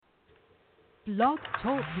Blog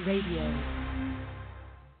Talk Radio.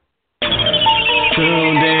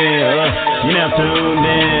 Tuned in, you're now tuned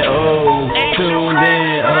in, oh, tuned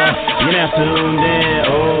in, you're now tuned in,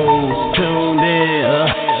 oh, tuned in,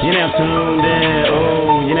 you're now tuned in,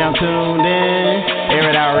 oh, you're now tuned in, Air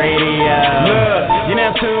It Out Radio, look, you're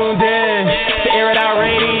now tuned in to Air It Out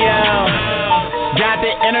Radio, got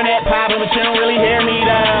the internet poppin', but you don't really hear me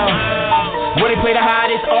though, where they play the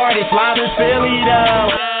hottest artists, live in Philly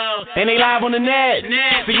though, and they live on the net,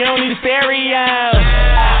 so you don't need a stereo.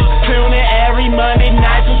 Tune in every Monday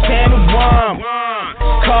night from 10 to 1.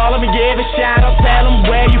 Call them and give a shout out, tell them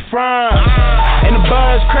where you from. And the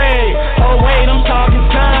buzz crazy, oh wait, I'm talking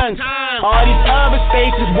tons. All these other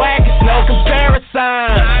stations whack, it's no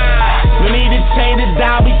comparison. No need to change the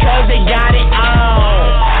dial because they got it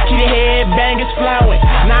on. Keep the headbangers flowing,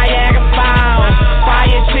 Niagara Falls.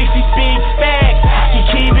 Fire chick, she speaks facts, she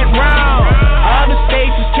keep it wrong. Other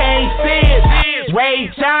stations can't see it,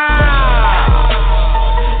 wait time.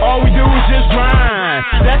 All we do is just grind,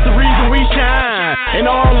 that's the reason we shine. And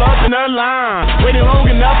all up in the line, waiting long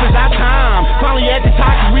enough is our time. Finally at the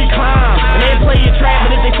top we climb, and they play your trap,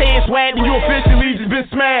 but if they say it's swag, then you officially just been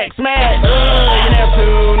smacked. You're not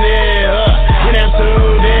tuned in, you're not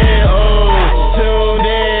tuned in, oh, tuned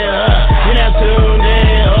in, you're not tuned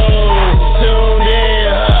in, oh, tuned in,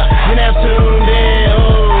 you're not tuned in,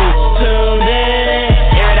 oh, tuned in,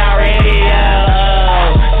 Air It Out Radio,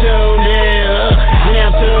 tuned in, you're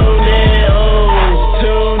not tuned in, oh,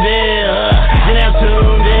 tuned in, you're not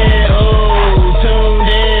tuned in, oh, tuned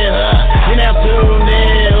in, you're not tuned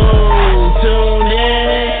in, oh, tuned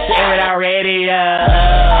in, to Air It Out Radio.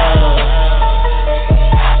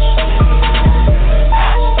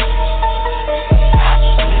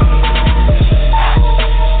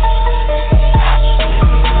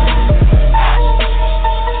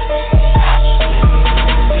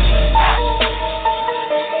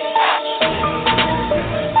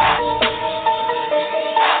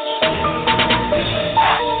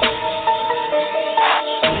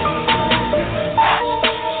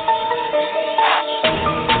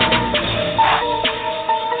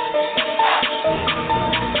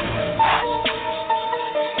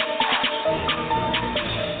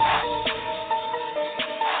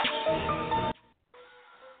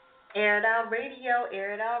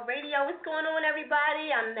 Air It Out Radio. What's going on,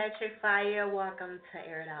 everybody? I'm Metric Fire. Welcome to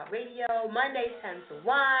Air It Out Radio, Monday 10 to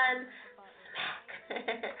 1. Smack.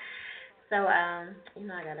 So, I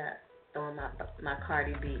gotta throw in my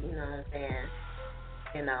Cardi beat, you know what I'm saying?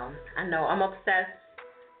 I know I'm obsessed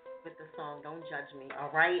with the song. Don't judge me,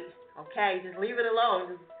 all right? Okay, just leave it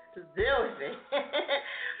alone. Just deal with it.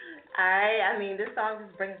 Alright, this song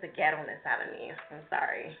just brings the ghetto-ness out of me. I'm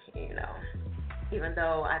sorry, Even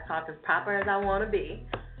though I talk as proper as I want to be,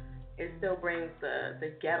 it still brings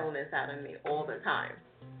the ghetto-ness out of me all the time.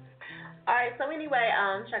 All right, so anyway,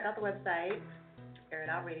 check out the website,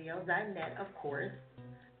 airitoutradio.net, of course.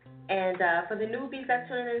 And for the newbies that's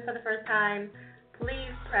tuning in for the first time,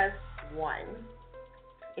 please press 1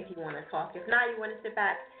 if you want to talk. If not, you want to sit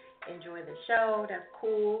back, enjoy the show, that's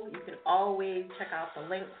cool. You can always check out the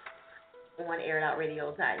links on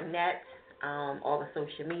airitoutradio.net. All the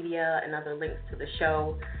social media and other links to the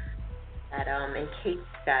show that in case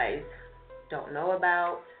you guys don't know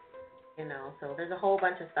about, so there's a whole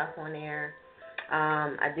bunch of stuff on there.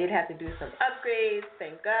 I did have to do some upgrades,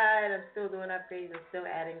 thank God. I'm still doing upgrades and still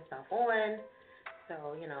adding stuff on.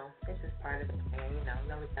 So, it's just part of the plan,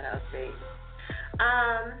 we always gotta upgrade.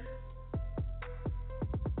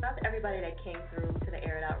 Shout out to everybody that came through to the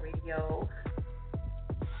Air It Out Radio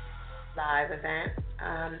live event.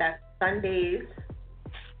 That's Sundays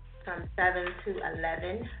from 7 to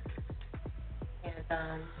 11.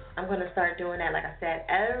 And I'm going to start doing that, like I said,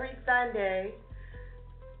 every Sunday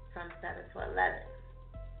from 7 to 11.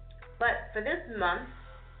 But for this month,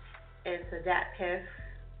 it's a DatPiff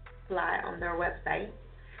fly on their website.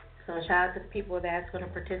 So shout out to the people that's going to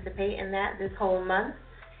participate in that this whole month.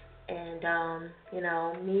 And,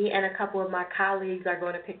 me and a couple of my colleagues are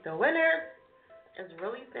going to pick the winners. It's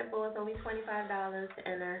really simple. It's only $25 to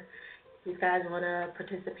enter. If you guys want to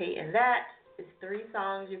participate in that, it's 3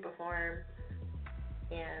 songs you perform.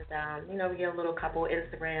 And, we get a little couple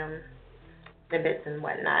Instagram snippets and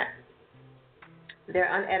whatnot.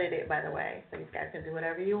 They're unedited, by the way, so you guys can do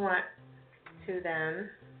whatever you want to them,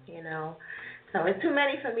 So it's too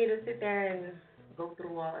many for me to sit there and go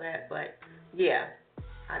through all of that. But, yeah,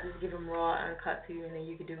 I just give them raw, uncut to you, and then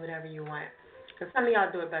you can do whatever you want. Because some of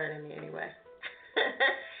y'all do it better than me anyway.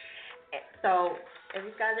 So if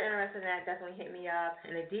you guys are interested in that, definitely hit me up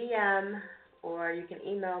in a DM, or you can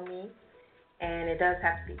email me, and it does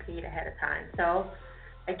have to be paid ahead of time. So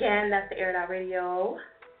Again, that's the Air It Out Radio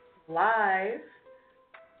live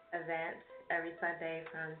event every Sunday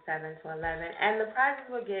from 7 to 11. And the prizes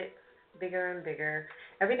will get bigger and bigger.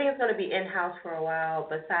 Everything's going to be in-house for a while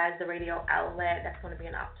besides the radio outlet. That's going to be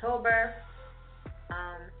in October.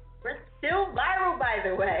 We're still viral, by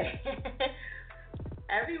the way.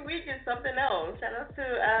 Every week is something else. Shout out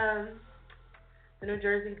to the New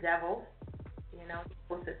Jersey Devil. You know, he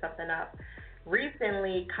posted something up.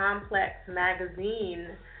 Recently, Complex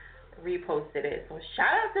Magazine reposted it. So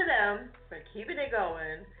shout out to them for keeping it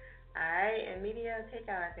going. Alright, and Media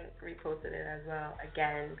Takeout, I think, reposted it as well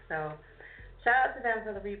again. So shout out to them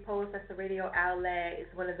for the repost. That's the radio outlet.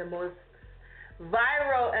 It's one of the most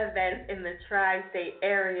viral events in the tri-state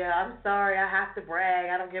area. I'm sorry, I have to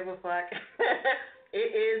brag. I don't give a fuck. It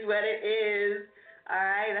is what it is.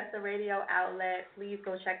 Alright, that's the radio outlet. Please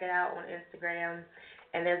go check it out on Instagram.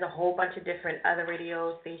 And there's a whole bunch of different other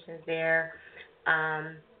radio stations there.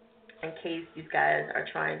 In case you guys are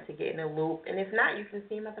trying to get in a loop. And if not, you can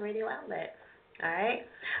see them at the radio outlet. All right?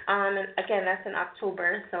 And again, that's in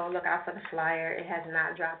October, so look out for the flyer. It has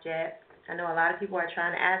not dropped yet. I know a lot of people are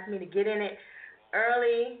trying to ask me to get in it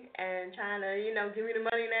early and trying to, you know, give me the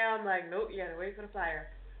money now. I'm like, nope, you got to wait for the flyer.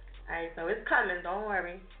 All right, so it's coming. Don't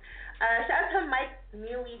worry. Shout out to Mike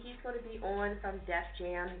Neely. He's going to be on from Def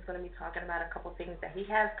Jam. He's going to be talking about a couple things that he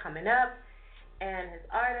has coming up and his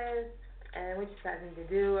artists. And what you guys need to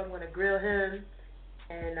do, I'm going to grill him,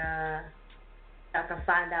 and I can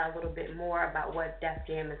find out a little bit more about what Def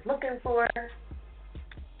Jam is looking for. You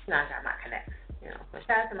know, I got my connects, you know. So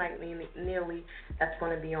shout out to Mike Neely. That's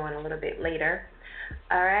going to be on a little bit later.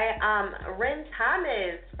 All right. Ren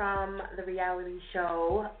Thomas from the reality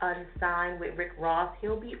show Unsigned with Rick Ross.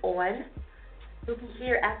 He'll be on. He'll be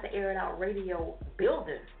here at the Air It Out Radio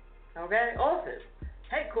building. Okay? Office,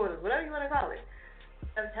 headquarters, whatever you want to call it.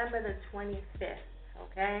 September the 25th,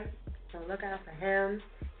 okay? So look out for him.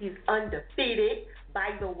 He's undefeated,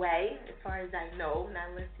 by the way, as far as I know, not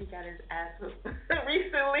unless he got his ass whooped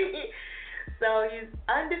recently. So he's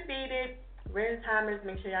undefeated. Ren Thomas,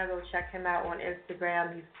 make sure y'all go check him out on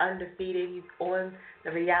Instagram. He's undefeated. He's on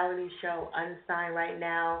the reality show Unsigned right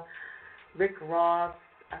now. Rick Ross,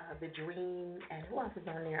 The Dream, and who else is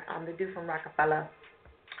on there? The dude from Rockefeller.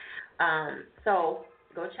 So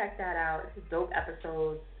go check that out. It's a dope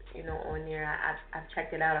episode, you know, on there. I've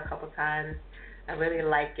checked it out a couple times. I really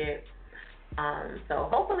like it.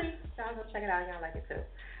 So hopefully y'all go check it out. Y'all like it too.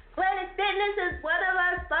 Planet Fitness is one of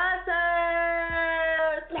our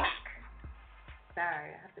sponsors.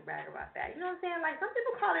 Sorry, I have to brag about that. You know what I'm saying? Like, some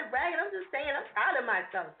people call it bragging. I'm just saying I'm proud of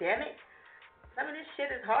myself, damn it. Some of this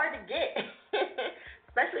shit is hard to get,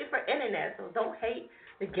 especially for internet. So don't hate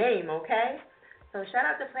the game, okay? So shout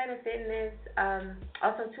out to Planet Fitness.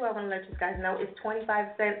 Also, too, I want to let you guys know it's 25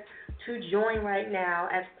 cents to join right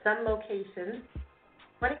now at some locations.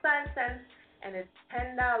 25 cents, and it's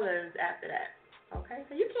 $10 after that. Okay,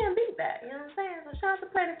 so you can't beat that. You know what I'm saying? So shout out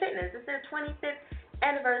to Planet Fitness. It's their 25th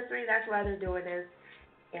anniversary. That's why they're doing this,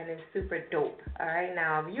 and it's super dope. All right,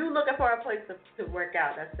 now if you looking for a place to work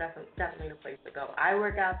out, that's definitely the place to go. I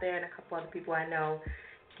work out there, and a couple other people I know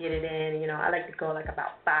get it in. You know, I like to go like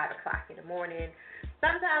about 5 o'clock in the morning.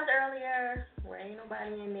 Sometimes earlier, where ain't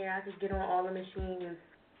nobody in there. I just get on all the machines.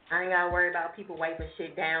 I ain't got to worry about people wiping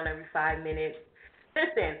shit down every 5 minutes.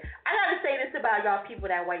 Listen, I got to say this about y'all people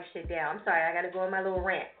that wipe shit down. I'm sorry, I got to go on my little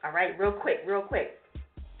rant. All right, real quick. Y'all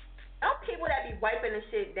people that be wiping the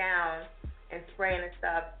shit down and spraying and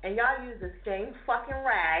stuff, and y'all use the same fucking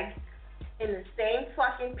rag and the same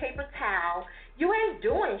fucking paper towel, you ain't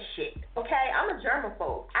doing shit, okay? I'm a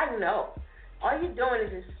germaphobe. I know. All you're doing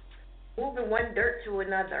is just moving one dirt to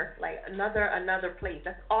another, like another place.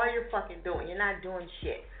 That's all you're fucking doing. You're not doing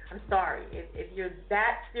shit. I'm sorry. If you're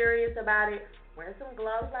that serious about it, wear some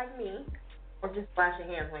gloves like me, or just wash your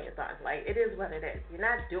hands when you're done. Like, it is what it is. You're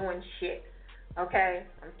not doing shit, okay?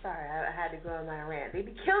 I'm sorry. I had to go on my rant. They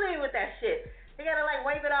be killing me with that shit. They gotta, like,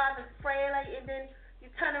 wipe it off and spray it, like, and then you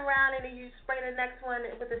turn around and then you spray the next one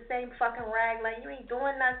with the same fucking rag. Like, you ain't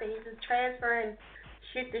doing nothing. You just transferring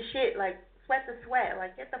shit to shit, like, sweat to sweat.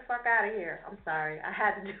 Like, get the fuck out of here. I'm sorry. I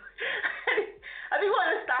had to do it. I be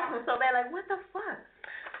wanting to stop them so bad. Like, what the fuck?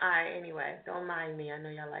 Alright, anyway, don't mind me. I know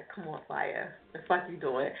y'all like, come on, Fire. The fuck you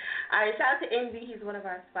doing? Alright, shout out to Envy. He's one of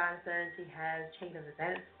our sponsors. He has Chain of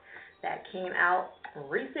Events that came out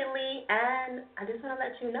recently, and I just want to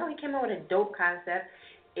let you know he came out with a dope concept.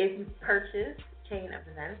 If you purchase Chain of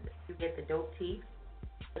Events, you get the dope tee,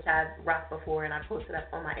 which I've rocked before, and I posted up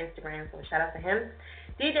on my Instagram, so shout out to him.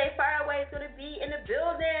 DJ Faraway is going to be in the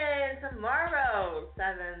building tomorrow,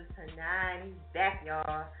 7 to 9. He's back,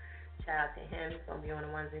 y'all. Shout out to him. He's going to be on the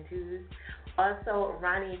ones and twos. Also,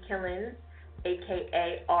 Ronnie Killens,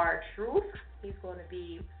 aka R Truth. He's going to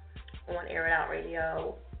be on Air It Out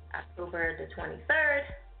Radio October the 23rd.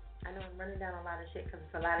 I know I'm running down a lot of shit because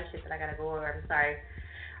it's a lot of shit that I gotta go over. I'm sorry.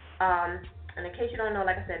 And in case you don't know,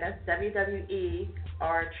 like I said, that's WWE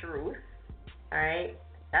R Truth. All right.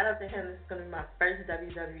 Shout out to him. This is gonna be my first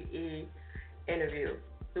WWE interview.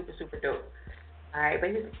 Super, super dope. All right, but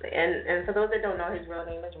and for those that don't know, his real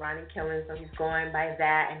name is Ronnie Killens, so he's going by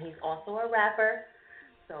that, and he's also a rapper.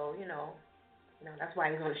 So that's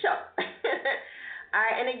why he's on the show. All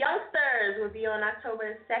right, and the Youngsters will be on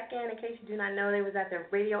October 2nd. In case you do not know, they was at the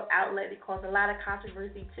radio outlet. They caused a lot of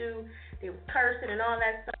controversy too. They was cursing and all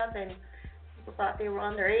that stuff, and people thought they were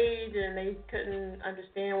underage, and they couldn't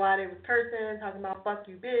understand why they was cursing, talking about fuck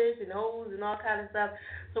you bitch and hoes and all kind of stuff.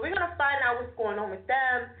 So we're gonna find out what's going on with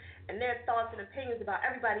them and their thoughts and opinions about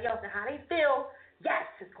everybody else and how they feel. Yes,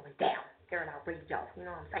 it's going down. Air It Out Radio. You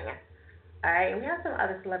know what I'm saying? All right, and we have some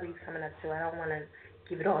other celebrities coming up too. I don't want to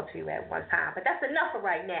give it all to you at one time, but that's enough for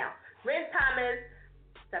right now. Ren Thomas,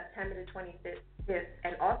 September the 25th,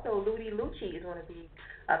 and also Ludi Lucci is going to be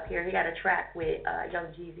up here. He got a track with Young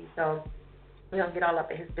Jeezy, so we don't get all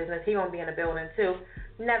up in his business. He gonna be in the building too.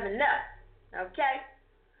 Never know. Okay.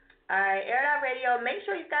 All right, Air It Out Radio. Make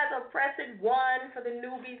sure you guys are pressing 1 for the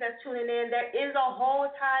newbies that's tuning in. There is a whole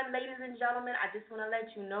time, ladies and gentlemen. I just want to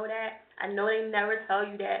let you know that. I know they never tell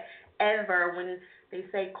you that ever when they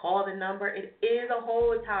say call the number. It is a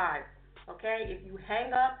whole time. Okay? If you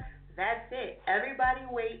hang up, that's it. Everybody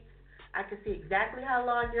waits. I can see exactly how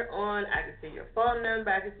long you're on. I can see your phone number.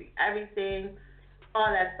 I can see everything, all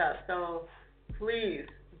that stuff. So please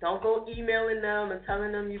don't go emailing them and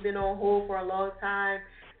telling them you've been on hold for a long time.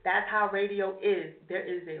 That's how radio is. There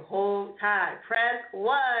is a whole time. Press 1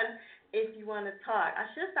 if you want to talk. I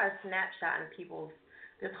should start snapshotting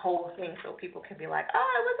this whole thing so people can be like, oh,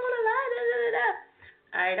 I was on a line. Da, da, da, da.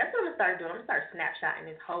 All right, that's what I'm going to start doing. I'm going to start snapshotting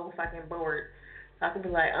this whole fucking board. So I can be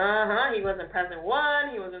like, he wasn't pressing 1.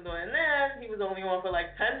 He wasn't doing this. He was only on for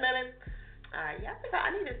like 10 minutes. All right, yeah, I think I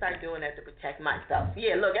need to start doing that to protect myself.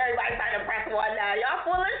 Yeah, look, everybody's trying to press 1 now. Y'all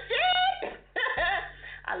full of shit.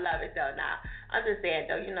 I love it, though, now. I'm just saying,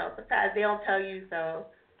 though, sometimes they don't tell you, so,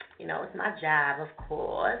 it's my job, of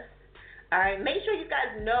course. All right, make sure you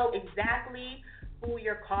guys know exactly who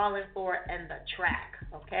you're calling for and the track,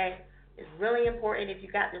 okay? It's really important. If you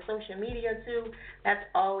got the social media, too, that's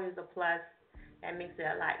always a plus. That makes it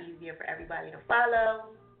a lot easier for everybody to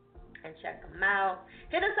follow and check them out.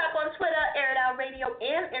 Hit us up on Twitter, Air It Out Radio,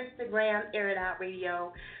 and Instagram, Air It Out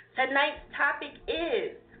Radio. Tonight's topic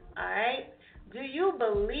is, all right, do you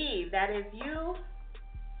believe that if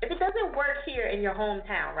it doesn't work here in your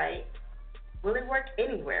hometown, right, will it work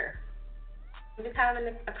anywhere? We're just having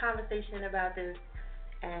a conversation about this,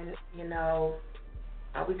 and,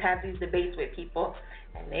 I always have these debates with people,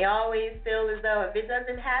 and they always feel as though if it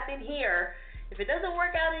doesn't happen here, if it doesn't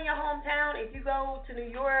work out in your hometown, if you go to New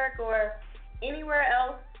York or anywhere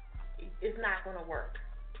else, it's not going to work.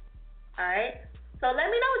 All right? So let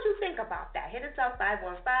me know what you think about that. Hit us up,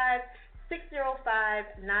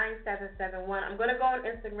 515-605-9771. I'm going to go on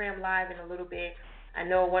Instagram Live in a little bit. I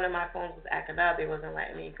know one of my phones was acting up. It wasn't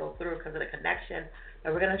letting me go through because of the connection.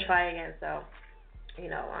 But we're going to try again. So,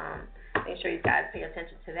 make sure you guys pay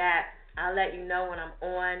attention to that. I'll let you know when I'm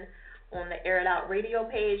on the Air It Out Radio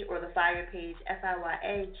page or the Fire page,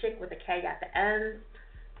 FIYA, chick with a K at the end.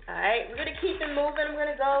 All right, we're going to keep it moving. I'm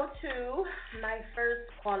going to go to my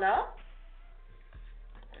first caller.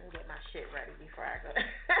 Let me get my shit ready before I go.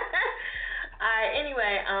 All right,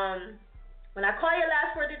 anyway, when I call your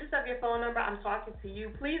last 4 digits of your phone number, I'm talking to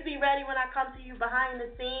you. Please be ready when I come to you behind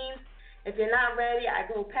the scenes. If you're not ready, I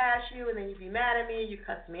go past you, and then you be mad at me, you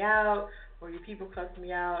cuss me out, or your people cuss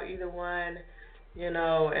me out, either one. And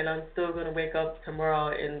I'm still going to wake up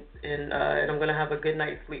tomorrow and I'm going to have a good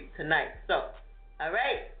night's sleep tonight. So, all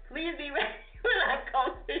right, please be ready when I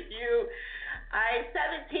come to you. All right,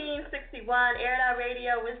 1761, Air It Out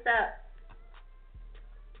Radio, what's up?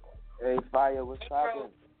 Hey, Fire, what's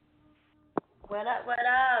poppin'? What up?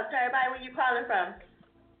 Tell everybody where you calling from.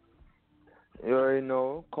 You already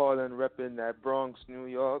know, calling, repping that Bronx, New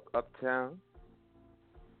York, uptown.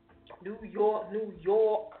 New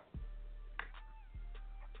York.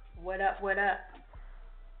 What up?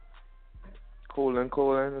 Coolin'.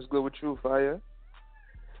 What's good with you, Fire?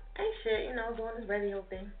 Ain't shit, doing this radio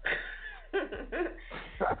thing. That's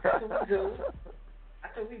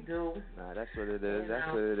what we do. Nah, that's what it is. That's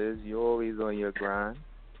what it is. You always on your grind.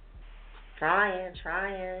 Trying.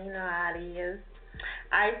 You know how it is.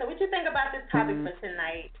 All right, so what you think about this topic for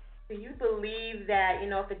tonight? Do you believe that,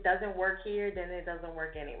 if it doesn't work here, then it doesn't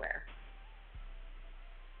work anywhere?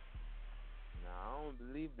 I don't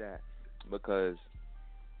believe that because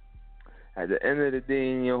at the end of the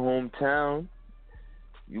day, in your hometown,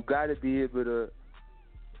 you gotta be able to.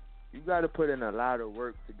 You gotta put in a lot of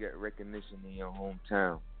work to get recognition in your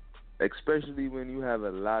hometown, especially when you have a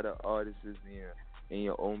lot of artists in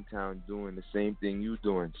your hometown doing the same thing you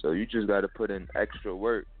doing. So you just gotta put in extra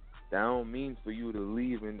work. That don't mean for you to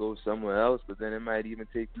leave and go somewhere else, but then it might even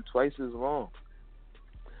take you twice as long.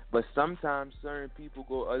 But sometimes certain people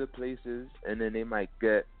go other places and then they might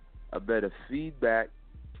get a better feedback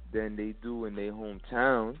than they do in their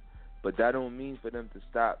hometown. But that don't mean for them to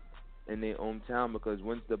stop in their hometown because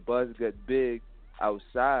once the buzz get big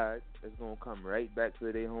outside, it's gonna come right back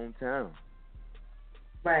to their hometown.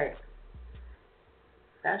 Right.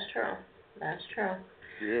 That's true. That's true.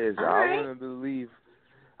 Yeah, so All right.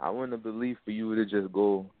 I wouldn't believe for you to just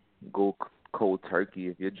go cold turkey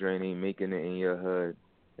if your joint ain't making it in your hood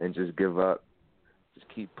and just give up. Just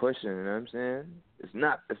keep pushing. You know what I'm saying? It's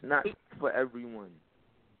not for everyone.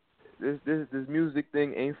 This music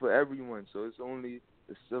thing ain't for everyone. So it's only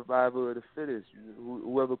the survival of the fittest.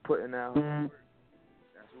 Whoever putting out,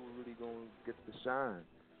 that's who really gonna get the shine.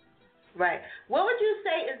 Right. What would you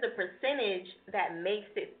say is the percentage that makes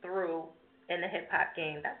it through in the hip hop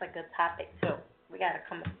game? That's a good topic too. We gotta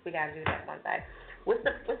do that one day. What's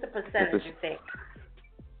the percentage you think?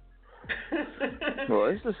 Well,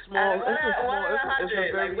 it's a small. One in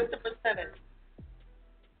 100. Very, like, what's the percentage?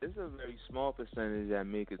 It's a very small percentage that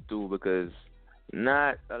make it through because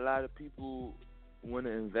not a lot of people want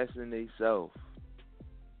to invest in themselves.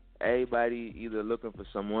 Everybody either looking for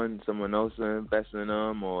someone else to invest in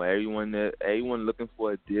them, or everyone looking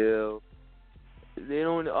for a deal.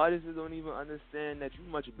 Artists don't even understand that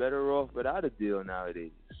you're much better off without a deal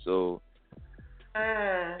nowadays. So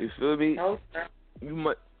you feel me? No, You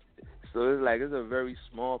much. So it's a very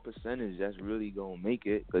small percentage that's really gonna make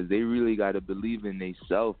it because they really gotta believe in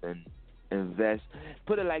themselves and invest.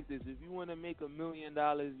 Put it like this: if you want to make $1 million,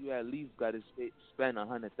 you at least gotta spend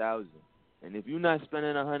 100,000. And if you're not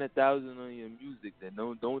spending 100,000 on your music, then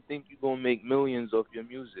don't think you're gonna make millions off your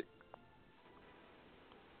music.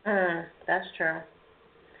 That's true.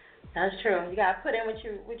 That's true. You gotta put in what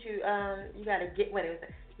you gotta get. What is it?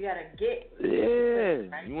 You gotta get. Yeah.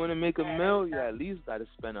 Right? You want to make $1 million, you at least gotta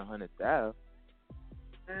spend 100,000.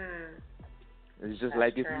 It's just That's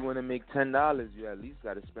like if true. you want to make $10, you at least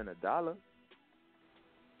gotta spend $1.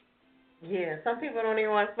 Yeah. Some people don't even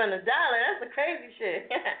want to spend $1. That's the crazy shit.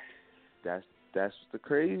 That's what the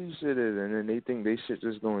crazy shit is, and then they think they shit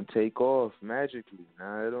just gonna take off magically.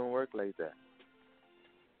 Nah, it don't work like that.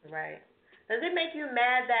 Right. Does it make you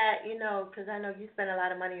mad that, because I know you spend a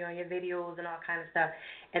lot of money on your videos and all kind of stuff,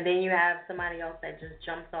 and then you have somebody else that just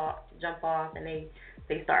jump off, and they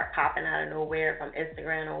start popping out of nowhere from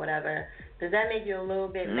Instagram or whatever? Does that make you a little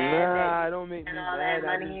bit mad that it don't make me spend all mad.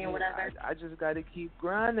 that money and whatever? I just gotta keep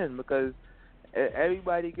grinding because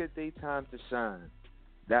everybody get their time to shine.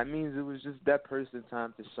 That means it was just that person's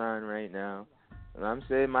time to shine right now. And I'm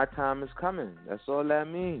saying my time is coming. That's all that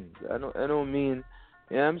means. I don't mean,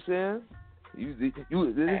 you know what I'm saying? This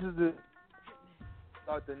is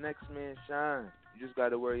about the next man shine. You just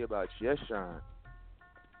gotta worry about your shine.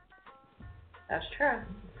 That's true.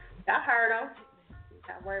 Y'all heard him.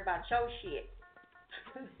 Gotta worry about your shit.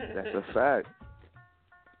 That's a fact.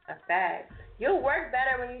 A fact. You'll work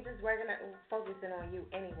better when you just focusing on you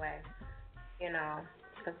anyway.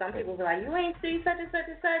 Because some people be like, you ain't see such and such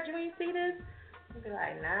and such, you ain't see this? You be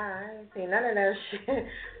like, nah, I ain't see none of that shit.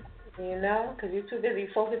 Because you're too busy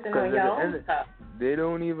focusing on your own stuff. They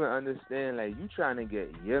don't even understand, like, you trying to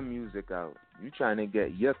get your music out. You trying to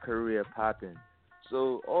get your career popping.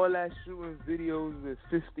 So all that shooting videos with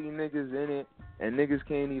 50 niggas in it, and niggas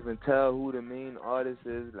can't even tell who the main artist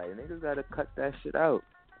is, like, niggas gotta cut that shit out.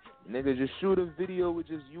 Nigga, just shoot a video with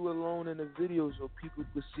just you alone in the video so people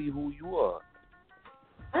can see who you are.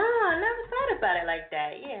 Oh, I never thought about it like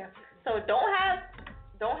that. Yeah. So don't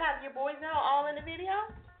have your boys now all in the video?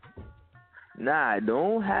 Nah,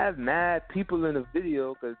 don't have mad people in the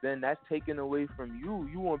video because then that's taken away from you.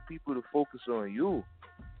 You want people to focus on you.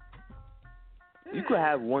 You could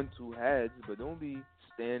have 1, 2 heads, but don't be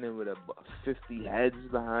standing with 50 heads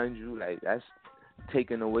behind you. Like, that's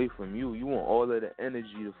taken away from you. You want all of the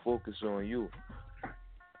energy to focus on you.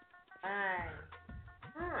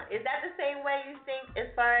 Right. Is that the same way you think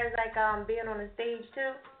as far as like being on the stage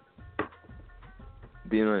too?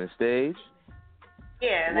 Being on the stage?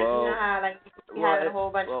 Yeah, like you know how like you have a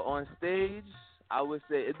whole bunch. Well, on stage, I would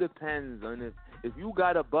say it depends on if you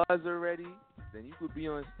got a buzz already, then you could be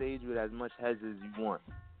on stage with as much heads as you want.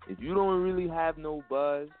 If you don't really have no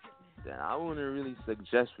buzz, then I wouldn't really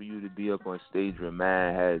suggest for you to be up on stage with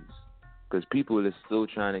mad heads. because people are still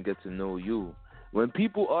trying to get to know you. When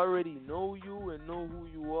people already know you and know who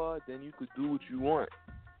you are, then you could do what you want.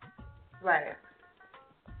 Right.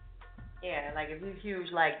 Yeah, like if you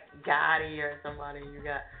huge like Gotti or somebody, you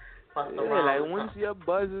got fucked around. Yeah, like once your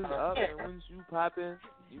buzz is up and once you poppin',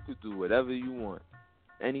 you could do whatever you want,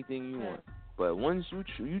 anything you want. But once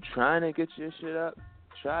you trying to get your shit up,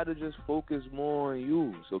 try to just focus more on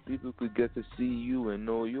you so people could get to see you and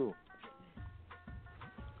know you.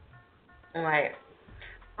 Right.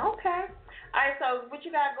 Okay. All right, so what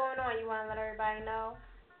you got going on? You want to let everybody know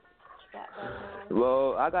what you got going on?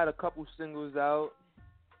 Well, I got a couple singles out.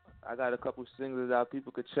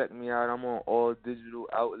 People could check me out. I'm on all digital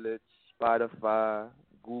outlets, Spotify,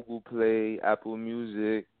 Google Play, Apple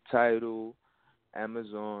Music, Tidal,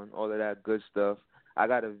 Amazon, all of that good stuff. I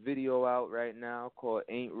got a video out right now called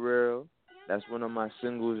Ain't Real. That's one of my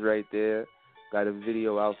singles right there. Got a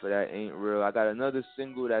video out for that, Ain't Real. I got another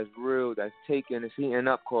single that's real, that's taken, it's heating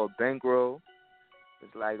up, called Bankroll.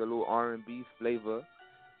 It's like a little R&B flavor.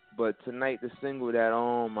 But tonight, the single that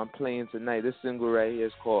I'm playing tonight, this single right here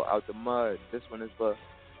is called Out the Mud. This one is for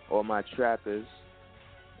all my trappers,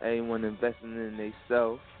 anyone investing in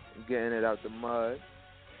themselves, getting it out the mud,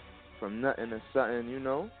 from nothing to something, you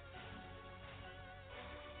know.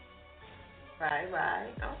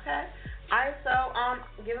 Right. Okay. All right,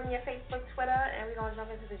 so give them your Facebook, Twitter, and we're going to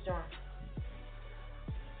jump into this joint.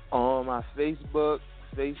 On my Facebook,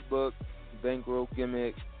 Bankroll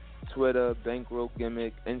Gimmick, Twitter, Bankroll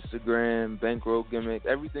Gimmick, Instagram, Bankroll Gimmick.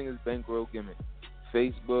 Everything is Bankroll Gimmick.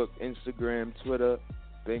 Facebook, Instagram, Twitter,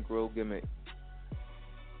 Bankroll Gimmick.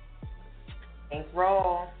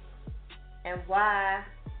 Bankroll. And why?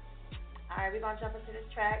 All right, we're going to jump into this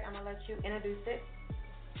track. I'm going to let you introduce it.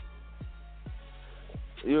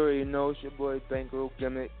 You already know it's your boy Bankroll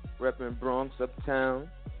Gimmick, repping Bronx Uptown.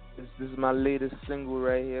 This is my latest single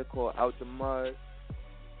right here called Out the Mud.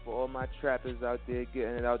 For all my trappers out there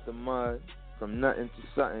getting it out the mud, from nothing to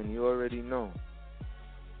something, you already know.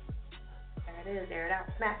 There it is, air it out,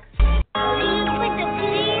 smack.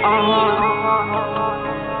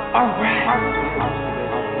 Alright.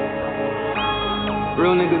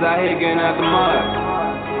 Real niggas out here getting out the mud.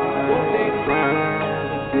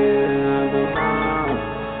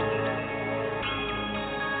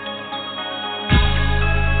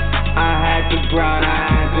 I had to grind, I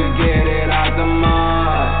had to get it out the mud.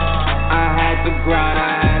 I had to grind, I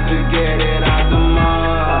had to get it out the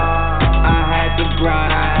mud. I had to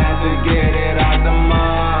grind, I had to get it out the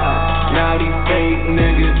mud. Now these fake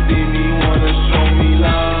niggas see me, wanna show me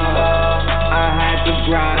love. I had to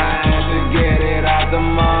grind, I had to get it out the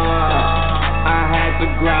mud. I had to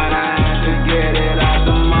grind, I had to get it out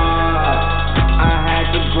the mud. I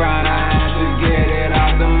had to grind, I had to get it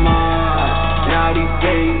out the mud. Now these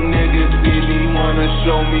fake niggas see me, wanna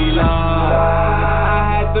show me love.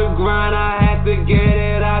 I had to grind, I had to get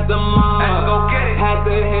it out the mud. Had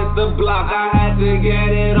to hit the block, I had to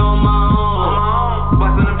get it on my own.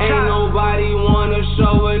 Ain't nobody wanna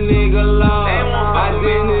show a nigga love. I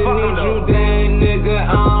didn't need you then, nigga,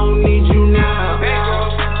 I don't need you now.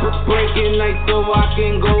 Breaking lights so I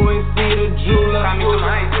can go and see the jeweler.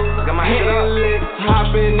 Hitting licks,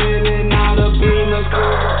 hopping in and out of Beamer.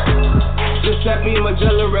 Just set me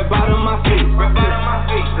Magella, red bottom my feet.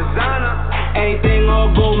 Designer. Everything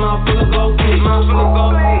all gold, mouth full of gold teeth.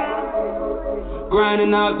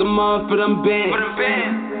 Grinding out the mud for them bands.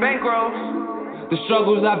 Bankrolls. The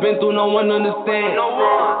struggles I've been through, no one understands.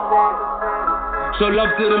 Show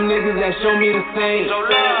love to them niggas that show me the same.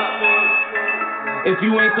 If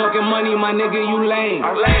you ain't talking money, my nigga, you lame.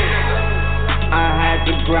 I had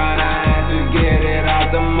to grind, I had to get it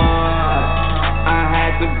out the mud. I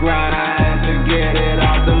had to grind, I had to get it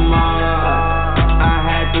out the mud. I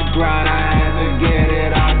had to grind, I had to get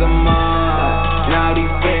it out the mud. Now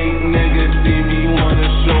these fake niggas see me, wanna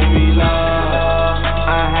show me love.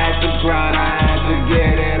 I had to grind, I had to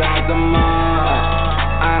get it out the mud.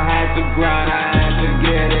 I had to grind, I had to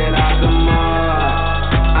get it out the mud.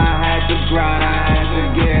 I had to grind, I had to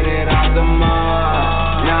get it out the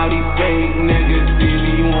mud. Now these fake niggas see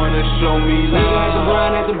me, wanna show me love. Nigga had to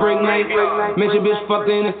grind, had to break night. Met your bitch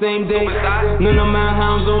fucked in the same day. None of my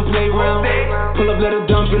hounds don't play round. Pull up, let her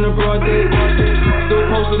dump in the broad day. Still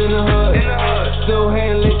posted in the hood. Still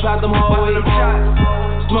hitting licks out them hallways.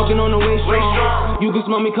 Smoking on the way strong. You can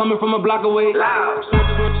smell me coming from a block away.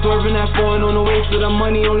 Swerving that foreign on the way to the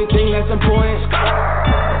money, only thing that's important.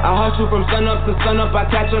 I hustle from sun up to sun up. I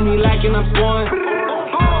catch him, he lacking, I'm scoring.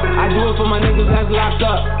 I do it for my niggas that's locked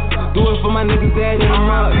up. Do it for my niggas dead in the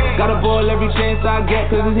mud. Gotta ball every chance I get,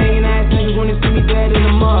 cause it's hanging ass niggas when they see me dead in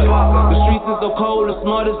the mud. The streets is so cold, the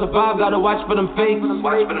smartest survive, gotta watch for them fakes.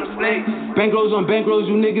 Watch for them snakes. Bankrolls on bankrolls,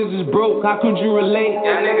 you niggas is broke, how could you relate?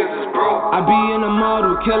 Yeah, niggas is broke. I be in the mud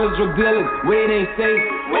with killers, drug dealers, where it ain't safe.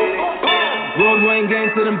 Road running gang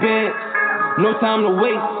to them beds, no time to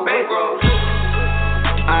waste. Bankrolls.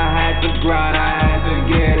 I had to grind, I had to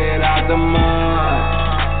get it out the mud.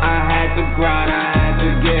 I had to grind, I had to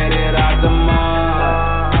get it out the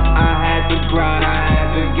mud. I had to grind, I had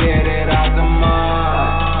to get it out the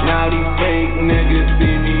mud. Now these fake niggas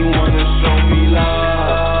see me, wanna show me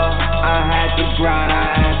love. I had to grind,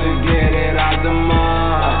 I had to get it out the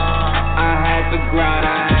mud. I had to grind,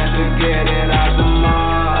 I had to get it out the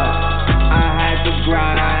mud. I had to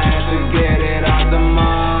grind, I had to get it out the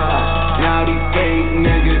mud. Now these fake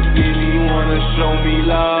niggas see me, wanna show me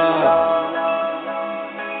love.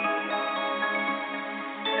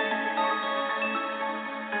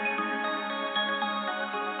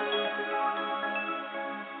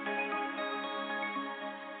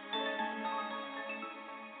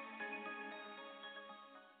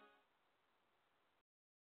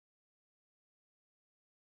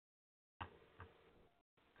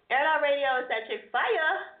 Air It Out Radio is that chick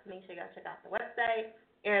fire. Make sure you guys check out the website,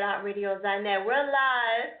 airitoutradio.net. We're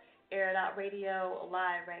live, Air It Out Radio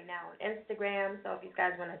live right now on Instagram. So if you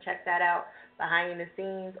guys want to check that out behind the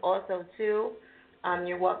scenes, also too,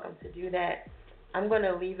 you're welcome to do that. I'm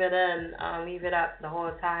gonna leave it up the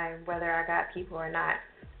whole time, whether I got people or not,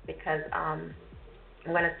 because I'm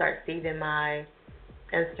gonna start saving my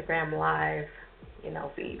Instagram live,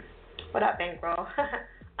 feeds. What up, Bankroll?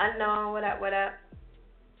 Unknown. What up? What up?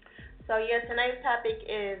 So, yeah, tonight's topic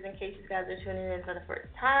is, in case you guys are tuning in for the first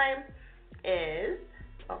time, is,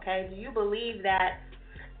 okay, do you believe that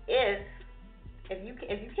if you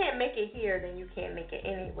can't make it here, then you can't make it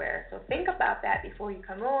anywhere? So think about that before you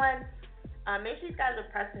come on. Make sure you guys are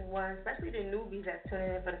pressing 1, especially the newbies that's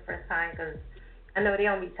tuning in for the first time, because I know they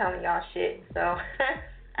don't be telling y'all shit. So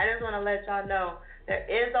I just want to let y'all know there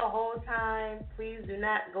is a hold time. Please do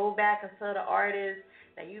not go back and tell the artist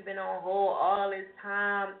that you've been on hold all this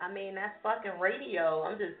time. I mean, that's fucking radio.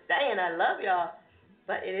 I'm just saying, I love y'all.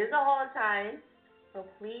 But it is a hold time, so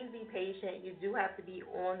please be patient. You do have to be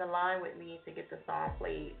on the line with me to get the song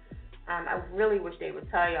played. I really wish they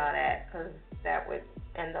would tell y'all that, because that would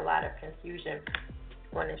end a lot of confusion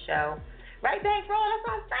on the show. Right, Bankroll? That's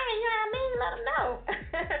what I'm saying. You know what I mean? Let them know.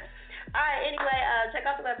 All right, anyway, check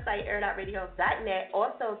out the website, airitoutradio.net.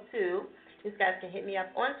 Also, too, you guys can hit me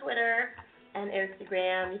up on Twitter and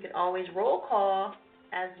Instagram. You can always roll call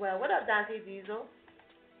as well. What up, Dante Diesel?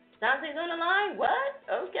 Dante's on the line? What?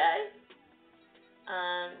 Okay.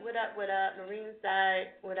 What up? Marine Side,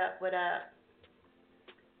 what up?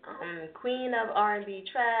 Queen of R&B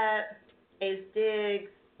Trap, Ace Diggs,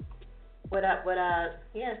 what up?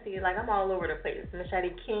 Yeah, see, like, I'm all over the place. Machete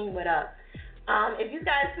King, what up? If you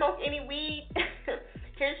guys smoke any weed,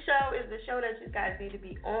 his show is the show that you guys need to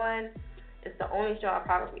be on. It's the only show I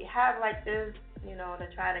probably have like this, to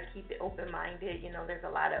try to keep it open-minded. There's a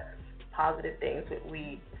lot of positive things with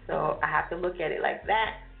weed, so I have to look at it like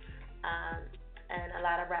that. And a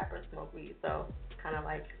lot of rappers smoke weed, so it's kind of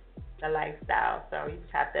like the lifestyle, so you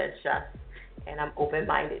just have to adjust, and I'm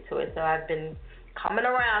open-minded to it. So I've been coming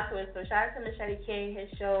around to it. So shout out to Machete King. His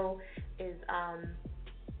show is,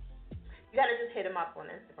 you got to just hit him up on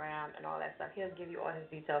Instagram and all that stuff. He'll give you all his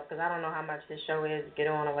details, because I don't know how much his show is, get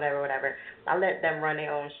on or whatever. I'll let them run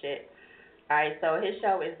their own shit. All right, so his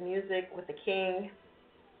show is Music with the King,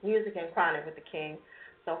 Music and Chronic with the King.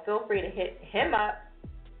 So feel free to hit him up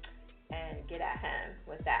and get at him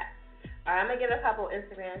with that. All right, I'm going to give a couple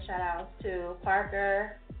Instagram shout-outs to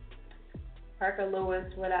Parker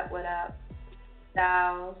Lewis, what up?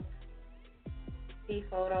 Styles,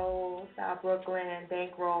 P-Photo, South Brooklyn,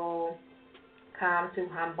 Bankroll, Calm Too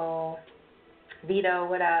Humble, Vito,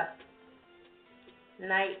 what up?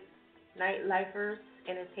 Nightlifers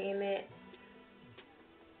Entertainment,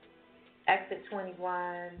 Exit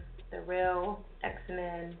 21, The Real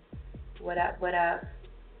X-Men, what up?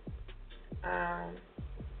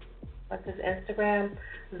 What's his Instagram?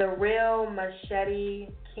 The Real Machete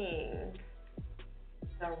King.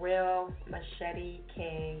 The Real Machete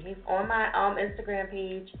King. He's on my Instagram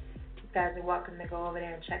page. You guys are welcome to go over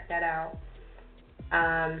there and check that out.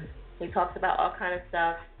 He talks about all kind of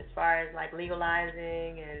stuff as far as like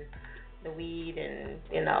legalizing and the weed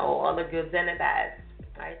and all the goods and the bads.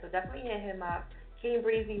 All right, so definitely hit him up. King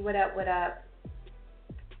Breezy, what up?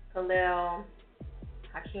 Khalil,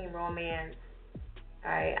 Hakeem Romance.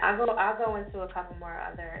 All right, I'll go into a couple more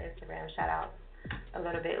other Instagram shout outs a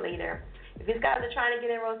little bit later. If you guys are trying to get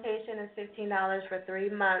in rotation, it's $15 for 3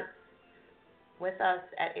 months with us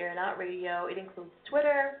at Air and Out Radio. It includes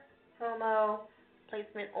Twitter, promo,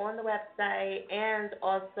 placement on the website, and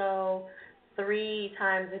also 3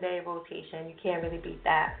 times a day rotation. You can't really beat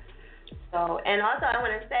that. So, and also I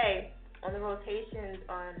want to say, on the rotations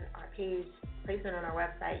on our page, placement on our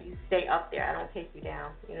website, you stay up there. I don't take you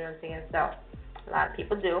down. You know what I'm saying? So, a lot of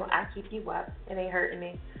people do. I keep you up. It ain't hurting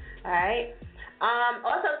me. All right?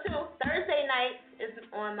 Also, too, Thursday night is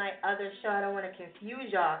on my other show. I don't want to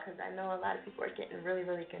confuse y'all because I know a lot of people are getting really,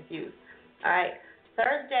 really confused. All right?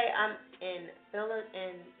 Thursday, I'm in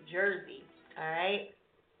Jersey. All right?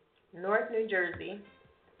 North New Jersey.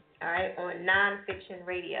 All right? On Nonfiction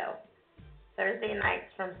Radio. Thursday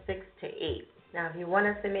nights from 6 to 8. Now, if you want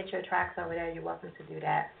to submit your tracks over there, you're welcome to do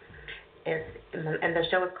that. And the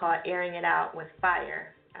show is called Airing It Out with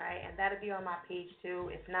Fire. All right? And that'll be on my page, too.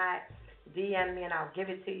 If not, DM me and I'll give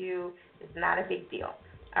it to you. It's not a big deal.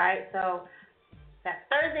 All right, so that's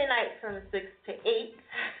Thursday night from 6 to 8.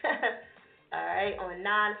 All right, on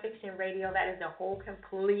Nonfiction Radio. That is a whole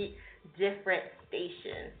complete different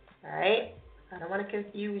station. All right, I don't want to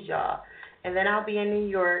confuse y'all. And then I'll be in New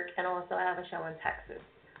York, and also I have a show in Texas.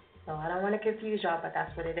 So I don't want to confuse y'all, but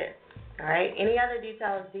that's what it is. All right, any other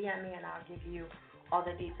details, DM me and I'll give you all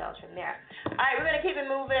the details from there. All right, we're going to keep it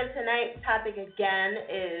moving. Tonight's topic again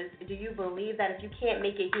is, do you believe that if you can't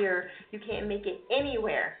make it here, you can't make it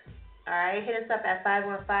anywhere? All right, hit us up at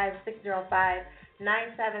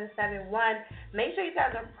 515-605-9771. Make sure you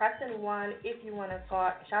guys are pressing 1 if you want to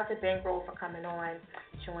talk. Shout out to Bankroll for coming on,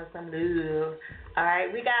 showing some love. All right,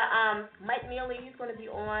 we got Mike Neely. He's going to be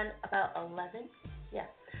on about 11. Yeah,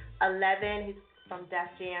 11. He's from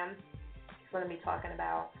Def Jam. He's going to be talking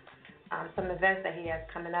about some events that he has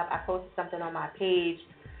coming up. I posted something on my page,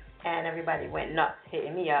 and everybody went nuts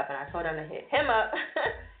hitting me up, and I told them to hit him up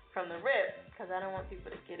from the rip because I don't want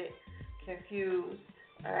people to get it confused.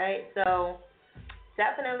 All right, so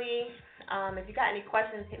definitely, if you got any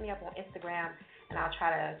questions, hit me up on Instagram, and I'll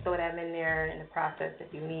try to throw them in there in the process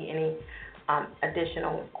if you need any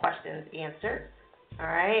additional questions answered. All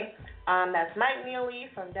right, that's Mike Neely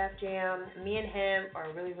from Def Jam. Me and him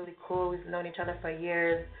are really, really cool. We've known each other for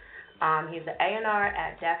years. He's the A&R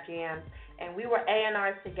at Def Jam, and we were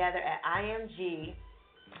A&Rs together at IMG,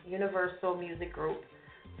 Universal Music Group.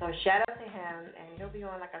 So shout out to him, and he'll be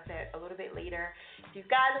on, like I said, a little bit later. If you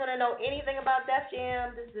guys want to know anything about Def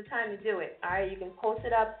Jam, this is the time to do it. All right, you can post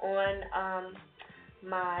it up on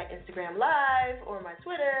my Instagram Live or my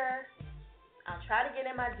Twitter. I'll try to get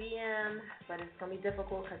in my DM, but it's going to be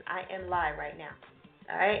difficult because I am live right now.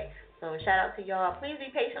 All right? So shout out to y'all. Please be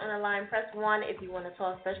patient on the line. Press 1 if you want to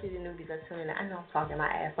talk, especially the newbies that's tuning in. I know I'm talking my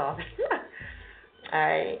ass off. All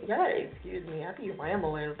right. Y'all gotta excuse me. I be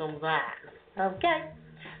rambling sometimes. Okay.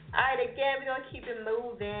 All right, again, we're going to keep it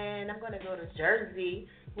moving. I'm going to go to Jersey.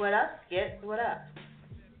 What up, Skip? What up?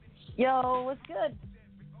 Yo, what's good?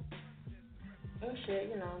 Ain't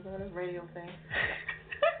shit, doing this radio thing.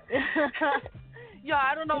 Yo,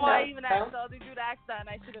 I don't know why I even asked the other dude to ask that, and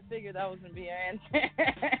I should have figured that was going to be your answer.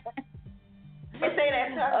 You say that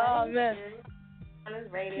to her. Oh, man. On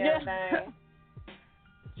this radio thing.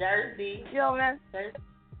 Jersey. Yo, man. Jersey.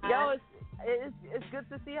 Yo, it's good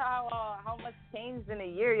to see how much changed in a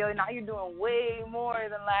year. Yo, now you're doing way more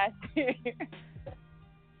than last year.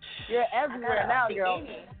 You're everywhere now, girl.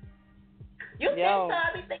 You think so?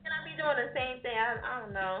 I be thinking I be doing the same thing. I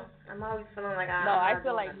don't know. I'm always feeling like I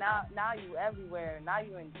feel like now you everywhere. Now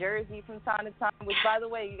you in Jersey from time to time. Which, by the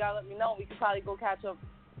way, you gotta let me know. We could probably go catch up,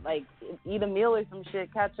 like eat a meal or some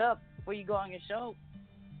shit. Catch up before you go on your show.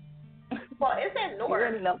 Well, it's in Newark. You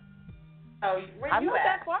already know. Oh, where I'm you not at?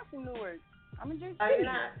 that far from Newark. I'm in Jersey Oh, City.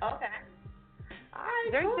 you're not? Okay. All right,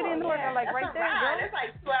 Jersey cool. City and Newark are like That's right there, girl. It's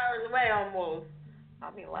like 2 hours away almost.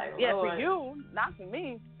 I'll be like, yeah, Lord. for you, not for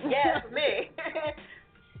me. Yeah, for me.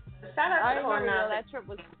 Shout out to the whole that trip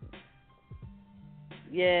was.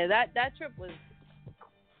 Yeah, that trip was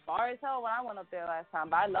far as hell when I went up there last time,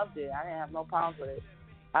 but I loved it. I didn't have no problems with it.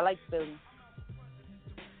 I like Philly.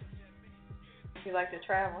 You like to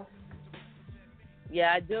travel?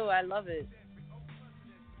 Yeah, I do. I love it.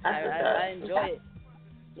 I enjoy it.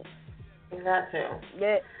 You got to.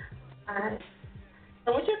 Yeah. All right.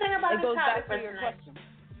 So what you think about it the goes topic back for to your tonight? question.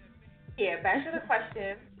 Yeah, back to the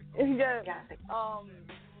question. Yeah. Got it.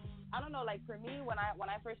 I don't know. Like for me, when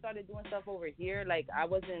I first started doing stuff over here, like I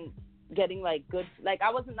wasn't getting like good. Like I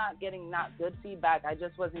wasn't not getting not good feedback. I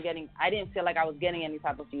just wasn't getting. I didn't feel like I was getting any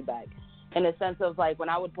type of feedback. In the sense of like when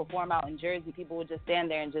I would perform out in Jersey, people would just stand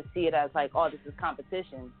there and just see it as like, oh, this is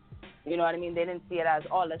competition. You know what I mean? They didn't see it as,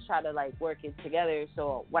 oh, let's try to like work it together.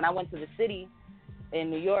 So when I went to the city, in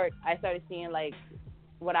New York, I started seeing like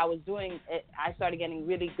what I was doing. I started getting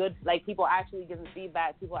really good, like people actually giving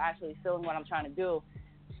feedback, people actually feeling what I'm trying to do.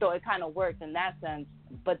 So it kind of worked in that sense.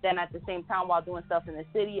 But then at the same time, while doing stuff in the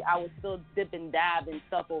city, I was still dip and dab and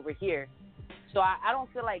stuff over here. So I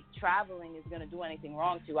don't feel like traveling is going to do anything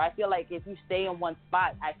wrong to you. I feel like if you stay in one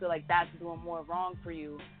spot, I feel like that's doing more wrong for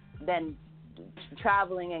you than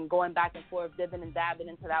traveling and going back and forth, dipping and dabbing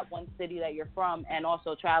into that one city that you're from, and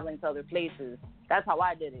also traveling to other places. That's how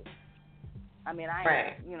I did it. I mean, I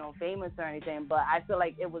ain't, you know, famous or anything, but I feel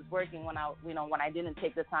like it was working when I, you know, when I didn't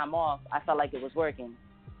take the time off. I felt like it was working.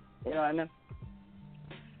 You know what I mean?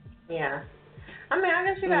 Yeah. I mean, I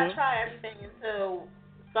guess you gotta try everything until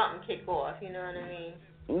something kick off. You know what I mean?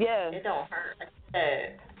 Yeah. It don't hurt, like you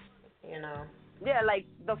said. You know. Yeah, like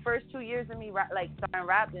the first 2 years of me like starting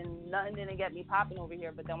rapping, nothing didn't get me popping over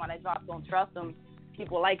here. But then when I dropped Don't Trust Them,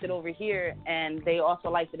 people liked it over here, and they also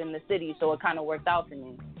liked it in the city. So it kind of worked out for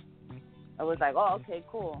me. I was like, oh, okay,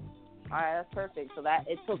 cool. All right, that's perfect. So that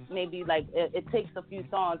it took maybe like it takes a few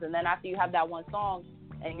songs, and then after you have that one song,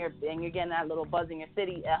 and you're getting that little buzz in your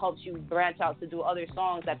city, it helps you branch out to do other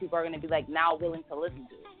songs that people are going to be like now willing to listen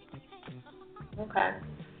to. Okay.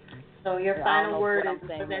 So your final word is it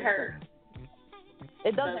doesn't hurt.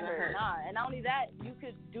 It doesn't hurt, nah. And not only that, you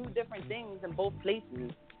could do different things in both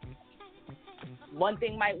places. One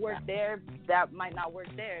thing might work there, that might not work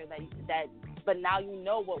there. But now you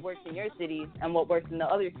know what works in your city and what works in the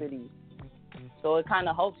other cities. So it kind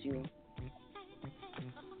of helps you.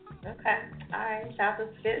 Okay. All right. Shout out to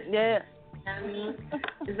Spitz. Yeah. I mean,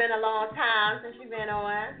 it's been a long time since you've been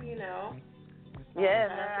on, you know. Yeah,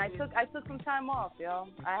 man. I took some time off, yo.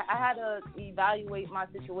 I had to evaluate my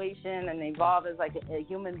situation and evolve as like a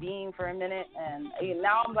human being for a minute, and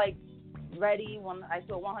now I'm like ready. When I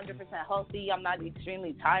feel 100% healthy, I'm not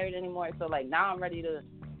extremely tired anymore. So like now I'm ready to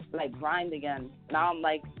like grind again. Now I'm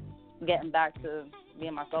like getting back to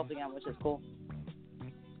being myself again, which is cool.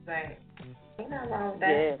 Right. Ain't nothing wrong with that.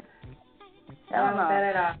 Yeah. Hell no. That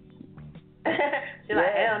at all. She's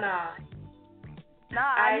like, hell no. Nah,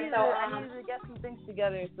 I needed to get some things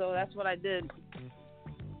together, so that's what I did.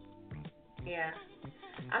 Yeah.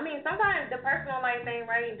 I mean, sometimes the personal life ain't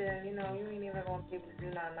right, then, you know, you ain't even going to be able to do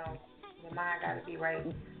nothing else. Your mind got to be right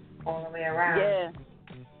all the way around. Yeah.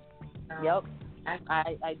 Yep.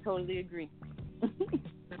 I totally agree.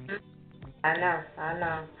 I know. All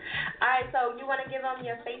right, so you want to give them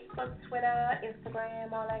your Facebook, Twitter,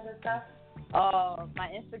 Instagram, all that good stuff? My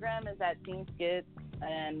Instagram is at Team Skits,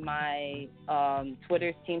 and my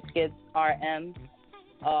Twitter's Team Skits RM.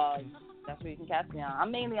 That's where you can catch me on.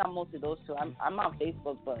 I'm mainly on most of those two. I'm on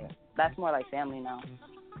Facebook, but that's more like family now.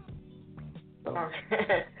 So.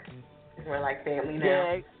 It's more like family now.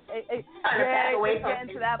 Yeah, it's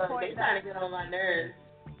getting to that point. They're trying to get on my nerves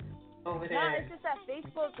over there. No, it's just that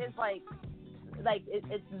Facebook is like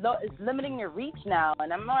it's limiting your reach now,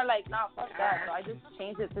 and I'm more like, nah, fuck that. So I just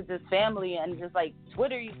changed it to just family, and just like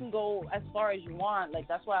Twitter, you can go as far as you want. Like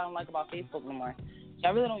that's what I don't like about Facebook no more. So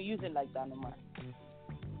I really don't use it like that no more.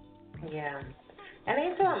 Yeah. And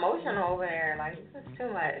it's too emotional over there. Like, it's just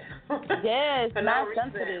too much. Yeah, it's not no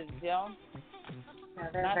sensitive, yo. Yeah,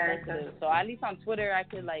 they're not very sensitive. So at least on Twitter, I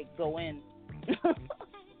could, like, go in.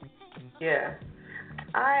 Yeah.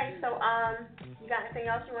 All right, so, you got anything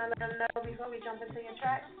else you want to let them know before we jump into your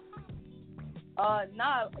track?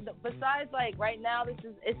 Nah, besides, like, right now,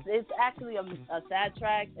 it's actually a sad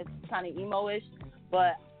track. It's kind of emo-ish,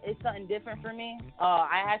 but it's something different for me.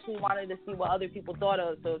 I actually wanted to see what other people thought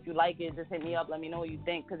of, so if you like it, just hit me up, let me know what you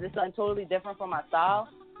think, because it's something totally different from my style,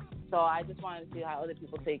 so I just wanted to see how other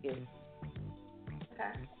people take it.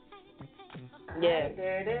 Okay. Yeah. Right,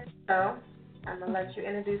 there it is. So, I'm going to let you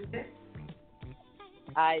introduce it.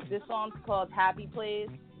 This song's called Happy Place.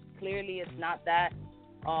 Clearly, it's not that.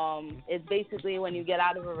 It's basically when you get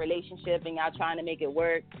out of a relationship and y'all trying to make it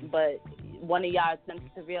work, but one of y'all tends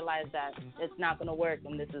to realize that it's not going to work,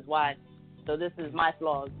 and this is why. So this is my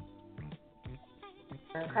flaws.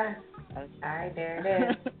 Okay. All right, there it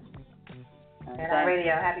is. And on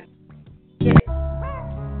radio, happy. Get it.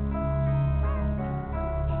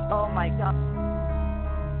 Oh, my God.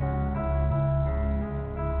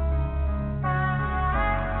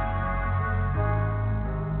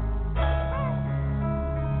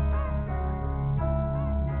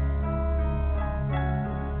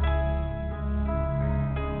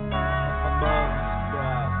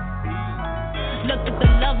 Looked at the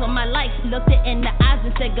love of my life, looked it in the eyes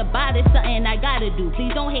and said goodbye, there's something I gotta do.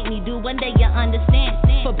 Please don't hate me, dude, one day you'll understand.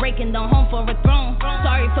 For breaking the home for a throne.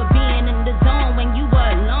 Sorry for being in the zone when you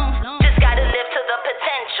were alone. Just gotta live to the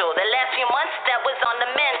potential. The last few months that was on the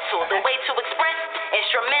mental. The way to express,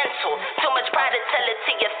 instrumental. Too much try to tell it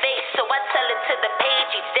to your face, so I tell it to the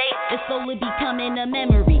page each day. It's slowly becoming a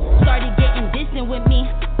memory. Started getting distant with me.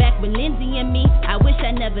 Back with Lindsay and me, I wish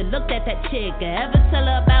I never looked at that chick or ever tell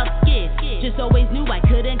her about skit. Just always knew I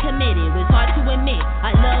couldn't commit it. Was hard to admit.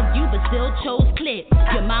 I loved you, but still chose clip.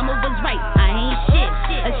 Your mama was right, I ain't shit.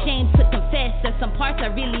 Ashamed to confess that some parts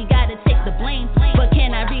I really gotta take the blame. But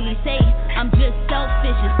can I really say I'm just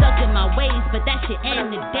selfish and stuck in my ways? But that shit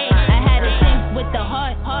end the day. I had to think with the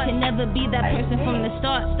heart. Can never be that person from the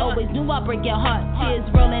start. Always knew I'd break your heart. Tears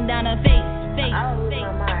rolling down her face.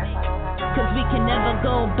 Cause we can never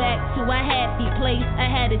go back to a happy place. I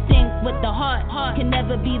had to think with the heart. Can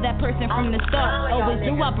never be that person from the start. Always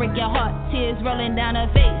knew I'd break your heart. Tears rolling down her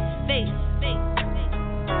face.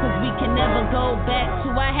 Cause we can never go back to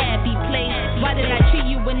a happy place. Why did I treat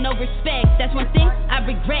you with no respect? That's one thing I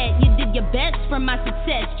regret. You did your best for my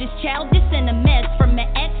success. Just childish and a mess. From an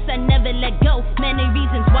ex I never let go. Many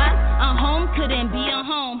reasons why I'm home. Couldn't be a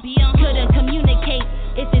home. Couldn't communicate.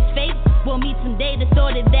 If it's fake, we'll meet someday. The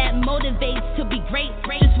thought of that motivates to be great.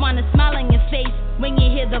 Just wanna smile on your face when you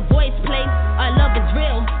hear the voice play. Our love is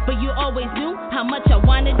real, but you always knew how much I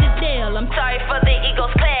wanted to deal. I'm sorry for the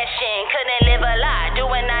egos clashing. Couldn't live a lie,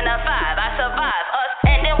 doing 9 to 5. I survived us,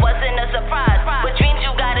 and it wasn't a surprise. With dreams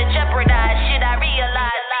you gotta jeopardize. Shit, I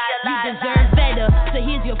realize you deserve better. So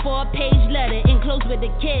here's your 4-page letter, enclosed with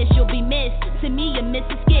a kiss. You'll be missed. To me, you're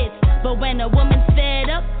Mrs. Skits. But when a woman's fed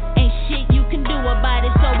up, ain't shit you can do about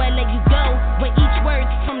it, so I let you go. With each word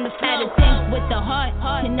from the flow, think with the heart.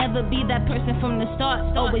 Can never be that person from the start.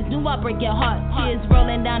 Always knew I'd break your heart. Tears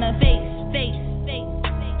rolling down her face.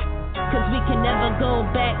 Cause we can never go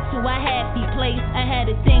back to a happy place. I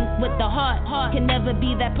had to think with the heart. Can never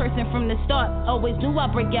be that person from the start. Always knew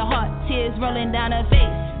I'd break your heart. Tears rolling down her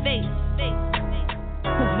face.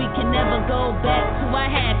 Cause we can never go back to a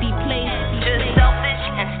happy place. Just selfish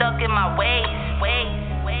and stuck in my ways.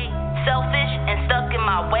 Selfish and stuck in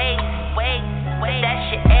my ways. That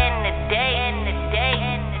shit end the day.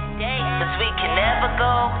 Cause we can never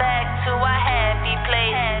go back to a happy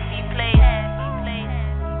place.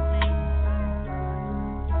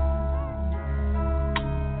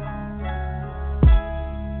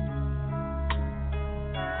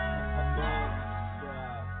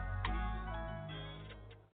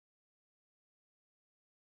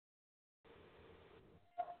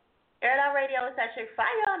 Air It Out Radio is at your fire.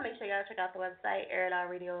 Make sure y'all check out the website,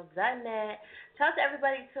 airitoutradio.net. Shout out to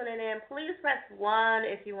everybody tuning in. Please press 1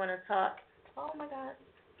 if you want to talk. Oh, my God.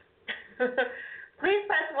 Please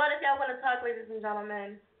press 1 if y'all want to talk, ladies and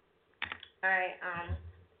gentlemen. All right.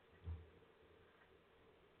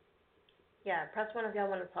 Yeah, press 1 if y'all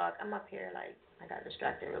want to talk. I'm up here, like, I got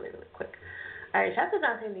distracted really, really quick. All right, shout out to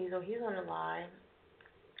Dante Diesel. He's on the line.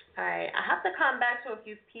 All right, I have to come back to a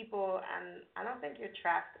few people, and I don't think your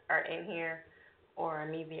tracks are in here, or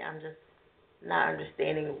maybe I'm just not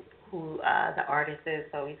understanding who the artist is.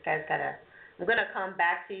 So you guys I'm gonna come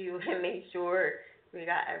back to you and make sure we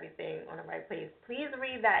got everything on the right place. Please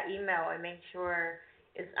read that email and make sure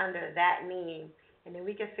it's under that name, and then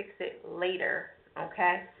we can fix it later.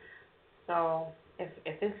 Okay? So if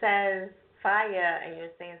it says fire and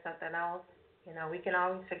you're saying something else, we can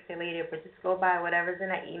always fix it later, but just go by whatever's in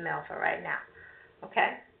that email for right now.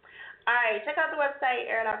 Okay? All right, check out the website,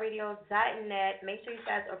 airitoutradio.net. Make sure you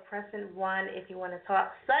guys are pressing 1 if you want to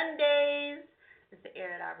talk. Sundays is the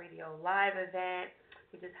Air It Out Radio live event.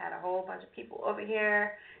 We just had a whole bunch of people over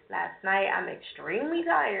here last night. I'm extremely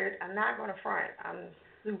tired. I'm not going to front. I'm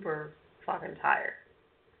super fucking tired.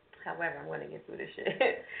 However, I'm going to get through this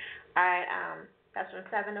shit. All right, that's from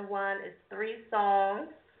 7 to 1. It's 3 songs.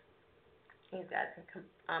 You guys can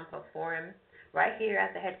perform right here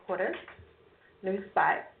at the headquarters. New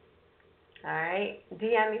spot. All right.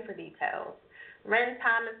 DM me for details. Ren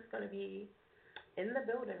Thomas is going to be in the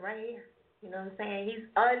building right here. You know what I'm saying? He's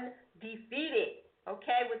undefeated,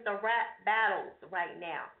 okay, with the rap battles right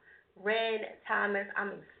now. Ren Thomas,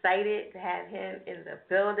 I'm excited to have him in the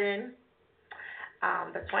building.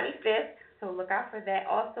 The 25th, so look out for that.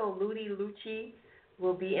 Also, Ludi Lucci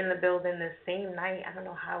will be in the building the same night. I don't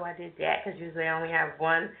know how I did that because usually I only have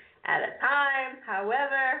one at a time.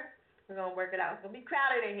 However, we're going to work it out. It's going to be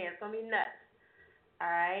crowded in here. It's going to be nuts. All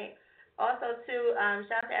right. Also, too,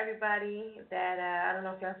 shout out to everybody that, I don't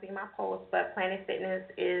know if y'all see my post, but Planet Fitness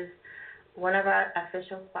is one of our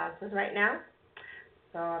official sponsors right now.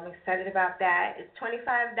 So I'm excited about that. It's $25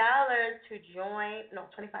 to join. No,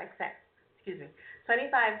 25 cents. Excuse me. 25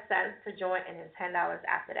 cents to join and then $10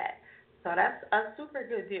 after that. So that's a super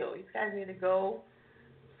good deal. You guys need to go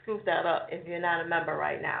scoop that up if you're not a member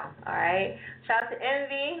right now. All right. Shout out to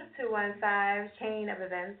Envy 215 Chain of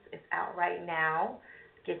Events. It's out right now.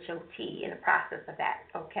 get your tea in the process of that,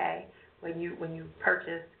 okay? When you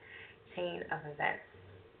purchase Chain of Events.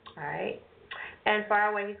 All right. And Far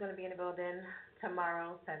Away, he's going to be in the building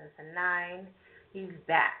tomorrow, 7 to 9. He's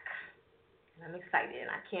back. And I'm excited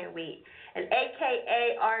and I can't wait. And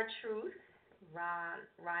AKA R Truth,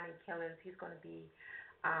 Ronnie Killings, he's going to be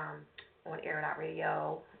on Air Out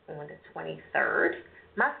Radio on the 23rd.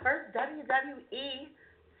 My first WWE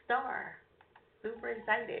star. Super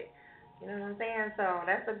excited. You know what I'm saying? So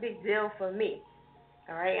that's a big deal for me.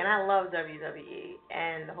 All right, and I love WWE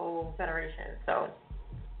and the whole federation. So,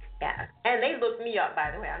 yeah. And they looked me up,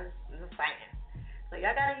 by the way. I'm just saying. So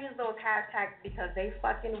y'all got to use those hashtags because they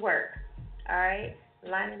fucking work. All right?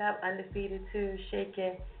 Line it up, Undefeated 2,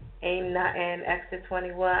 Shaking, Ain't Nothing, Exit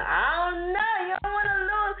 21. I don't know. You don't want to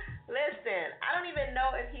lose. Listen, I don't even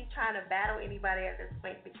know if he's trying to battle anybody at this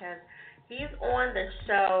point because he's on the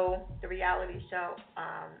show, the reality show,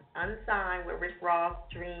 Unsigned with Rick Ross,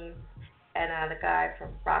 Dream, and the guy from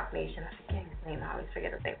Rock Nation. I forget his name. I always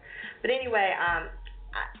forget his name. But anyway, I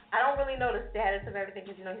don't really know the status of everything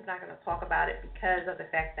because, he's not going to talk about it because of the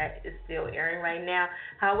fact that it's still airing right now.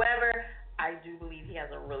 However, I do believe he has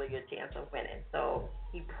a really good chance of winning. So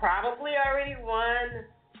he probably already won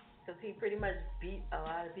because he pretty much beat a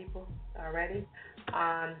lot of people already.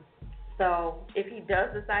 So if he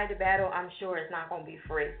does decide to battle, I'm sure it's not going to be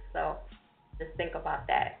free. So just think about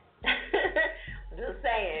that. Just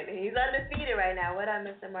saying. He's undefeated right now. What up,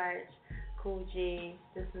 Mr. March? Cool G.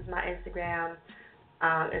 This is my Instagram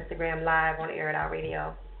Live on Air It Out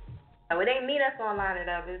Radio. So it ain't me that's going to line it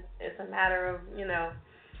up. It's a matter of, And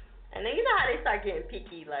then you know how they start getting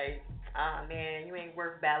picky, like, man, you ain't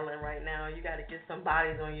worth battling right now. You got to get some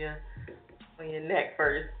bodies on your neck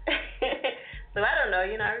first. So I don't know.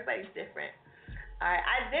 Everybody's different. All right.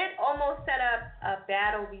 I did almost set up a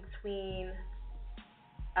battle between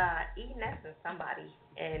E-Ness and somebody.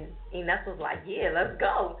 And E-Ness was like, yeah, let's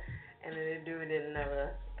go. And then the dude didn't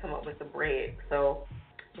ever come up with the bread. So,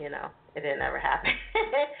 it didn't ever happen.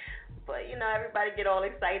 But, everybody get all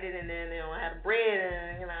excited and then they don't have the bread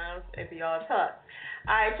and, it be all tough.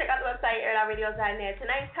 All right, check out the website, airitoutradio.net.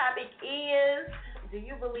 Tonight's topic is, do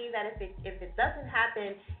you believe that if it doesn't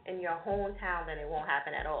happen in your hometown, then it won't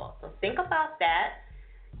happen at all? So think about that.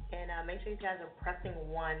 And make sure you guys are pressing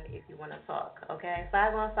 1 if you want to talk, okay?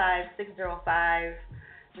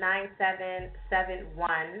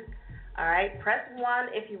 515-605-9771. All right, press 1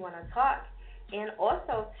 if you want to talk. And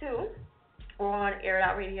also, too, we're on Air It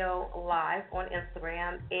Out Radio Live on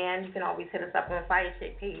Instagram. And you can always hit us up on the Fire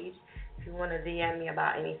Chick page if you want to DM me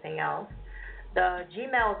about anything else. The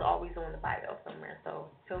Gmail is always on the bio somewhere,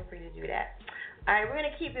 so feel free to do that. All right, we're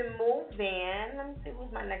going to keep it moving. Let me see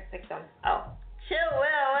who's my next victim. Oh. Chill,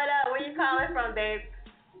 Will, what up? Where you calling from, babe?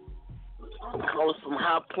 I'm calling from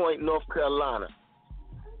High Point, North Carolina.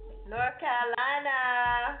 North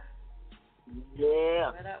Carolina.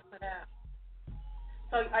 Yeah. What up?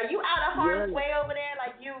 So are you out of harm's way over there?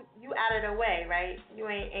 Like you out of the way, right? You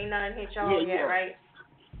ain't nothing hit y'all yet, right?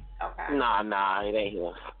 Okay. Nah, it ain't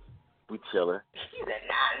here. We chilling. She said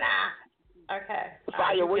nah. Okay.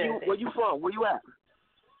 Fire, where you from? Where you at?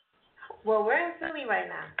 Well, we're in Philly right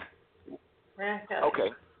now.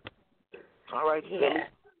 Okay. All right, yeah.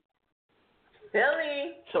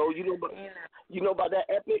 Philly. So you know about that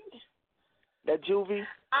Epic, that Juvie?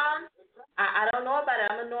 I don't know about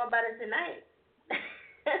it. I'm gonna know about it tonight.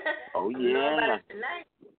 Oh yeah. Know about it tonight.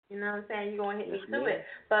 You know what I'm saying? You're gonna hit me to it.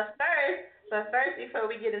 But first, before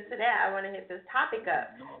we get into that, I want to hit this topic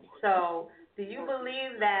up. So, do you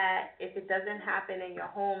believe that if it doesn't happen in your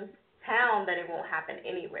hometown, that it won't happen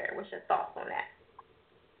anywhere? What's your thoughts on that?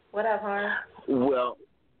 What up, Harm? Well,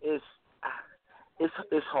 it's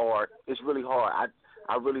hard. It's really hard.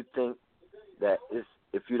 I really think that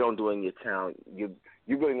if you don't do it in your town, you're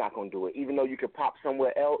really not gonna do it. Even though you can pop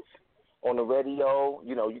somewhere else on the radio,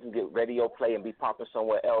 you can get radio play and be popping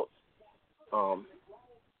somewhere else.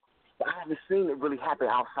 But I haven't seen it really happen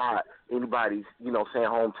outside anybody's, saying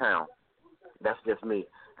hometown. That's just me.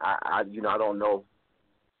 I don't know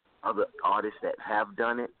other artists that have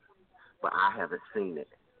done it, but I haven't seen it.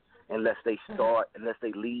 Unless they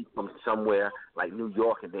leave from somewhere like New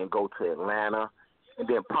York and then go to Atlanta and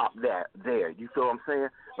then pop that there. You feel what I'm saying?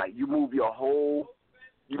 Like you move your whole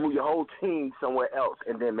team somewhere else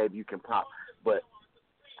and then maybe you can pop. But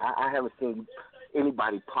I haven't seen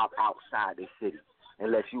anybody pop outside the city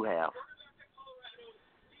unless you have.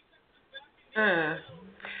 Let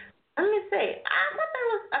me see. I thought there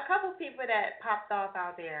was a couple people that popped off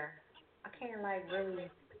out there. I can't really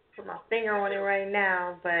put my finger on it right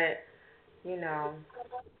now, but I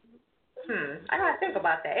gotta think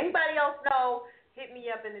about that. Anybody else know hit me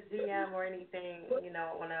up in the DM or anything, you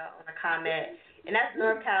know, on a comment. And that's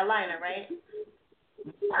North Carolina, right?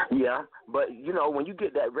 Yeah, but you know, when you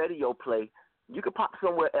get that radio play, you can pop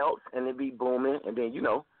somewhere else and it be booming, and then you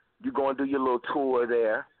know, you go and do your little tour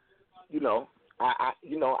there. You know,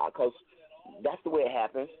 because that's the way it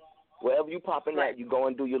happens. Wherever you popping at, you go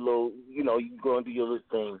and do your little, you know, you go and do your little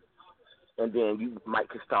thing, and then you might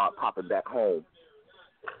can start popping back home.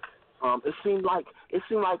 It seemed like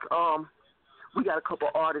we got a couple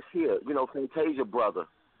artists here, you know, Fantasia brother.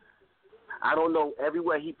 I don't know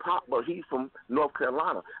everywhere he popped, but he's from North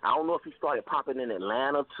Carolina. I don't know if he started popping in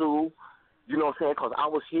Atlanta too, you know what I'm saying, because I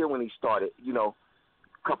was here when he started, you know,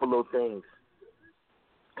 a couple little things.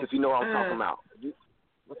 If you know what I'm talking about.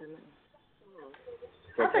 What's his name?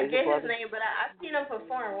 I forget his name, but I've seen him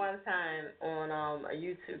perform one time on a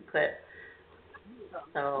YouTube clip.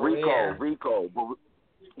 So, Rico.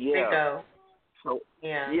 Yeah. Rico. So,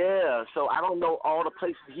 yeah, so I don't know all the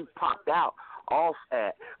places he popped out off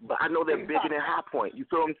at, but I know they're bigger than High Point. You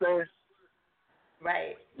feel what I'm saying?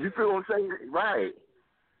 Right. You feel what I'm saying? Right.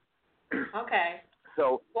 Okay.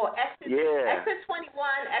 So, well, Exit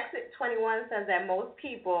 21 says that most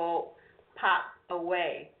people pop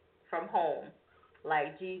away from home,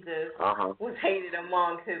 like Jesus was hated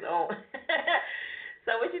amongst his own.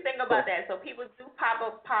 So what you think about that? So people do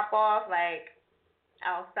pop off like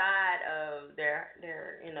outside of their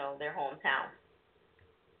hometown.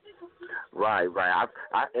 Right.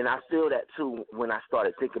 I feel that too when I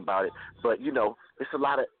started thinking about it. But you know, it's a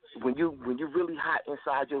lot of when you really hot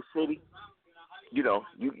inside your city, you know,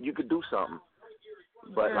 you could do something.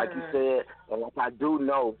 But like you said, and like I do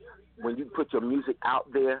know, when you put your music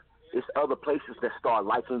out there, it's other places that start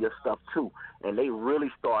liking your stuff too, and they really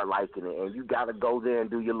start liking it. And you got to go there and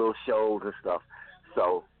do your little shows and stuff.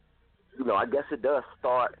 So, you know, I guess it does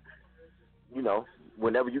start, you know,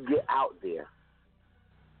 whenever you get out there.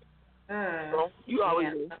 So you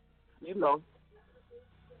always, you know.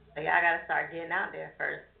 Yeah, I gotta start getting out there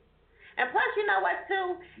first. And plus, you know what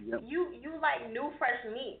too? Yep. You like new fresh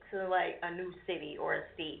meat to like a new city or a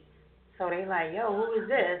state. So they like, yo, who is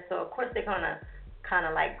this? So of course they're gonna kind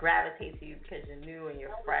of like gravitate to you because you're new and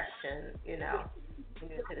you're fresh and you know new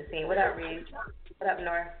to the scene. What up, Reed? What up,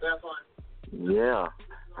 North? Yeah,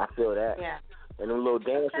 I feel that. Yeah. And them little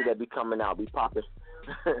dancers that be coming out be popping.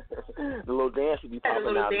 The little dancers be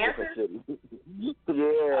popping out in different cities.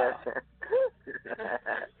 Yeah.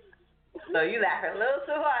 So you laughing a little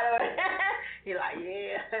too hard on it. You're like,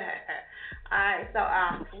 yeah. All right.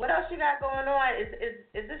 So what else you got going on?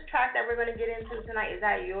 Is this track that we're gonna get into tonight? Is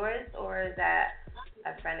that yours or is that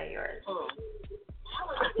a friend of yours?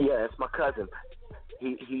 Yeah, it's my cousin.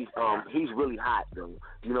 He's really hot though.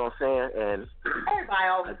 You know what I'm saying? And everybody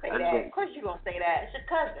always say that. Of course you gonna say that. It's your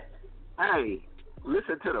cousin. Hey,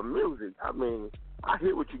 listen to the music. I mean, I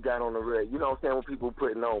hear what you got on the red. You know what I'm saying? When people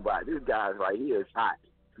putting on, but this guy's right here is hot.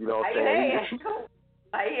 You know what I'm saying?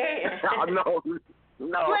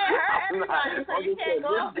 No. You ain't heard everybody, so you can't go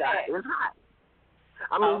off this guy is hot.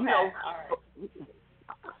 I mean,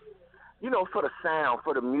 you know, for the sound,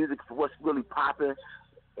 for the music, for what's really popping,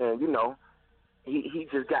 and you know, he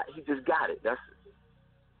just got it. He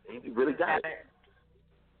really got it.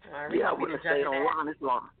 Yeah, I wouldn't say it online this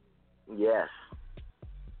long. Yes.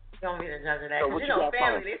 You don't be the judge of that. So you know,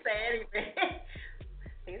 family, they say anything.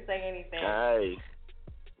 They say anything. Hey.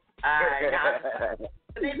 All right.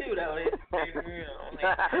 They do though. You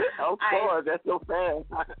know, of course, that's your fan.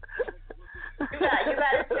 You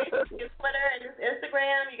got Facebook, your Twitter, and your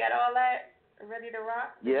Instagram. You got all that ready to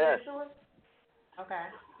rock? Yes. Okay.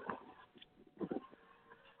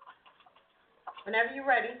 Whenever you're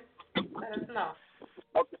ready, let us know.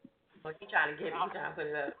 Okay. What you trying to get it? You trying to put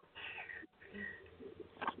it up?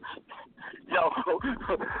 Yo.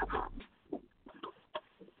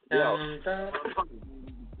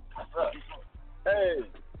 Hey.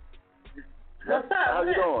 What's up? How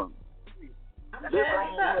you doing? I'm good.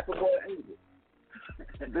 What's up?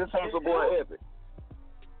 This house of boy Epic.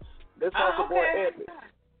 This house of boy Epic.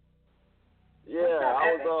 Yeah,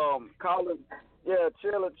 I was calling. Yeah,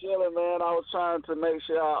 chilling, man. I was trying to make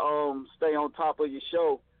sure I stay on top of your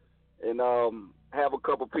show and have a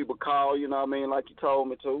couple people call. You know what I mean, like you told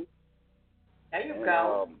me to. There you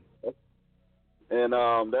go. And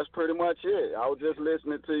that's pretty much it. I was just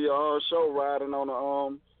listening to your show riding on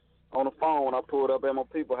the phone. I pulled up at my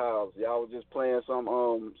people's house. Y'all was just playing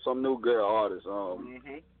some new girl artists.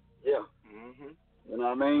 Yeah. You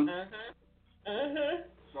know what I mean?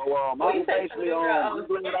 So I'm basically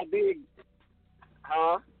doing what I did.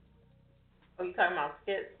 Huh? Oh, you talking about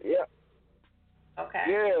skits? Yeah. Okay.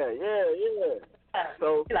 Yeah.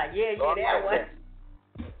 So you're like, that one.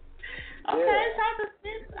 Okay, shout out to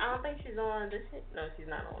Sis. I don't think she's on this shit. No, she's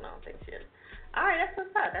not on. I don't think she is. All right, that's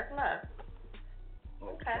what's up. That's love.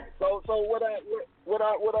 Okay. So what I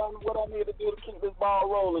need to do to keep this ball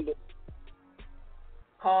rolling?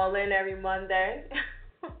 Call in every Monday,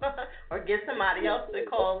 or get somebody else to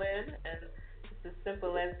call in, and it's as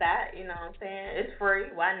simple as that. You know what I'm saying? It's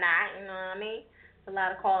free. Why not? You know what I mean? It's a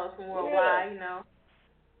lot of callers from worldwide. You know.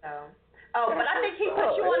 So. Oh, but I think he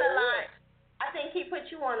put you on the line. I think he put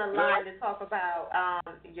you on the line to talk about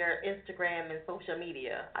your Instagram and social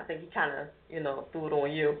media. I think he kind of, threw it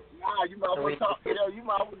on you. Wow, you might want to talk. You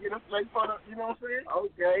might want to get a straight for the. You know what I'm saying?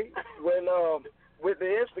 Okay. When with the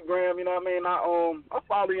Instagram, you know what I mean. I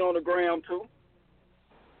follow you on the gram too.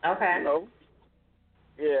 Okay. You know.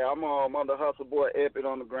 Yeah, I'm on the Hustle Boy Epic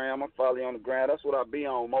on the gram. I follow you on the gram. That's what I be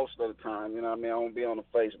on most of the time. You know what I mean? I don't be on the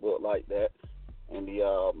Facebook like that. And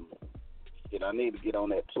I need to get on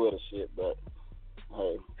that Twitter shit, but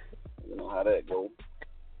hey, you know how that go.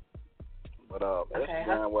 But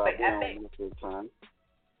Instagram where I be on most of the time.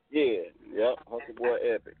 Yeah, yep, Hustle Boy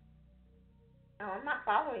Epic. Oh, I'm not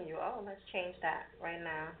following you. Oh, let's change that right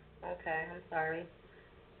now. Okay, I'm sorry.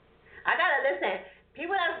 I gotta listen.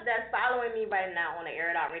 People that's following me right now on the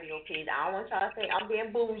Air It Out Radio page, I don't want y'all to think I'm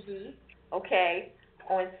being bougie. Okay.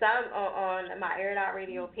 On my Air It Out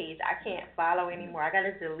Radio page, I can't follow anymore. I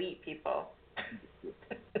gotta delete people.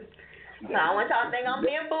 So I don't want y'all to think I'm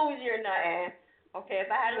being bougie or nothing. Okay,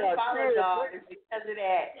 if I haven't followed y'all, it's because of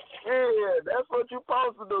that. Yeah, that's what you're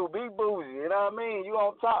supposed to do. Be bougie. You know what I mean? You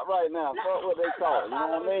on top right now. Fuck what they talk. You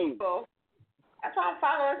know what I mean? That's why I'm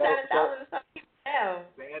following 7,000 and some people now.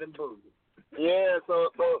 Bad and bougie. Yeah,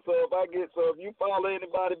 so if you follow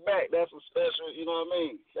anybody back, that's a special. You know what I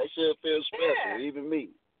mean? They should feel special, even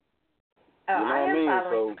me. Oh, you know I what I mean?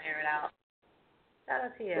 Following Air It Out. Shout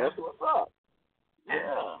out to you. That's what's up.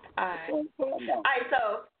 Yeah. All right,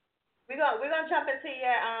 so we're gonna jump into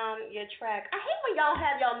your track. I hate when y'all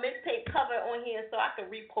have y'all mixtape cover on here so I can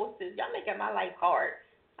repost this. Y'all making my life hard.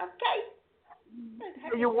 Okay.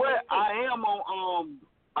 You what? I'm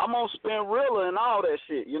on Spinrilla and all that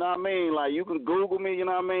shit. You know what I mean? Like you can Google me. You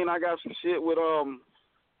know what I mean? I got some shit with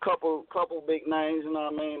couple big names. You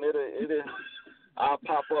know what I mean? I'll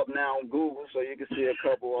pop up now on Google so you can see a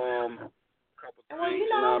couple well, you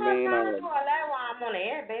know what I mean? I'm do all that while I'm on the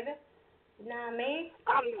air, baby. You know what I mean?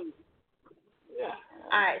 Yeah.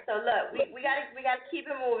 All right, so look, we gotta keep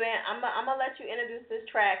it moving. I'm gonna let you introduce this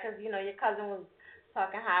track because your cousin was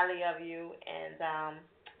talking highly of you, and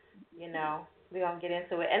we're gonna get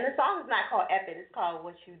into it. And the song is not called Epic; it's called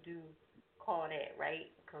What You Do Call That, right?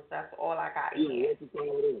 Because that's all I got here. What you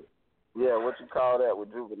call that? Yeah, what you call that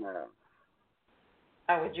with Juvenile?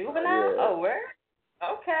 Oh, with Juvenile? Yeah. Oh, where?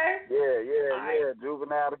 Okay. Yeah.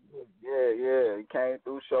 Juvenile. Yeah. He came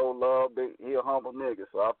through, showed love. He a humble nigga,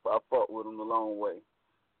 so I fuck with him a long way.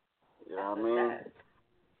 You know what I mean?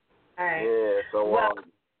 All right. Yeah. So. Well,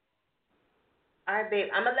 all right, babe.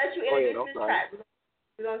 I'm gonna let you introduce this track.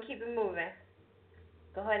 We're gonna keep it moving.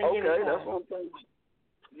 Go ahead and give it Okay, that's what I'm saying.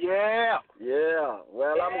 Yeah.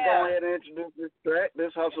 Well, I'm gonna go ahead and introduce this track.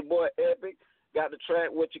 This Hustle Boy Epic. Got the track,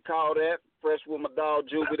 What You Call That, fresh with my dog,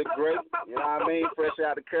 Juby the Great, you know what I mean? Fresh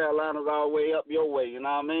out of Carolinas all the way up your way, you know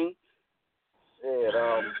what I mean?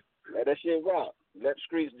 Yeah, let that shit rock. Let the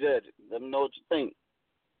streets judge it. Let them know what you think.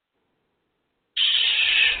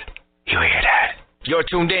 You hear that? You're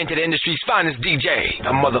tuned in to the industry's finest DJ,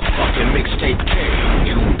 a motherfucking mixtape king,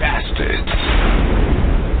 you bastards.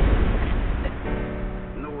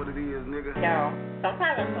 You know what it is, nigga? Yo,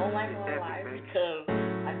 sometimes I don't like my life because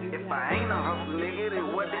if I ain't a hustler, nigga,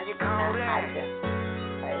 then what do you call that?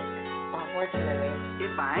 Unfortunately.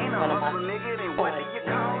 If I ain't a hustler, nigga, then what do you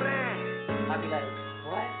call that? I'll be like,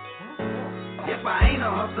 what? If I ain't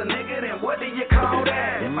a hustler, nigga, then what do you call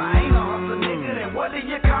that? If I ain't a hustler, nigga, then what do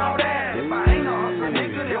you call that? If I ain't a hustler,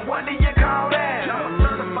 nigga, then what do you call that? I'm a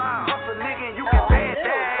certified hustler, nigga, and you can bet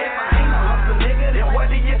that. If I ain't a hustler, nigga, then what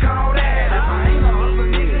do you call that? If I ain't a hustler,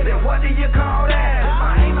 nigga, then what do you call that? If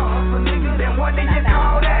I ain't a hustler, nigga, then what do you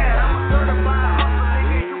call that?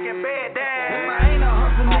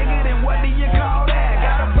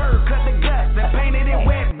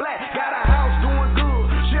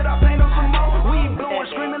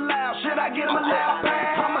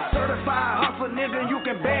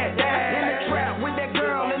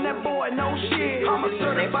 I'm a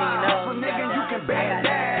certified hustler, nigga, you can bet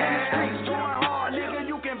that. In the streets going hard, nigga,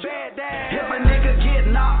 you can bet that. If a nigga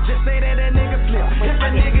get knocked, just say that nigga slip. If a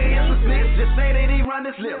nigga is a snitch, just say that he run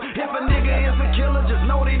his lip. If a nigga is a killer, just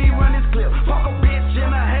know that he run his clip. Fuck a bitch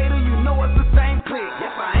and a hater, you know it's the same click.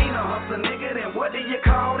 If I ain't a hustler, nigga, then what do you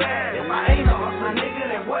call that? If I ain't a hustler, nigga,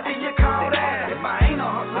 then what do you call that? If I ain't a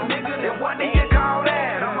hustler, nigga, then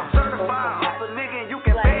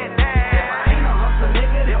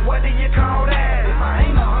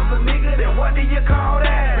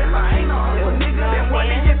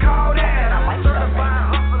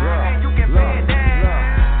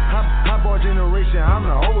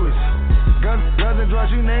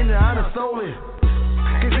changing, I done sold it.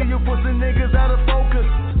 Can see you pussy niggas out of focus.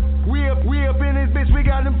 We up in this bitch, we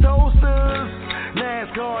got them toasters.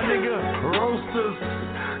 NASCAR nigga, roasters.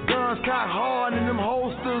 Guns cock hard in them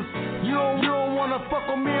holsters. You don't wanna fuck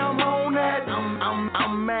with me, I'm on that.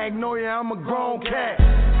 I'm Magnolia, I'm a grown cat.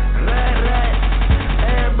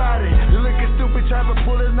 Everybody, you looking stupid, try to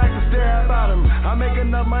pull his knife and stare about him. I make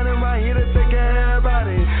enough money right here to take care of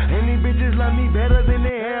everybody. And these bitches love me better than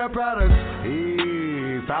their hair products.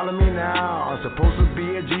 Hey, follow me now. I'm supposed to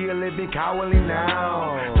be a G, a living cowardly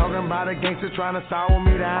now. Talking about a gangster trying to sour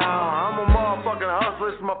me down. I'm a motherfucking hustler,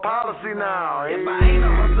 it's my policy now. Hey. If I ain't a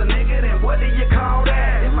hustler nigga, then what do you call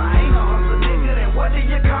that? If I ain't a hustler nigga, then what do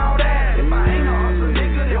you call that? If I ain't a hustler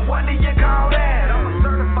nigga, then what do you call that? I'm a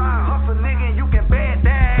certified hustler nigga, and you can bet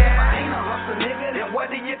that. If I ain't a hustler nigga, then what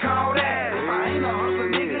do you call that? If I ain't a hustler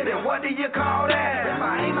nigga, then what do you call that? If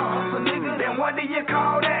I ain't a hustler nigga, then what do you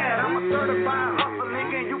call that? I'm a certified hustler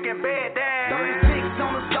nigga, and you can bet that. 36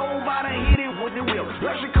 on the stove, I done hit it with the wheel.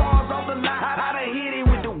 Luxury cars off the lot, I done hit it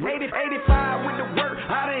with the whip. 85 with the work,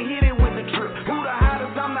 I done hit it with the trip. Who the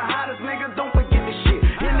hottest? I'm the hottest, nigga, don't forget the shit.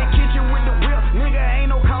 In the kitchen with the whip, nigga, ain't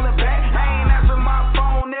no calling back. I ain't answering my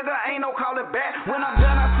phone, nigga, ain't no calling back. When I'm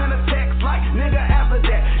done, I send a text like, nigga, answer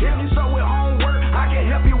that. If you so with homework, I can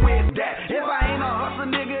help you with that. If I ain't a hustler,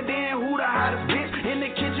 nigga, then who the hottest bitch? In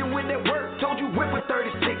the kitchen with that work, told you whip with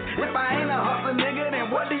 36. If I ain't a hustler, nigga,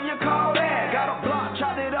 then what do you call that? Got a block,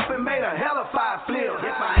 chopped it up and made a hella 5 flip.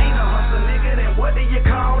 If I ain't a hustler, nigga, then what do you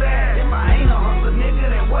call that? If I ain't a hustler, nigga,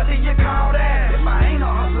 then what do you call that? If I ain't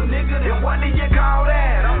a hustler, nigga, then what do you call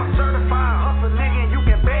that? I'm a certified hustler, nigga, and you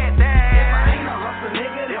can bet that. If I ain't a hustler,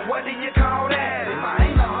 nigga, then what do you call that? If I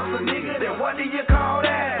ain't a hustler, nigga, then what do you call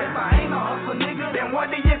that? If I ain't a hustler, nigga, then what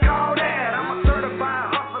do you call that? I'm a certified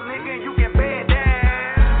hustler, nigga, and you can bet that.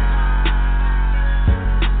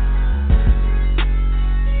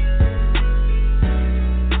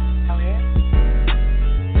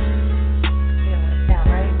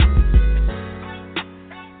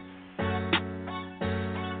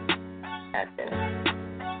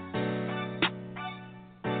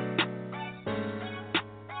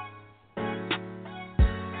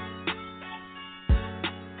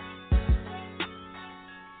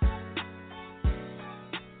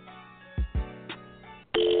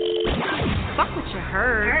 Fuck what you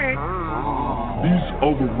heard. These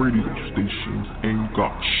other radio stations ain't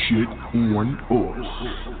got shit on us.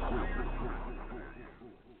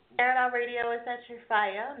 Air It Out Radio is at your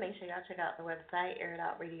fire. Make sure y'all check out the website,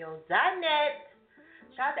 airitoutradio.net.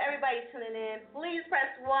 Shout out to everybody tuning in. Please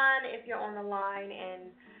press 1 if you're on the line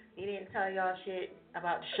and he didn't tell y'all shit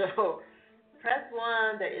about the show. Press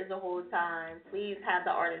 1 the whole time. Please have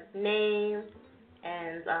the artist's name.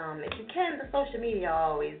 And if you can, the social media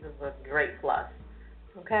always is a great plus.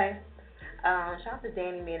 Okay? Shout out to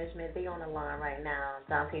Danny Management. They on the line right now.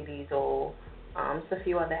 Dante Diesel. Just a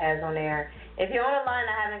few other heads on there. If you're on the line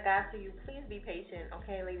and I haven't got to you, please be patient.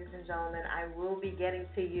 Okay, ladies and gentlemen, I will be getting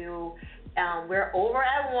to you. We're over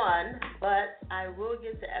at 1, but I will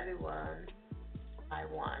get to everyone by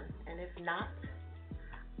 1. And if not,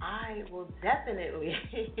 I will definitely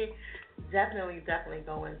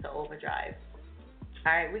go into overdrive.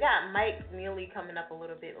 All right, we got Mike Neely coming up a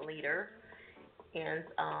little bit later, and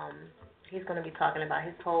he's going to be talking about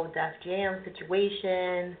his whole Def Jam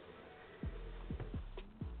situation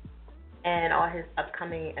and all his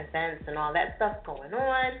upcoming events and all that stuff going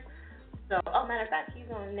on. So, matter of fact, he's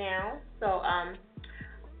on now. So,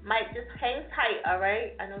 Mike, just hang tight, all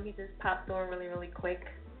right? I know he just popped on really, really quick,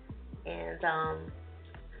 and I'm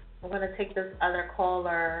going to take this other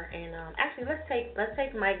caller, and actually, let's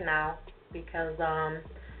take Mike now. Because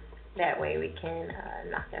that way we can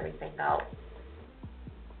knock everything out.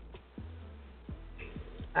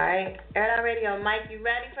 All right, Air It Out Radio. Mike, you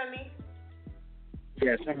ready for me?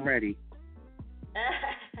 Yes, I'm ready.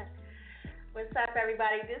 What's up,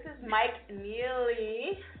 everybody? This is Mike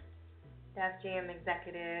Neely, Def Jam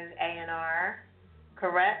Executive, A&R.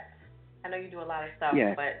 Correct? I know you do a lot of stuff,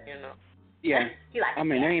 yeah. But, you know. Yeah, I'm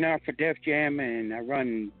an A&R for Def Jam, and I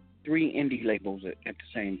run 3 indie labels at the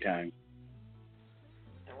same time.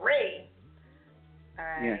 3? All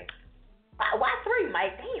right. Yeah. Why 3,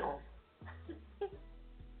 Mike? Damn.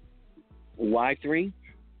 Why 3?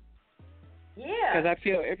 Yeah. Because I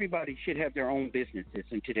feel everybody should have their own businesses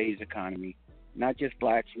in today's economy. Not just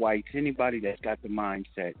blacks, whites, anybody that's got the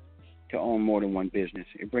mindset to own more than one business.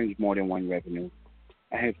 It brings more than one revenue.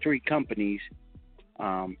 I have 3 companies.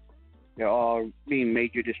 They're all being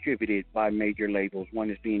major distributed by major labels. One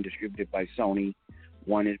is being distributed by Sony.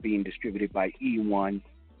 One is being distributed by E1.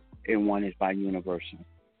 And one is by Universal.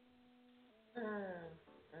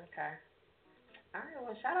 Okay. All right,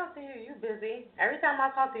 well, shout out to you. You busy. Every time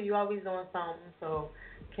I talk to you, you always doing something. So,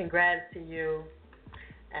 congrats to you.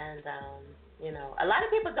 And, a lot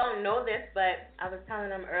of people don't know this, but I was telling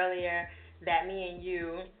them earlier that me and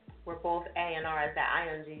you were both A&Rs at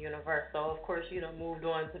IMG Universal. Of course, you done moved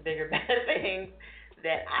on to bigger, better things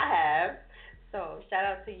that I have. So, shout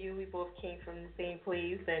out to you. We both came from the same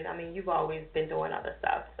place. And, you've always been doing other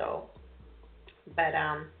stuff. So, but,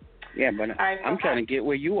 yeah, but right, I'm trying to get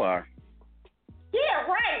where you are. Yeah,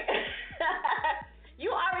 right.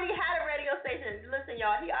 You already had a radio station. Listen,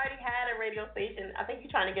 y'all, he already had a radio station. I think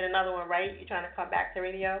you're trying to get another one, right? You're trying to come back to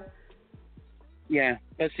radio? Yeah,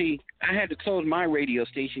 but see, I had to close my radio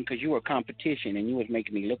station because you were competition and you was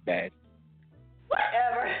making me look bad.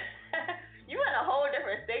 Whatever. You in a whole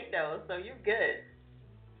different state, though, so you good.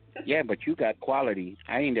 Yeah, but you got quality.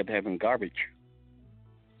 I ended up having garbage.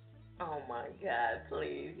 Oh, my God,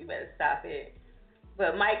 please. You better stop it.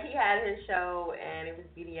 But Mike, he had his show, and it was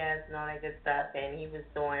BDS and all that good stuff, and he was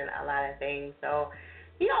doing a lot of things. So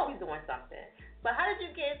he always doing something. But how did you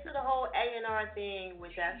get into the whole A&R thing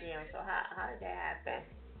with FDM? So how did that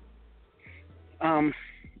happen?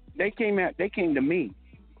 They came to me.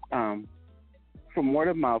 From word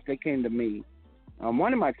of mouth, they came to me.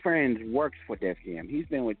 One of my friends works for Def Jam. He's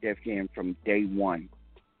been with Def Jam from day one.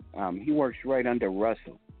 He works right under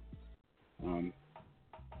Russell.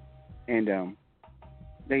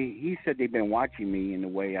 He said they've been watching me in the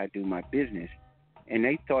way I do my business, and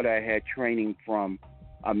they thought I had training from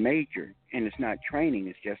a major, and it's not training.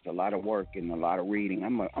 It's just a lot of work and a lot of reading.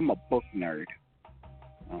 I'm a book nerd.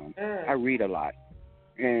 I read a lot,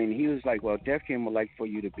 and he was like, "Well, Def Jam would like for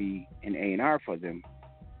you to be an A&R for them,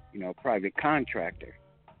 private contractor,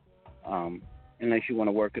 unless you want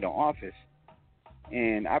to work at an office."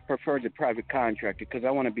 And I prefer the private contractor because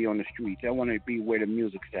I want to be on the streets. I want to be where the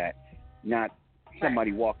music's at, not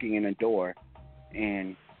somebody walking in a door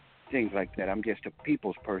and things like that. I'm just a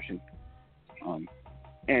people's person.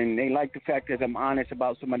 And they like the fact that I'm honest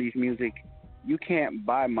about somebody's music. You can't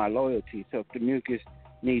buy my loyalty. So if the music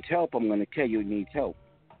needs help, I'm going to tell you it needs help.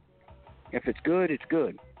 If it's good, it's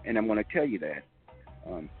good. And I'm going to tell you that.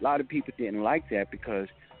 A lot of people didn't like that because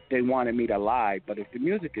they wanted me to lie. But if the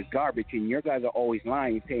music is garbage and your guys are always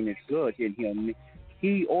lying saying it's good, then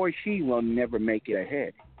he or she will never make it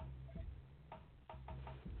ahead.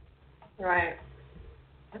 Right.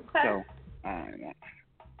 Okay. So,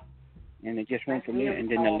 and it just went from there. And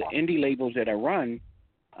then the indie labels that I run,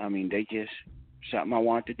 they just something I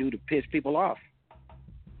want to do to piss people off.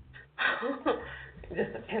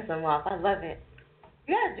 Just to piss them off. I love it.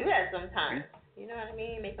 You gotta do that sometimes. You know what I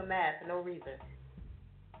mean? Make them mad for no reason.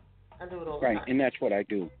 I do it all the time. Right, and that's what I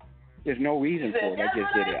do. There's no reason for it. I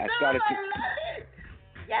just did it.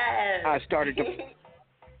 Yes.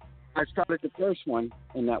 I started the first one,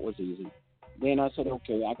 and that was easy. Then I said,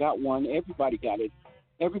 okay, I got one. Everybody got it.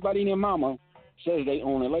 Everybody and their mama says they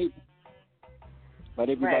own a label. But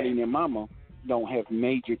everybody and their mama don't have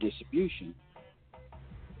major distribution.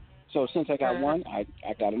 So since I got one, I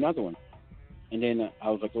got another one. And then I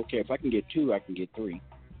was like, okay, if I can get two, I can get three.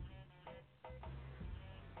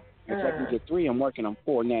 If I can get three, I'm working on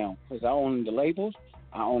four now. Because I own the labels.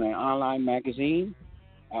 I own an online magazine.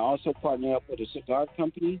 I also partner up with a cigar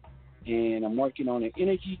company. And I'm working on an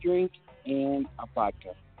energy drink and a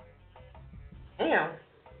vodka. Damn.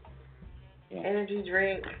 Yeah. Energy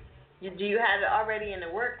drink. Do you have it already in the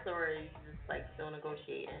works, or are you just still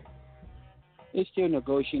negotiating? It's still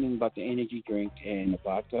negotiating about the energy drink and the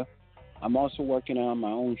vodka. I'm also working on my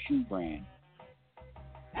own shoe brand.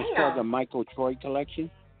 It's called the Michael Troy Collection.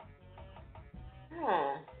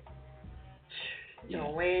 Oh. You're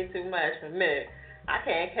doing way too much for me. I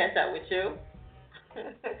can't catch up with you.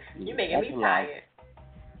 You're making me tired.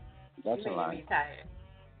 That's a lie. You're making me tired.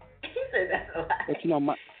 He said that's a lie.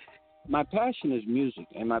 But my passion is music,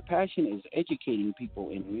 and my passion is educating people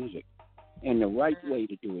in music. And the right way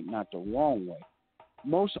to do it, not the wrong way.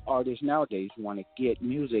 Most artists nowadays want to get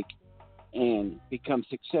music and become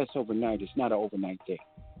success overnight. It's not an overnight thing.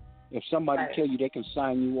 If somebody tell you they can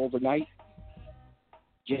sign you overnight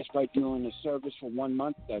just by doing a service for 1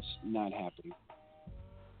 month, that's not happening.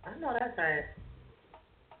 I know that's right.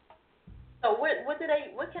 So what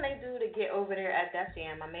can they do to get over there at Def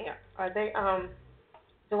Jam? Are they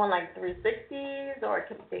doing 360s, or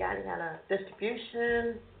they got any kind of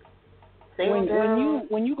distribution?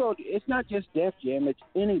 When you go, it's not just Def Jam, it's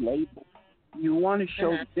any label. You want to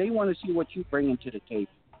show, they want to see what you bring to the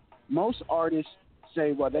table. Most artists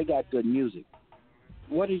say, well, they got good music.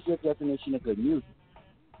 What is your definition of good music?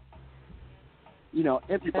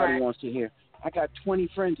 Everybody wants to hear. I got 20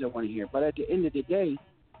 friends that want to hear, but at the end of the day,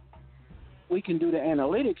 we can do the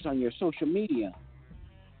analytics on your social media,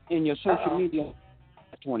 in your social media,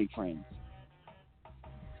 20 friends.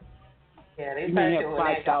 Yeah, they you may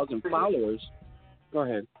started have doing 5,000 followers. Go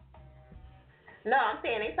ahead. No, I'm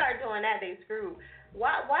saying they started doing that. They screwed.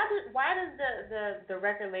 Why does the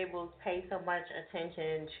record labels pay so much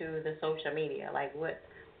attention to the social media? Like,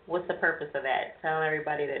 what's the purpose of that? Tell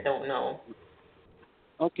everybody that don't know.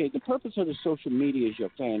 Okay, the purpose of the social media is your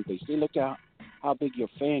fan base. They look at how big your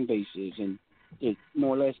fan base is, and it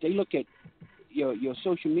more or less they look at your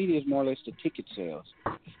social media is more or less the ticket sales.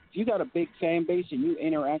 If you got a big fan base and you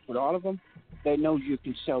interact with all of them, that knows you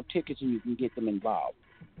can sell tickets and you can get them involved.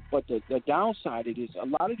 But the downside it is a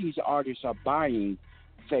lot of these artists are buying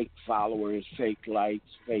fake followers, fake likes,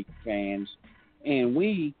 fake fans, and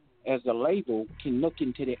we as a label can look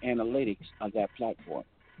into the analytics of that platform.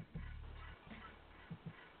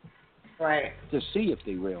 Right. To see if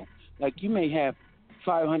they're real. Like you may have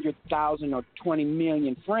 500,000 or 20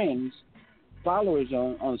 million friends, followers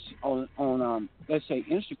on let's say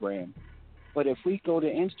Instagram, but if we go to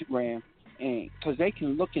Instagram and because they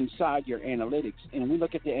can look inside your analytics, and we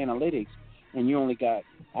look at the analytics, and you only got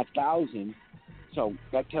 1,000, so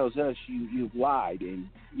that tells us you've lied and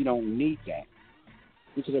you don't need that.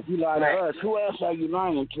 Because if you lie to us, who else are you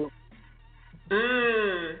lying to?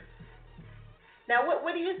 Now,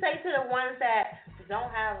 what do you say to the ones that don't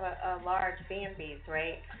have a large fan base,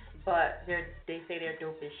 right? But they say they're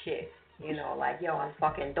dope as shit. You know, like, yo, I'm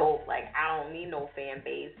fucking dope. Like, I don't need no fan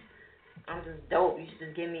base. I'm just dope. You should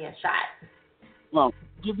just give me a shot. Well,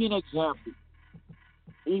 give you an example.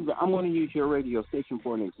 I'm going to use your radio station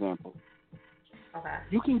for an example. Okay.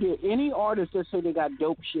 You can get any artist that say they got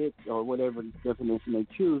dope shit or whatever definition they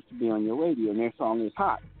choose to be on your radio, and their song is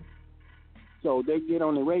hot. So they get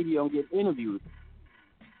on the radio and get interviewed.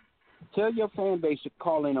 Tell your fan base to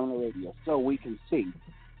call in on the radio so we can see.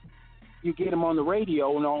 You get them on the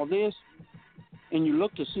radio and all this, and you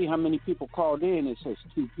look to see how many people called in. It says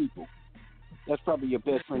 2 people. That's probably your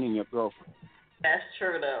best friend and your girlfriend. That's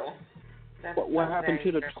true, though. What happened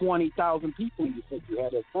to the 20,000 people you said you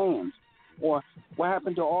had as fans? Or what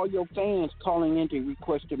happened to all your fans calling in to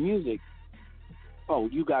request the music? Oh,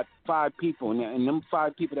 you got 5 people, and them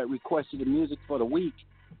 5 people that requested the music for the week,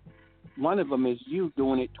 one of them is you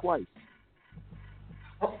doing it twice.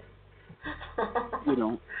 You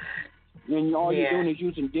know, and all you're doing is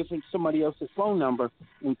using somebody else's phone number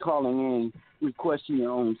and calling in, requesting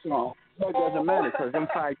your own song. That doesn't matter because them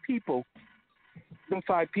 5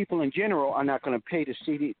 people in general are not going to pay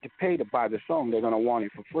to buy the song. They're going to want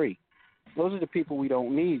it for free. Those are the people we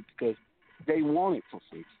don't need because they want it for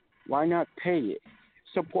free. Why not pay it?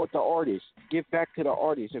 Support the artist. Give back to the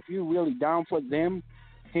artist. If you're really down for them,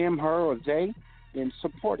 him, her, or they, then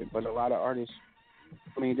support it. But a lot of artists,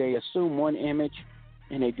 they assume one image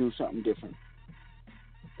and they do something different.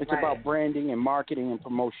 It's about branding and marketing and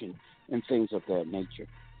promotion and things of that nature.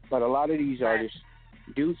 But a lot of these artists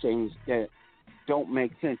do things that don't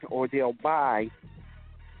make sense, or they'll buy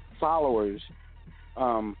followers.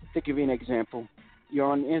 To give you an example, you're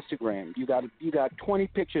on Instagram. You got 20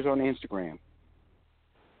 pictures on Instagram.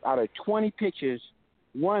 Out of 20 pictures,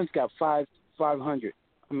 one's got 5,000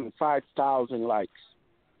 likes.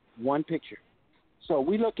 One picture. So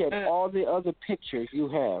we look at all the other pictures you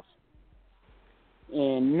have,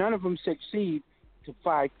 and none of them succeed to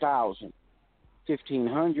 5,000,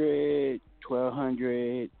 1,500,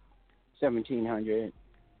 1,200, 1,700,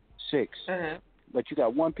 6. But you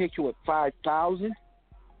got one picture with 5,000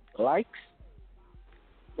 likes.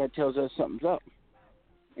 That tells us something's up.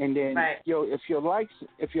 And then if your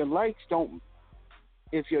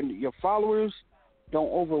followers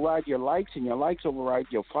don't override your likes and your likes override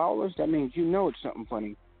your followers, that means you know it's something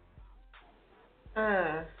funny.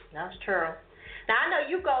 That's true. Now, I know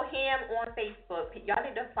you go ham on Facebook. Y'all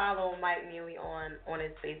need to follow Mike Mealy on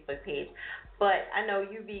his Facebook page. But I know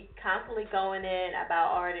you be constantly going in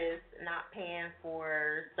about artists not paying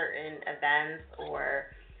for certain events, or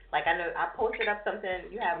like I know I posted up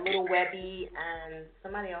something. You have Little Webby and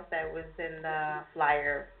somebody else that was in the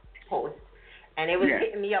flyer post, and it was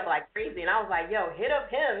hitting me up like crazy. And I was like, yo, hit up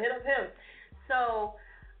him. So,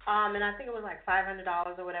 and I think it was like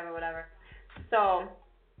 $500 or whatever. So,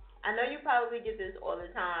 I know you probably get this all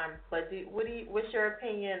the time, but what's your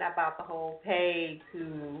opinion about the whole pay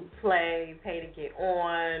to play, pay to get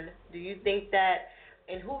on? Do you think that,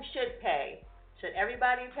 and who should pay? Should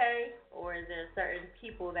everybody pay, or is there certain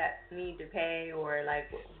people that need to pay, or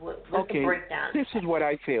like what's the breakdown? This is what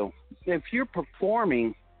I feel. If you're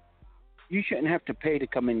performing, you shouldn't have to pay to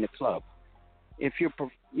come in the club. If you're,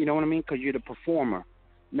 you know what I mean, because you're the performer.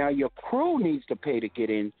 Now your crew needs to pay to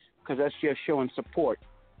get in because that's just showing support.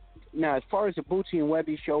 Now, as far as the Bootsy and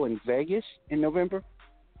Webby show in Vegas in November,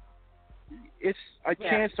 It's a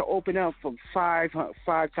chance to open up for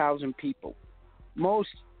 5,000 people. Most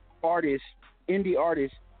artists, indie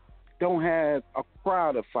artists, don't have a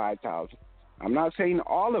crowd of 5,000. I'm not saying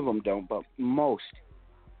all of them don't, but most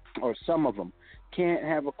or some of them can't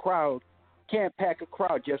have a crowd, can't pack a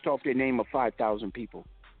crowd just off the name of 5,000 people.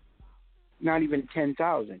 Not even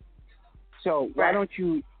 10,000. So why don't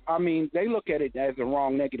you? I mean, they look at it as the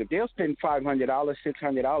wrong negative. They'll spend $500,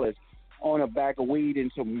 $600 on a bag of weed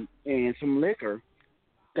and some liquor.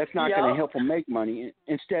 That's not going to help them make money.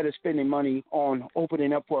 Instead of spending money on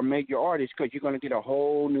opening up for a major artist, because you're going to get a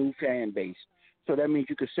whole new fan base. So that means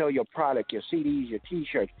you can sell your product, your CDs, your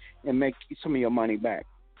T-shirts, and make some of your money back.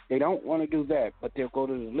 They don't want to do that, but they'll go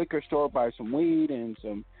to the liquor store, buy some weed and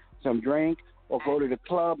some drink, or go to the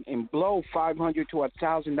club and blow $500 to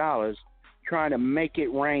 $1,000 trying to make it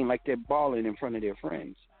rain like they're balling in front of their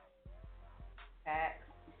friends. Facts.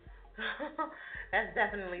 That's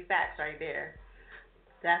definitely facts right there.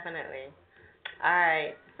 Definitely. All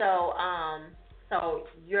right. So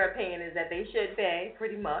your opinion is that they should pay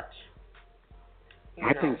pretty much.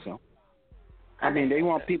 I think so. I mean, they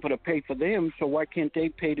want people to pay for them, so why can't they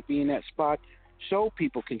pay to be in that spot so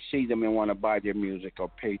people can see them and want to buy their music or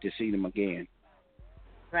pay to see them again?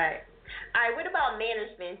 Right. All right. What about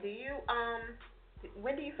management?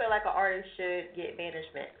 When do you feel like an artist should get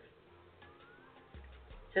management?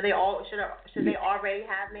 Should they already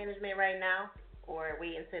have management right now, or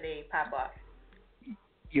wait until they pop off?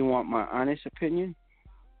 You want my honest opinion?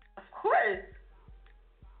 Of course.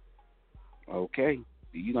 Okay.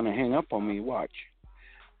 You're gonna hang up on me. Watch.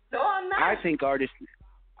 No, I'm not. I think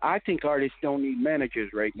artists don't need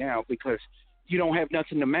managers right now because you don't have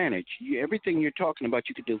nothing to manage. Everything you're talking about,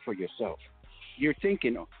 you could do for yourself. You're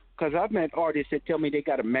thinking, because I've met artists that tell me they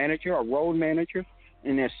got a manager, a road manager,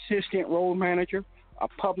 an assistant road manager, a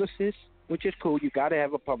publicist, which is cool. You got to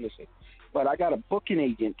have a publicist. But I got a booking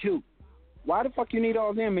agent too. Why the fuck you need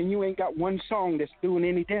all them and you ain't got one song that's doing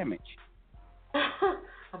any damage?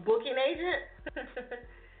 A booking agent?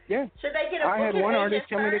 Yeah. Should they get a booking agent? I had one artist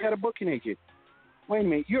tell me they first? got a booking agent. Wait a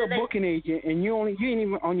minute, you're a booking agent and you ain't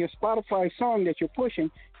even on your Spotify song that you're pushing,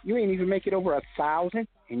 you ain't even make it over 1,000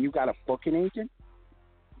 and you got a booking agent?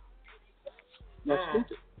 That's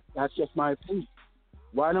stupid. That's just my opinion.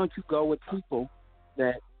 Why don't you go with people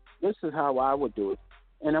that this is how I would do it?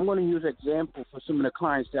 And I'm going to use an example for some of the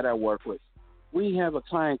clients that I work with. We have a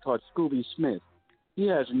client called Scooby Smith. He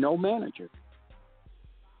has no manager.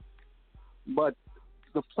 But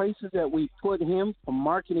the places that we put him for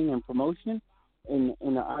marketing and promotion and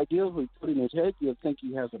the ideals we put in his head, you'll think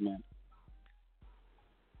he has a manager.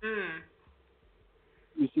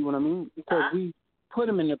 You see what I mean? Because we put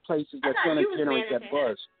him in the places that's going to generate that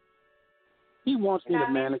buzz. He wants me to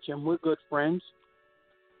manage him. We're good friends.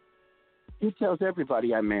 He tells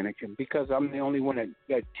everybody I manage him because I'm the only one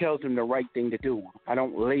that tells him the right thing to do. I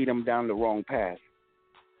don't lead him down the wrong path.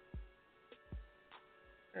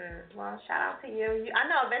 Well, shout out to you. I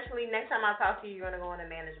know eventually next time I talk to you, you're going to go into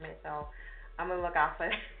management, so I'm going to look out for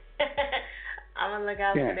that. I'm going to look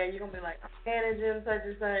out for that. You're going to be like, I'm managing such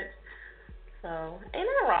and such. So, ain't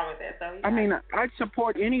nothing wrong with that. So, I mean, I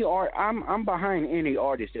support any art. I'm behind any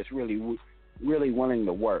artist that's really willing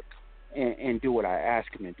to work and do what I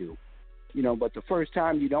ask him to do. You know, but the first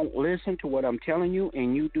time you don't listen to what I'm telling you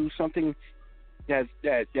and you do something that's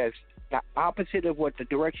the opposite of what the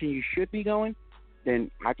direction you should be going,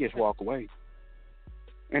 then I just walk away.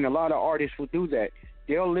 And a lot of artists will do that.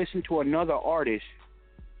 They'll listen to another artist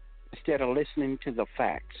instead of listening to the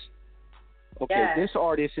facts. Okay, This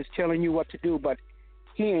artist is telling you what to do, but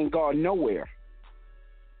he ain't going nowhere.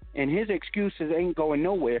 And his excuses ain't going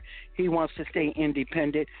nowhere. He wants to stay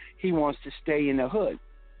independent. He wants to stay in the hood.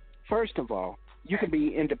 First of all, you can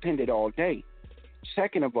be independent all day.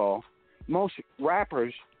 Second of all, most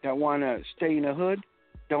rappers that want to stay in the hood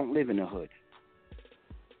don't live in the hood.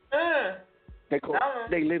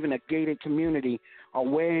 They live in a gated community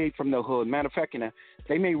away from the hood. Matter of fact,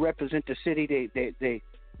 they may represent the city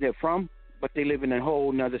they're from, but they live in a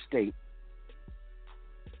whole nother state.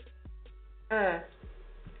 There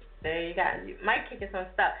you got Mike kicking some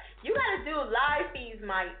stuff. You got to do live feeds,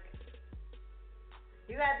 Mike.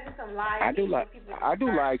 You got to do some live feeds. I do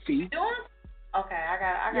live feeds. You doing? Okay,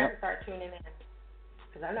 I got to start tuning in.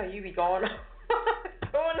 Because I know you be going off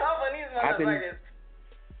on these motherfuckers.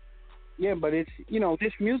 Yeah, but it's,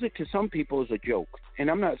 this music to some people is a joke.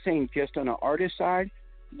 And I'm not saying just on the artist side,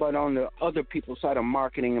 but on the other people's side of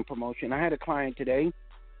marketing and promotion. I had a client today,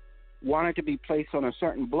 wanted to be placed on a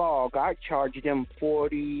certain blog. I charged them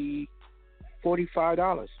 $45.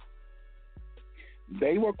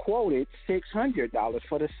 They were quoted $600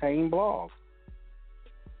 for the same blog.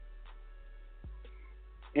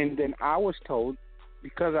 And then I was told,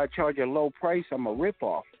 because I charge a low price, I'm a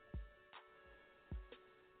ripoff.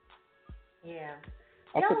 Yeah.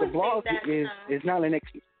 I said the blog is not an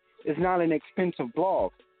expensive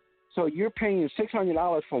blog. So you're paying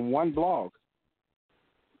 $600 for one blog,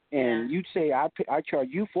 and you'd say I charge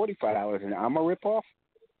you $45 and I'm a ripoff.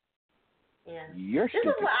 Yeah. You're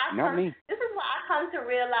stupid, not me. This is what I come to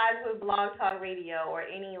realize with Blog Talk Radio or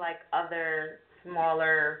any like other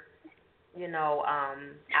smaller,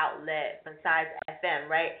 outlet besides FM,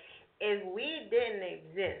 right? If we didn't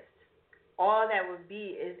exist, all that would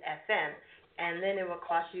be is FM, and then it would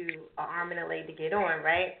cost you an arm and a leg to get on,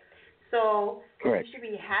 right? So Correct. You should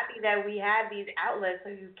be happy that we have these outlets so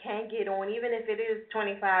you can get on, even if it is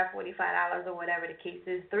 $25, $45 or whatever the case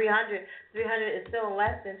is. $300 is still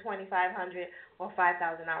less than $2,500 or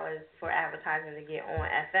 $5,000 for advertising to get on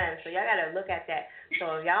FM. So y'all gotta look at that.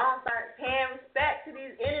 So if y'all don't start paying respect to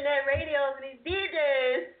these internet radios and these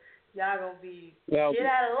DJs, y'all gonna be shit out of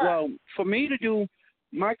luck. Well, for me to do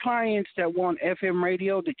my clients that want FM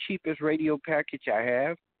radio, the cheapest radio package I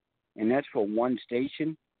have, and that's for one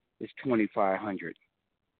station, is $2,500.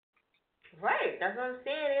 Right, that's what I'm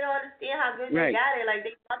saying. They don't understand how good they got it. Like,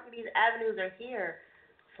 they thought these avenues are here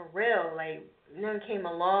for real. Like, came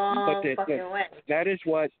a long fucking way. That is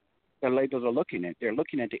what the labels are looking at. They're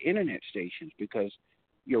looking at the internet stations because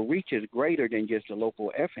your reach is greater than just a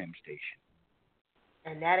local FM station.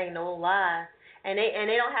 And that ain't no lie. And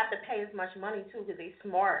they don't have to pay as much money too because they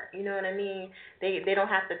smart. You know what I mean? They don't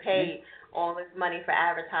have to pay all this money for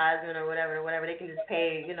advertisement or whatever. They can just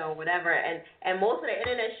pay whatever. And most of the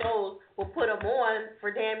internet shows will put them on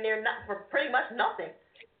for damn near for pretty much nothing.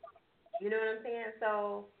 You know what I'm saying?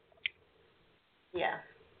 So yeah.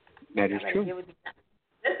 That is true.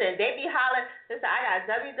 Listen, they be hollering. Listen, I got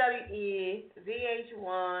WWE,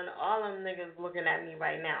 VH1, all them niggas looking at me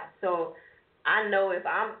right now. So I know if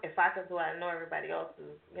I could do it, I know everybody else is,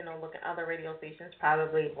 looking at other radio stations,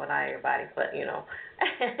 probably, well, not everybody, but,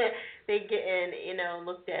 they getting,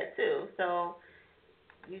 looked at too. So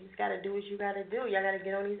you just got to do what you got to do. Y'all got to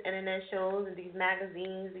get on these internet shows and these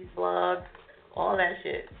magazines, these blogs, all that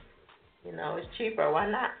shit. It's cheaper. Why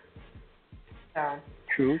not? So.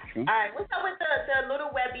 True. All right, what's up with the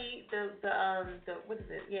little Webby, what is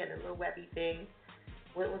it? Yeah, the little Webby thing.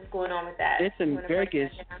 What's going on with that? It's in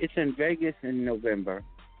Vegas. It's in Vegas in November,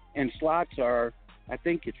 and slots are, I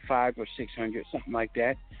think it's $500 or $600, something like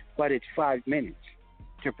that. But it's 5 minutes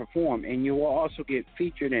to perform, and you will also get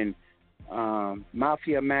featured in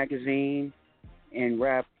Mafia magazine and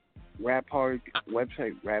Rap Hard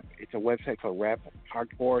website. It's a website called Rap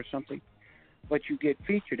Hardcore or something. But you get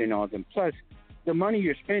featured in all of them. Plus, the money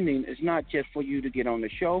you're spending is not just for you to get on the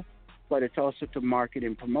show, but it's also to market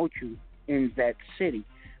and promote you in that city.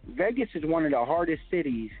 Vegas is one of the hardest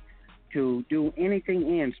cities to do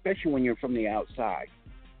anything in, especially when you're from the outside.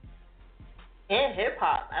 And hip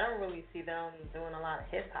hop. I don't really see them doing a lot of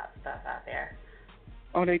hip hop stuff out there.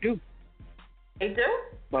 Oh, they do. They do?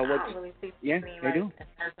 But I don't really see they do.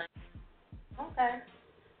 Okay.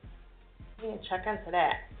 You can check into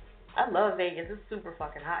that. I love Vegas. It's super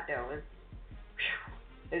fucking hot though.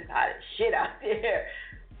 It's hot as shit out there.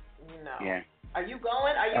 Yeah. Are you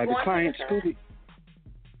going? Are you going the client to Scooby.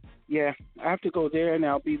 Yeah, I have to go there, and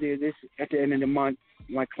I'll be there at the end of the month.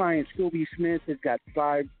 My client Scooby Smith has got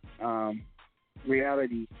 5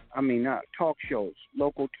 talk shows,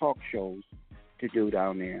 local talk shows to do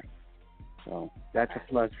down there. So that's a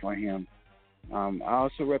plus for him. I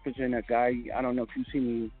also represent a guy, I don't know if you've seen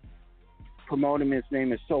me promote him. His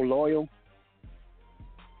name is So Loyal.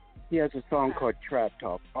 He has a song called Trap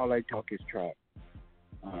Talk. All I talk is trap.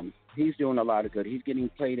 He's doing a lot of good. He's getting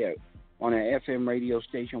played on an FM radio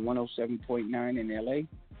station, 107.9 in L.A.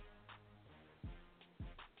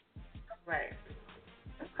 Right.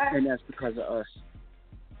 Okay. And that's because of us.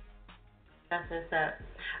 That's what's up.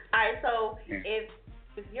 All right, so if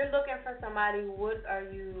you're looking for somebody, what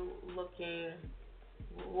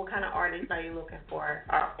kind of artists are you looking for?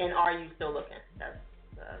 And are you still looking? That's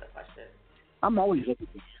the other question. I'm always looking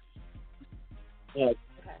for. But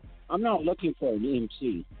I'm not looking for an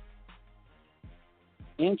MC.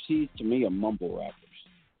 MCs to me are mumble rappers.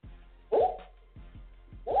 Ooh.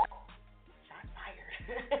 Shots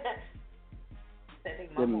fired.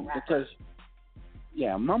 Mumble rappers. Because,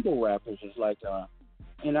 mumble rappers is like,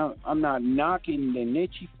 and I'm not knocking the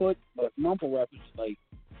niche foot, but mumble rappers like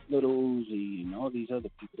Little Uzi and all these other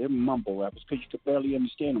people. They're mumble rappers because you can barely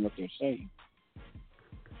understand what they're saying.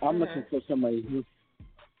 I'm looking for somebody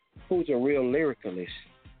who's a real lyricalist.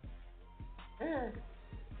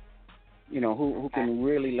 Who can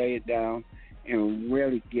really lay it down and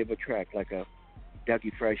really give a track like a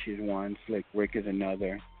Dougie Fresh is one. Slick Rick is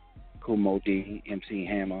another. Kumo D, MC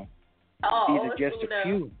Hammer. These are just a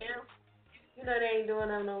few. You know they ain't doing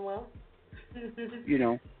them no more. You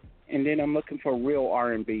know, and then I'm looking for real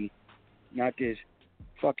R&B, not this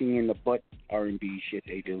fucking in the butt R&B shit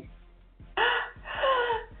they do.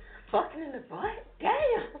 Fucking in the butt?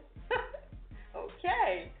 Damn.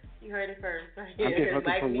 Okay, you heard it first. Right here. I'm just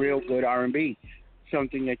looking for real good R&B,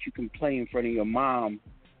 something that you can play in front of your mom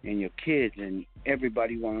and your kids, and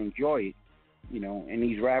everybody want to enjoy it. You know, and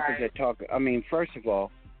these rappers that talk. I mean, first of all,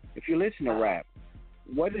 if you listen to rap,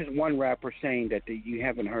 what is one rapper saying that you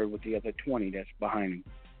haven't heard with the other 20 that's behind him?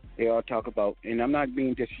 They all talk about, and I'm not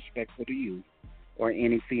being disrespectful to you or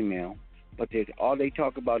any female, but all they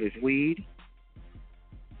talk about is weed,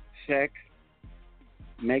 sex,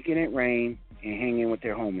 making it rain, and hanging with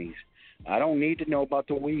their homies. I don't need to know about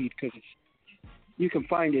the weed because you can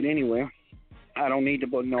find it anywhere. I don't need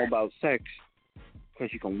to know about sex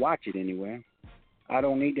because you can watch it anywhere. I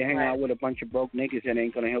don't need to hang out with a bunch of broke niggas that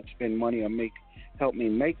ain't going to help spend money or help me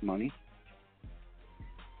make money.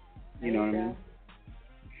 You know what I mean?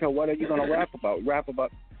 So what are you going to rap about? Rap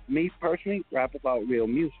about me personally? Rap about real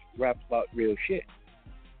music. Rap about real shit.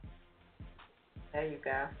 There you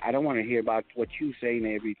go. I don't want to hear about what you say and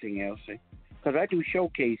everything else. Because I do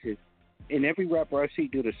showcases, and every rapper I see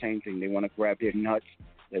do the same thing. They want to grab their nuts.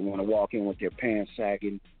 They want to walk in with their pants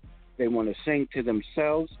sagging. They want to sing to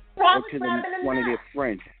themselves or to one of their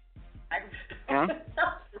friends. Huh?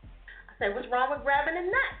 I said, what's wrong with grabbing a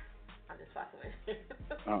nut? I'm just fucking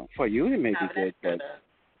with for you, it may be good, but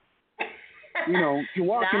you know, you're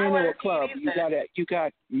walking into a club. You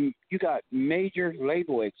got major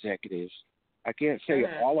label executives. I can't say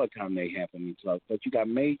all the time they happen in clubs, but you got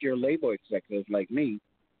major label executives like me,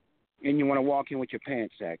 and you want to walk in with your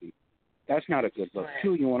pants sagging. That's not a good look. Right.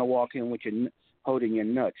 2, you want to walk in with your holding your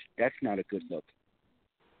nuts. That's not a good look.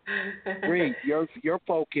 3, your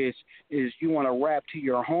focus is you want to rap to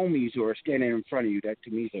your homies who are standing in front of you. That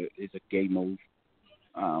to me is a gay move.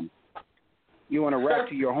 You want to rap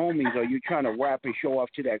to your homies, or you're trying to rap and show off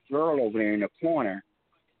to that girl over there in the corner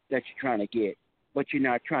that you're trying to get, but you're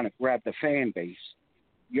not trying to grab the fan base.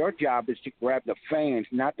 Your job is to grab the fans,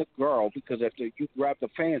 not the girl, because if you grab the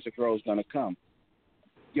fans, the girl's going to come.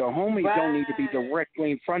 Your homies don't need to be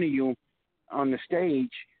directly in front of you on the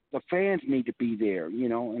stage. The fans need to be there, you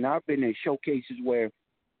know. And I've been in showcases where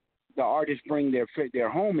the artists bring their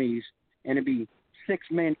homies, and it'd be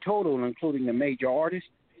 6 men total, including the major artist,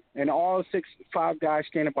 and all 5 guys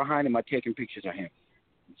standing behind him are taking pictures of him.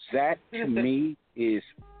 That, to me, is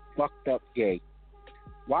fucked up gay.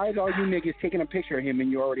 Why is all you niggas taking a picture of him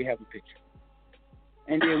and you already have a picture?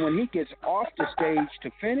 And then when he gets off the stage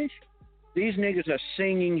to finish, these niggas are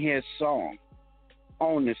singing his song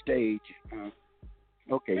on the stage.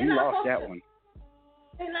 Okay, you lost that one.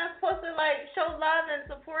 They're not supposed to, like, show love and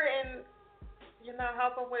support and, you know,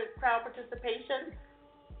 help them with crowd participation?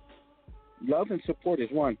 Love and support is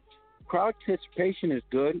one. Crowd participation is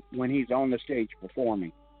good when he's on the stage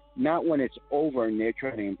performing, not when it's over and they're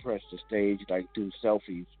trying to impress the stage, like do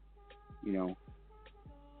selfies, you know.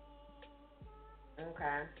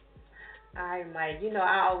 Okay. All right, Mike. You know,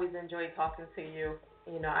 I always enjoy talking to you.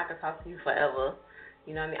 You know, I could talk to you forever.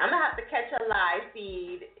 You know what I mean? I'm going to have to catch a live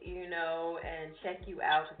feed, you know, and check you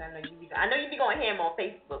out because I know you be going ham on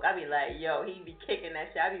Facebook. I be like, yo, he be kicking that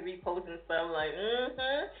shit. I be reposting stuff like,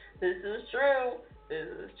 this is true. This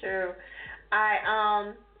is true. All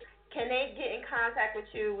right, can they get in contact with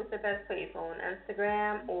you? What's the best place, on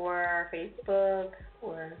Instagram or Facebook?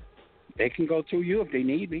 Or they can go through you if they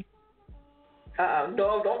need me.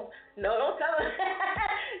 No, don't tell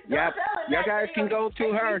them. You guys can go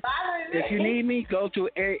to her. If you need me, go to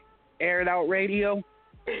Air It Out Radio,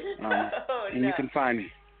 and you can find me.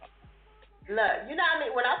 Look, you know what I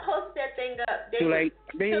mean? When I post that thing up, too late.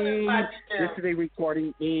 Beep. This is a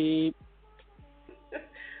recording. Beep.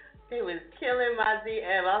 They was killing my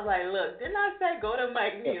DM. I was like, look, didn't I say go to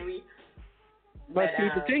Mike Neely? But see,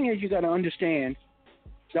 the thing is, you got to understand,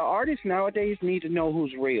 the artists nowadays need to know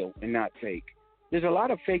who's real and not fake. There's a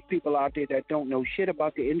lot of fake people out there that don't know shit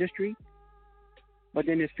about the industry, but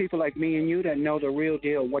then there's people like me and you that know the real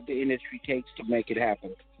deal, what the industry takes to make it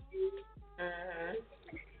happen.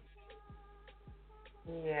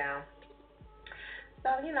 Yeah. So,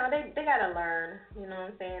 you know, they got to learn. You know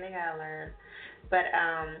what I'm saying? They got to learn. But,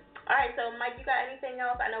 all right, so, Mike, you got anything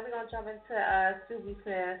else? I know we're going to jump into Susie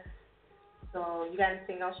Smith. So, you got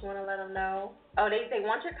anything else you want to let them know? Oh, they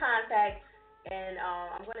want your contact. And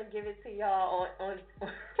I'm going to give it to y'all on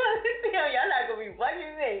y'all not going to be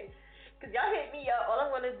bugging me. Because y'all hit me up. All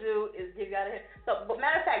I'm going to do is give y'all the hit. So, but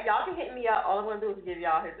matter of fact, y'all can hit me up. All I'm going to do is give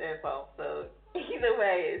y'all his info. So, Either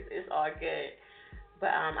way, it's all good. But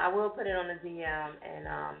I will put it on the DM, and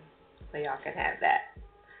so y'all can have that.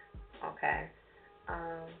 Okay.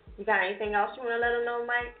 You got anything else you want to let them know,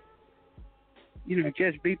 Mike?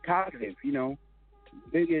 Just be positive.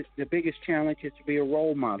 The biggest challenge is to be a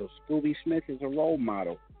role model. Scooby Smith is a role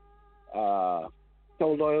model. So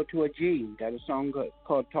Loyal to a G. Got a song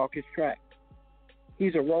called Talk Is Track.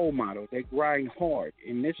 He's a role model. They grind hard,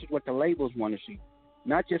 and this is what the labels want to see.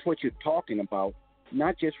 Not just what you're talking about,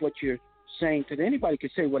 not just what you're saying, because anybody can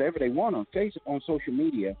say whatever they want on Facebook, on social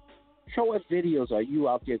media. Show us videos of you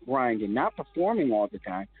out there grinding, not performing all the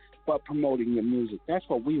time, but promoting your music. That's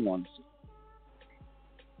what we want to see.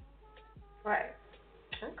 Right.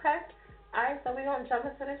 Okay. All right, so we're going to jump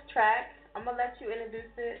into this track. I'm going to let you introduce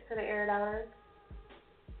it to the Air Dollars.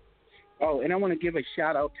 Oh, and I want to give a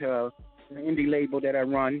shout-out to the indie label that I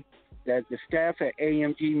run, that the staff at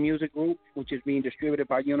AMG Music Group, which is being distributed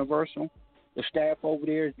by Universal. The staff over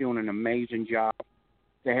there is doing an amazing job.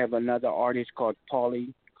 They have another artist called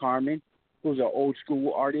Paulie Carmen, who's an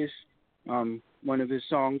old-school artist. One of his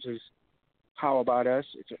songs is How About Us.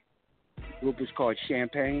 The group is called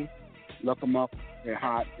Champagne. Look them up. They're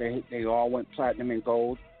hot. They all went platinum and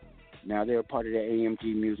gold. Now they're part of the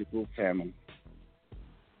AMG Music Group family.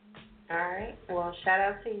 All right. Well, shout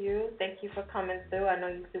out to you. Thank you for coming through. I know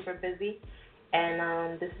you're super busy.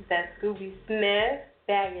 And this is that Scooby Smith.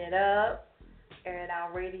 Bag It Up. Air It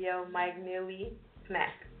Out Radio. Mike Neely. Smack.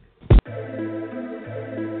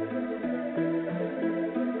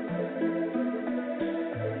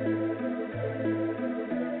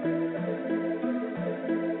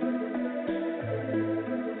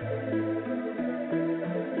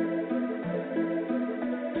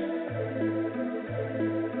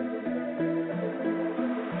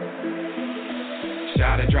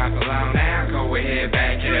 Shout drop it low now, go ahead,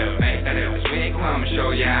 back it up. Make that little swig, I'ma show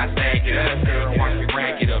you how I stack it up. Girl, watch me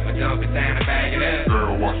rack it up, and dump it down and bag it up.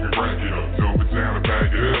 Girl, watch me rack it up, dump it down and bag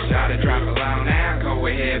it up. Shout drop it low now, go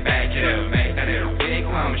ahead, back it up. Make that little swig,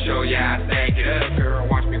 I'ma show you how I stack it up. Girl,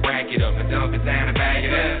 watch me rack it up, and dump it down and bag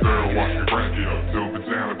it up. Girl, watch me rack it up, dump it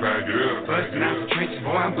down and bag it up. Busting out the trenches,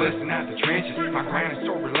 boy, I'm busting out the trenches. My grind is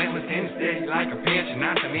so relentless and it's steady like a pension.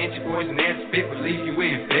 Not to mention poison that spit will leave you with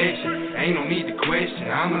infection. Ain't no need to question,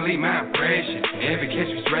 I'ma leave my impression. Never catch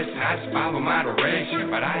me stressing, I just follow my direction.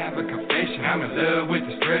 But I have a confession, I'm in love with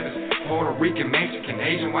the strippers. Puerto Rican, Mexican,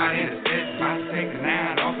 Asian, white, and aesthetic. About to take the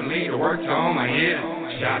night off and leave the work to all my hitters.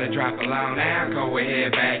 Shout it, drop it low now, go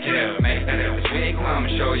ahead, back it up. Make that little swig, I'ma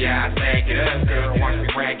show you how I stack it up. Girl, watch me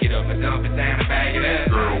rack it up and dump it down and bag it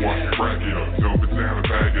up. Girl, watch me rack it up, dump it down and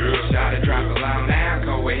bag it up. Shout it, drop it low now,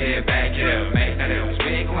 go ahead, back it up. Make that little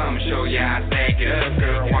swig, I'ma show you how I stack it up.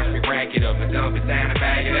 Girl, watch me rack it up and dump it down and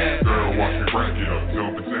bag it up. Girl, watch me rack it up,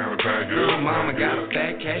 dump it down and bag it up. Little mama got a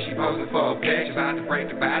fat cash, she posing for a picture. About to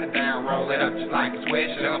break the body down, roll it up just like a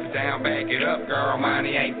switch. Dump it down, back it up, girl,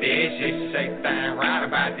 money ain't this shit. She shake the thing right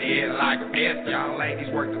about the head like a pistol. Y'all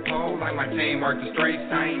ladies work the pole like my team work the streets.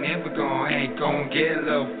 I ain't never ain't gon' get a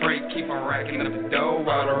little freak. Keep on racking up the dough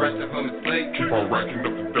while the rest of them is asleep. Keep on racking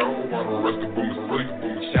up the dough while the rest of them is asleep.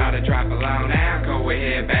 Shout it, drop it low now, go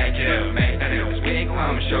ahead, back it up. Make that little swig,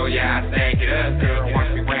 I'ma show you how I stack it up. Girl,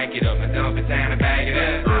 watch me rack it up and dump it down and bag it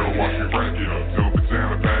up. Girl, watch me rack it up, dump it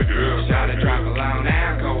down and bag it up. Shout it, drop it low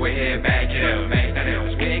now, go ahead, back it up. Make that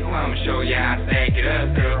little swig, I'ma show you how I stack it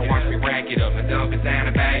up. Girl, watch me rack it up and dump it down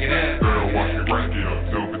and bag it up. Girl, watch me rack it up,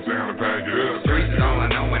 dump it down and bag it up. Streets is all I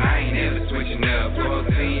know and I ain't ever switching up.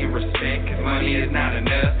 Loyalty and respect, cause money is not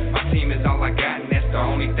enough. My team is all I got and that's the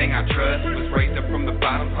only thing I trust. Was raised up from the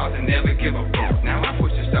bottom, cause I never give a fuck. Now I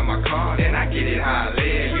push this on my car, then I get it how I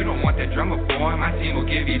live. You don't want that drummer boy, my team will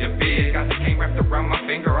give you the biz. Got the cane wrapped around my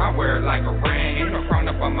finger, I wear it like a ring. Ain't no crown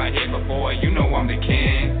up on my head, but boy, you know I'm the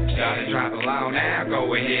king. Shout it, drop it low now,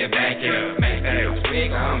 go ahead, back it up. Make that little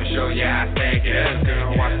swig, I'ma show you how I stack it up.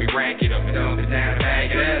 Girl, watch me rack it up and dump it down and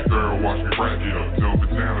bag it up. Girl, watch me rack it up, dump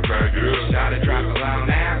it down and bag it up. Shout it, drop it low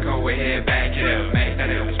now, go ahead, back it up. Make that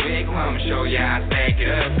little swig, I'ma show you how I stack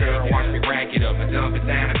it up. Girl, watch me rack it up and dump it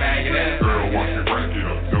down and bag it up. Girl, watch me rack it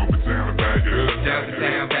up, dump it down and bag it up. Dump it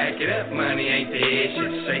down, back it up, money ain't the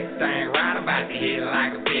issue. Shake the thing right about the head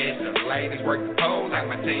like a pistol. Ladies work the pole like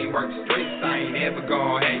my team work the streets. I ain't ever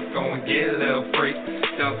gon' hate, go and get a little freak.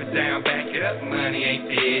 Dump it down, back it up, money ain't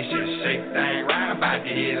the issue. Shake the thing right about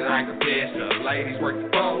the head like a pistol. Ladies work the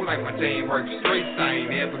pole like my team work the streets. I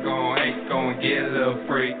ain't ever gon' hate, go and get a little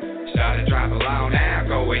freak. Shout it, drop it low now,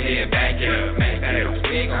 go ahead, back it up. Make that little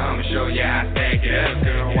swig, I'ma show you how I stack it up.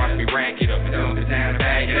 Girl, watch me rack it up and dump it down and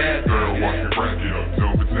bag it up. Girl, watch me rack it up,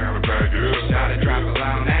 dump it down and bag it up. Shout it, drop it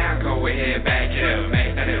low now, go ahead, back it up.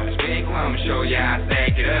 Make that little swig, I'ma show you how I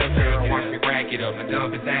stack it up. Girl, watch me rack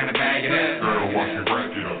down and bag it up. Girl, watch me rack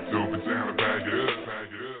it up. Dump it down and bag it up.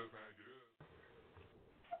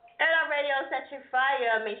 Radio set you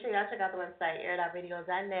fire. Make sure y'all check out the website,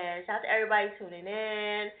 air.radio.net. Shout out to everybody tuning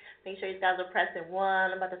in. Make sure you guys are pressing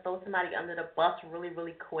 1. I'm about to throw somebody under the bus really,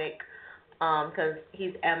 really quick because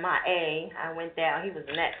he's MIA. I went down. He was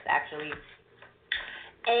next, actually.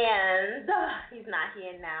 And he's not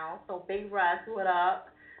here now. So, Big Russ, what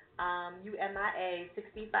up? You MIA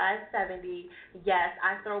 6570. Yes,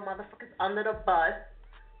 I throw motherfuckers under the bus.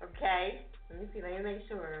 Okay? Let me see. Let me make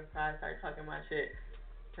sure before I start talking my shit.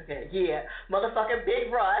 Okay, yeah. Motherfucking Big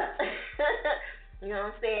Russ. You know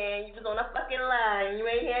what I'm saying? You was on a fucking line. You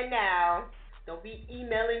ain't here now. Don't be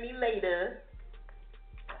emailing me later.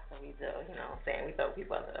 That's what we do. You know what I'm saying? We throw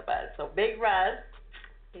people under the bus. So, Big Russ,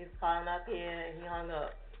 he's calling up here and he hung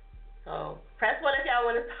up. So, press 1 if y'all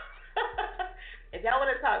want to talk. If y'all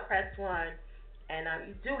want to talk, press 1. And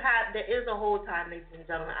there is a hold time, ladies and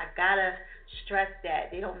gentlemen. I gotta stress that.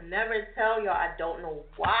 They don't never tell y'all. I don't know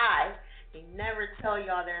why. They never tell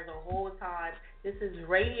y'all there's a whole time. This is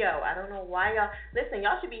radio. I don't know why y'all. Listen,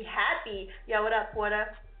 y'all should be happy. Yo, what up, Porter?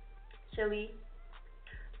 Chili.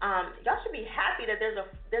 Y'all should be happy that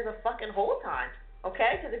there's a fucking whole time.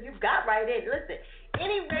 Okay? Because if you got right in, listen,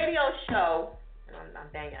 any radio show, and I'm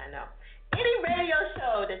banging, I know. Any radio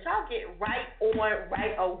show that y'all get right on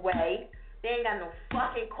right away, they ain't got no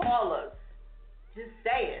fucking callers. Just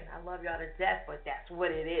saying. I love y'all to death, but that's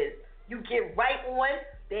what it is. You get right on,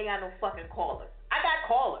 they ain't got no fucking callers. I got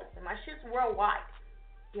callers, and my shit's worldwide.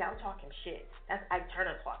 Yeah, I'm talking shit. That's Ike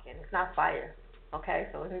Turner talking. It's not fire.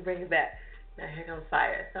 Okay, so let me bring it back. Now here comes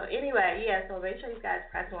fire. So anyway, yeah, so make sure you guys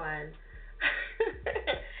press 1.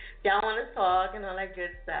 Y'all want to talk and all that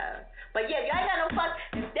good stuff. But yeah, y'all ain't got no fuck.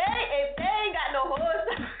 If they ain't got no horse,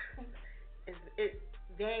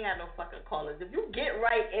 they ain't got no fucking callers. If you get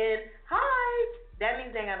right in, hi. That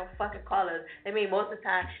means they ain't got no fucking callers. I mean, most of the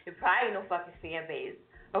time, it probably ain't no fucking fan base.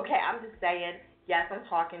 Okay, I'm just saying, yes, I'm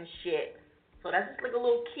talking shit. So that's just like a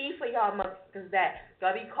little key for y'all motherfuckers that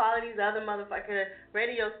y'all be calling these other motherfucking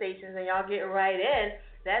radio stations and y'all get right in.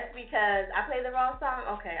 That's because I played the wrong song.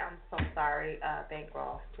 Okay, I'm so sorry,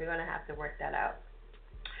 Bankroll. We're going to have to work that out.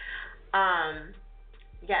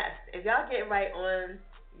 Yes, if y'all get right on,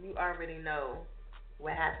 you already know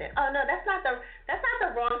what happened. Oh no, that's not the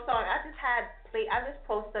wrong song. I just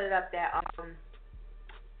posted up that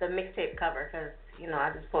the mixtape cover because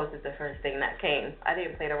I just posted the first thing that came. I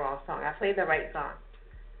didn't play the wrong song. I played the right song.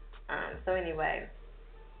 So anyway,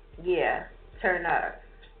 yeah, turn up.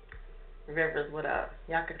 Rivers, what up?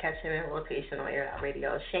 Y'all can catch him in rotation on Air Out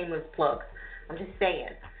Radio. Shameless plug. I'm just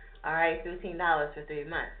saying. All right, $15 for 3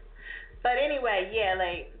 months. But anyway, yeah,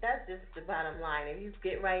 like that's just the bottom line. If you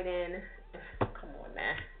get right in. Come on,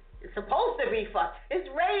 man. It's supposed to be fun. It's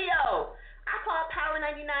radio. I call Power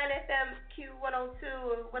 99 FM Q102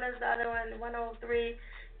 or what is the other one, 103.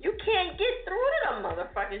 You can't get through to them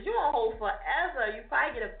motherfuckers. You on hold forever. You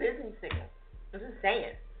probably get a business signal. I'm just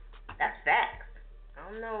saying. That's facts. I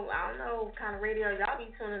don't know what kind of radio y'all be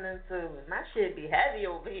tuning into. My shit be heavy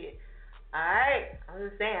over here. Alright? I'm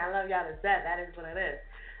just saying, I love y'all to death. That is what it is.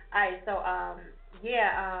 Alright, so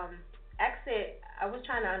Exit, I was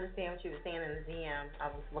trying to understand what you were saying in the DM.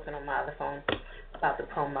 I was looking on my other phone about the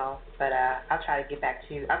promo, but I'll try to get back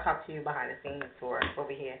to you. I'll talk to you behind the scenes for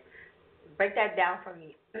over here. Break that down for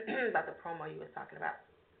me about the promo you was talking about.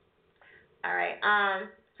 All right.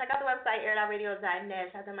 Check out the website,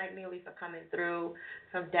 air.radio.net. Shout out to Mike Neely for coming through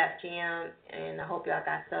from Def Jam, and I hope y'all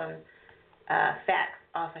got some facts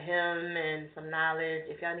off of him and some knowledge.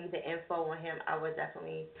 If y'all need the info on him, I would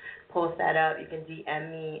definitely post that up. You can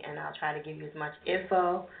DM me, and I'll try to give you as much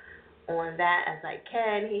info on that as I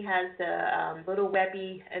can. He has the Little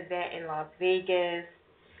Webby event in Las Vegas,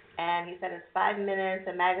 and he said it's 5 minutes,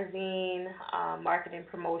 a magazine, marketing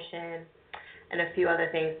promotion, and a few other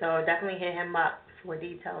things. So definitely hit him up for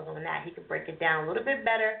details on that. He could break it down a little bit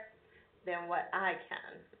better than what I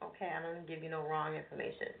can. Okay, I don't give you no wrong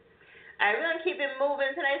information. All right, we're going to keep it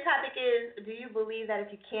moving. Tonight's topic is, do you believe that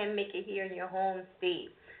if you can't make it here in your home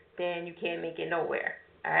state, then you can't make it nowhere?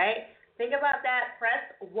 All right? Think about that.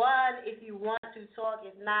 Press 1 if you want to talk.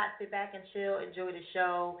 If not, sit back and chill. Enjoy the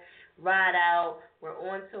show. Ride out. We're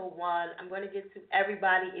on till 1. I'm going to get to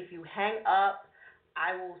everybody. If you hang up,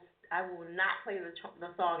 I will not play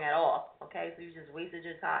the song at all. Okay? So you just wasted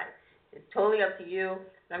your time. It's totally up to you.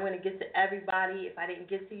 I'm going to get to everybody. If I didn't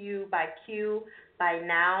get to you by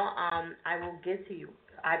now, I will get to you.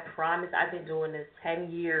 I promise. I've been doing this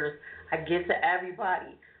 10 years. I get to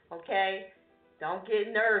everybody. Okay? Don't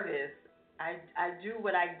get nervous. I do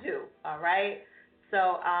what I do. All right?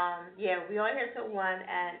 So, yeah, we on here till 1.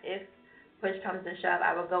 And if push comes to shove,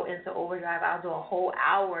 I will go into overdrive. I'll do a whole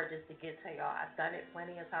hour just to get to y'all. I've done it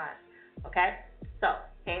plenty of times. Okay? So,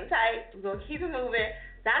 hang tight. We're going to keep it moving.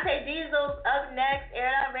 Dante Diesel's up next. Air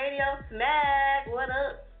It Out Radio. Smack. What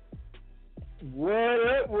up? What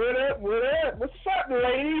up? What's up,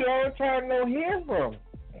 lady? Long time no hear from.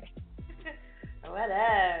 What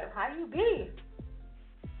up? How you be?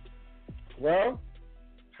 Well,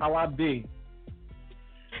 how I be?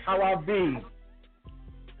 How you be?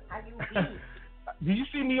 Do you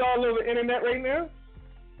see me all over the internet right now?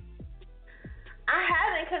 I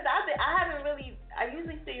haven't, because I haven't really, I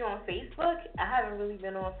usually see you on Facebook. I haven't really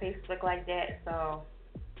been on Facebook like that, so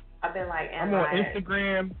I've been like, I'm on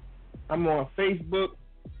Instagram. I'm on Facebook.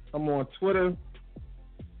 I'm on Twitter.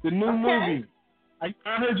 The new movie. I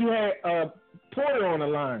heard you had Porter on the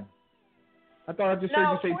line. I thought I just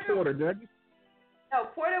heard you say Porter. Did I just... No,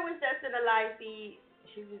 Porter was just in the live feed.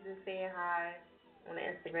 She was just saying hi on the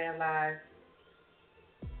Instagram live.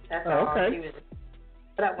 That's all. Okay. She was.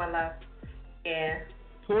 What up, One Love? Yeah.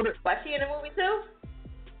 Porter. Was she in the movie too?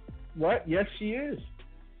 What? Yes, she is.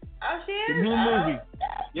 Oh, she is? The new movie.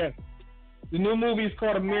 Yes. The new movie is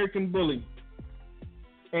called American Bully.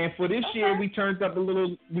 And for this year, we turned up a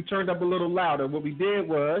little louder. What we did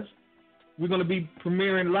was, we're going to be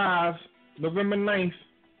premiering live November 9th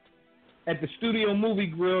at the Studio Movie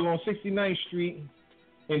Grill on 69th Street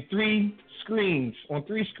on 3 screens.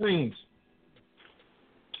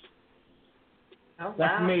 Oh, wow.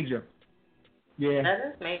 That's major. Yeah. That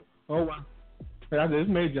is major. Oh, wow. That is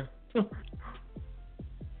major.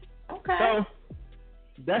 Okay. So,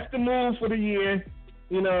 that's the move for the year.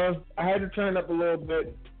 You know, I had to turn up a little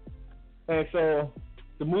bit. And so,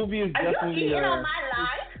 the movie is definitely... Are you eating on my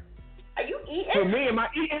live? Are you eating? For me, am I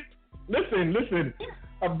eating? Listen.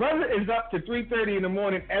 A brother is up to 3:30 in the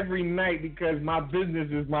morning every night because my business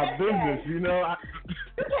is my business, you know.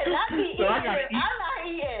 You cannot be so eating. I'm not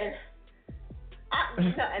eating.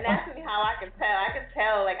 And that's how I can tell. I can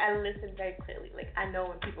tell, like, I listen very clearly. Like, I know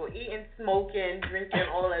when people are eating, smoking, drinking,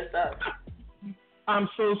 all that stuff. I'm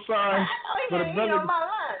so sorry. But a brother,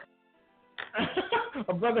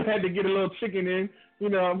 a brother had to get a little chicken in. You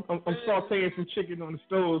know, I'm sauteing some chicken on the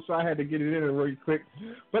stove, so I had to get it in really quick.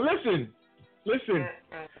 But listen.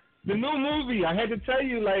 The new movie, I had to tell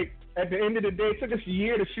you, like, at the end of the day, it took us a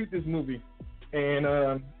year to shoot this movie. And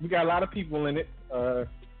we got a lot of people in it.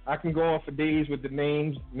 I can go on for days with the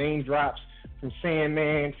name drops, from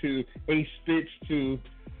Sandman to Ace Spitz to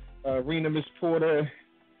Rena Miss Porter,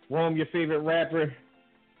 Rome, your favorite rapper,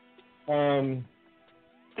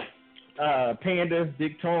 Panda,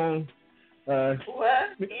 Big Tone.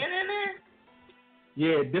 What? In there?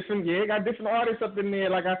 Yeah, got different artists up in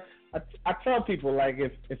there. Like I tell people, like,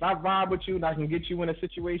 if I vibe with you and I can get you in a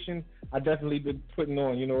situation, I definitely been putting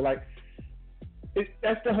on, you know, like,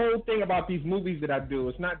 that's the whole thing about these movies that I do.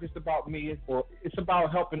 It's not just about me, it's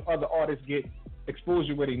about helping other artists get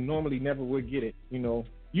exposure where they normally never would get it, you know.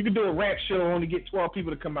 You can do a rap show, only get 12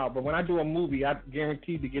 people to come out, but when I do a movie, I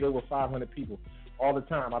guaranteed to get over 500 people all the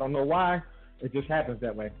time. I don't know why, it just happens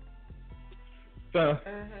that way. So,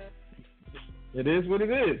 It is what it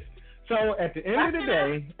is. So, at the end of the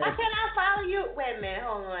day... How can I follow you? Wait a minute,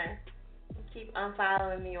 hold on. You keep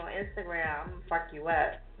unfollowing me on Instagram. I'm going to fuck you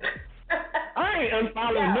up. I ain't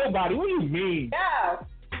unfollowing nobody. What do you mean? No.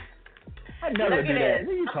 I never do that.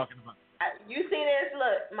 What are you talking about? You see this?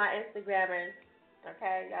 Look, my Instagrammers.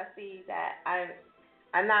 Okay? Y'all see that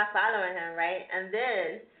I'm not following him, right? And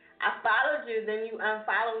then I followed you, then you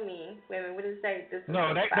unfollowed me. Wait a minute, what did it say?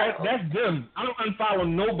 No, that's them. I don't unfollow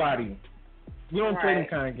nobody. We don't play them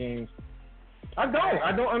kind of games. I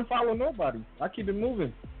don't unfollow nobody. I keep it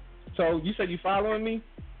moving. So you said you following me?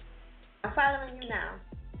 I'm following you now.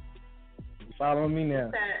 You following me now?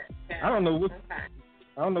 I don't know what. Okay.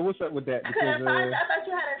 I don't know what's up with that. I couldn't find. I thought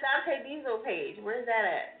you had a Dante Diesel page. Where's that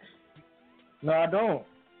at? No, I don't.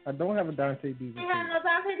 I don't have a Dante Diesel page. You have no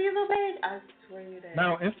Dante Diesel page? I swear you did.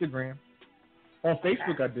 Not on Instagram. On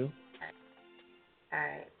Facebook, I do. All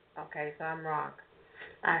right. Okay, so I'm wrong.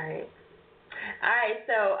 All right.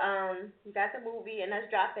 So you got the movie, and that's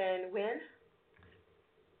dropping when?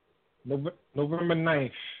 November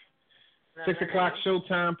 9th. 6 o'clock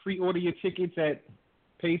showtime. Pre-order your tickets at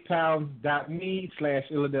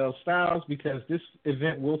paypal.me/Illadel Styles because this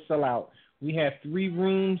event will sell out. We have 3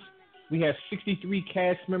 rooms. We have 63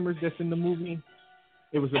 cast members that's in the movie.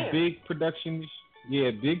 It was a big production.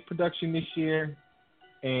 Big production this year,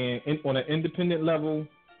 and on an independent level.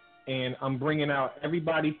 And I'm bringing out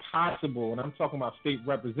everybody possible, and I'm talking about state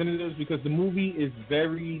representatives because the movie is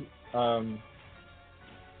very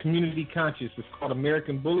community conscious. It's called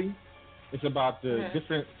American Bully. It's about the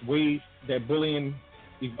different ways that bullying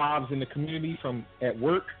evolves in the community from at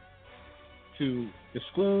work to the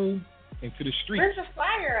school and to the streets. Where's the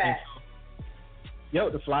flyer at? Yo,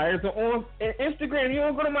 the flyers are on Instagram. You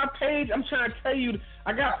don't go to my page. I'm trying to tell you,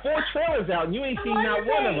 I got 4 trailers out, and you ain't seen not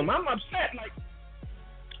one of them. I'm upset.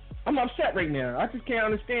 I'm upset right now. I just can't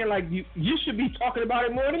understand. Like, you should be talking about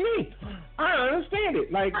it more than me. I don't understand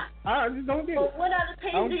it. Like, I just don't get it. Well, what other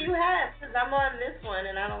page do you have? Because I'm on this one,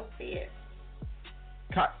 and I don't see it.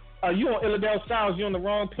 You on Illadale Styles. You're on the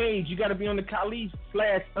wrong page. You got to be on the Khalif /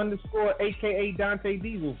 AKA Dante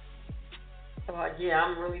Diesel. Oh, yeah,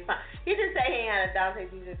 I'm really fine. He just said he ain't had a Dante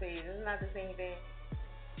Diesel page. It's not the same thing.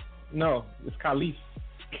 No, it's Khalif.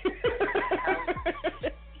 You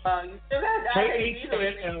still got Dante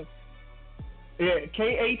Diesel. Yeah,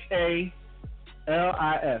 KHALIF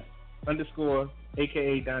 _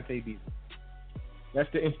 AKA Dante Diesel.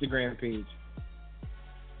 That's the Instagram page.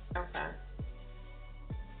 Okay.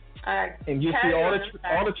 And you see all the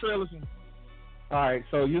trailers. All right,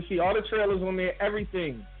 so you see all the trailers on there,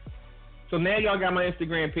 everything. So now y'all got my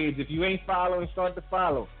Instagram page. If you ain't following, start to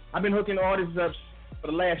follow. I've been hooking artists up for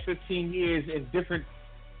the last 15 years in different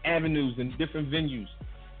avenues and different venues.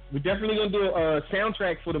 We're definitely going to do a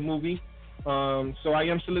soundtrack for the movie. So I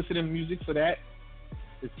am soliciting music for that.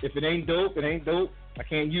 If it ain't dope, it ain't dope. I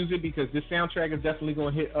can't use it because this soundtrack is definitely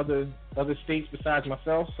going to hit other states besides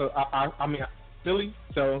myself. So I mean Philly.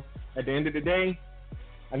 So at the end of the day,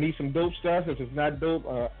 I need some dope stuff. If it's not dope,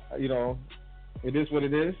 you know, it is what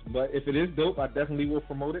it is. But if it is dope, I definitely will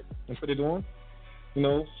promote it and put it on. You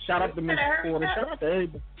know, shout out to Miss Porter. Shout out to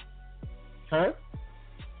everybody. Huh?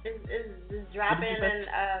 It's dropping in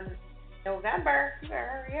November. You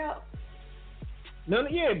better hurry up. No,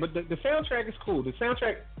 yeah, but the soundtrack is cool. The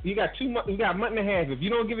soundtrack, you got a month and a half. If you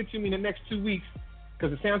don't give it to me in the next 2 weeks,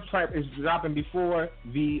 because the soundtrack is dropping before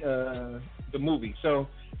the movie. So,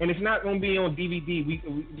 and it's not going to be on DVD.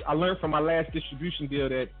 I learned from my last distribution deal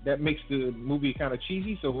that makes the movie kind of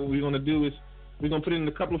cheesy. So what we're going to do is we're going to put it in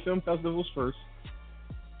a couple of film festivals first,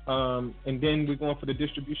 and then we're going for the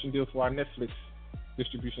distribution deal for our Netflix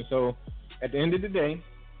distribution. So at the end of the day,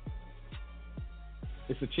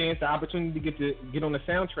 it's a chance, the opportunity to get on the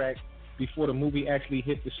soundtrack before the movie actually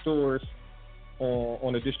hit the stores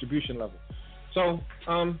on a distribution level. So,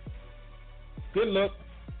 good look,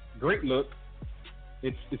 great look.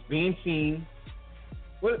 It's being seen.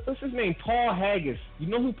 What's his name? Paul Haggis. You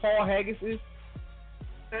know who Paul Haggis is?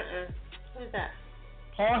 Who's that?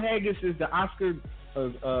 Paul Haggis is the Oscar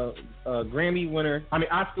Oscar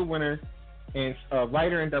winner and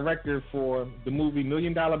writer and director for the movie $1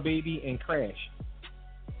 Million Baby and Crash.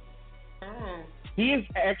 He is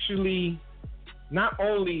actually not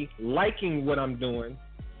only liking what I'm doing,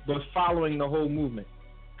 but following the whole movement.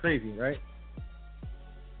 Crazy, right?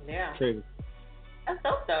 Yeah. Crazy. That's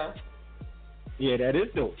dope, though. Yeah, that is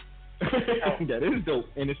dope. That is dope.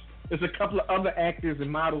 And it's a couple of other actors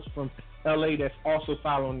and models from LA that's also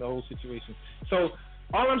following the whole situation. So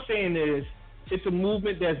all I'm saying is it's a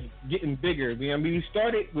movement that's getting bigger. I mean, we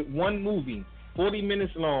started with one movie, 40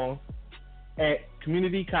 minutes long, at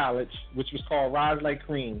community college, which was called Rise Like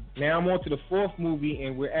Cream. Now I'm on to the 4th movie,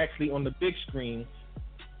 and we're actually on the big screen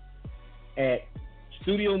at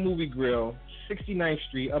Studio Movie Grill, 69th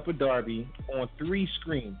Street, Upper Darby, on 3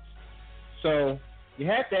 screens. So you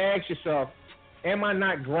have to ask yourself, am I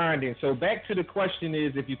not grinding? So back to the question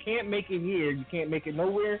is, if you can't make it here, you can't make it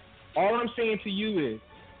nowhere. All I'm saying to you is,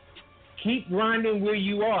 keep grinding where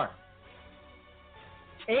you are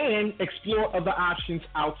and explore other options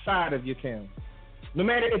outside of your town. No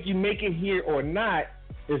matter if you make it here or not,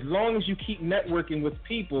 as long as you keep networking with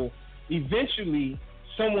people, eventually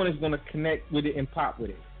someone is going to connect with it and pop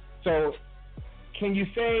with it. So can you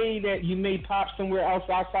say that you may pop somewhere else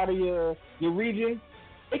outside of your region?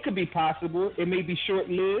 It could be possible. It may be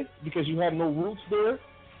short-lived because you have no roots there,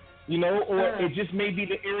 you know, or it just may be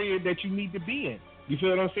the area that you need to be in. You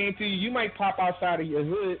feel what I'm saying to you? You might pop outside of your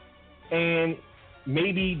hood, and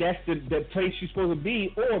maybe that's the place you're supposed to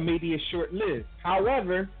be, or maybe it's short-lived.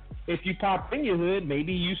 However, if you pop in your hood,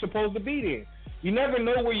 maybe you're supposed to be there. You never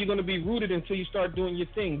know where you're going to be rooted until you start doing your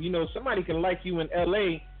thing. You know, somebody can like you in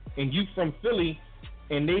L.A., and you from Philly,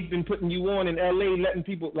 and they've been putting you on in L.A., letting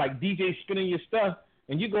people, like DJs spinning your stuff,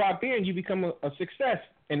 and you go out there and you become a success,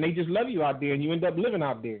 and they just love you out there, and you end up living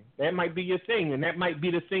out there. That might be your thing, and that might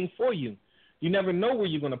be the thing for you. You never know where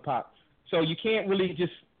you're going to pop. So you can't really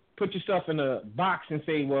just put yourself in a box and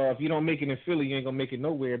say, well, if you don't make it in Philly, you ain't going to make it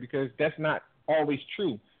nowhere, because that's not always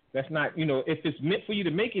true. That's not, you know, if it's meant for you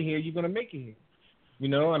to make it here, you're going to make it here. You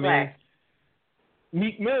know, I mean, right.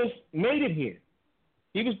 Meek Mills made it here.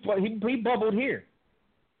 He bubbled here.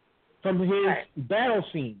 from his battle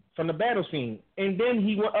scene, from the battle scene. And then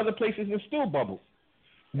he went other places and still bubbled.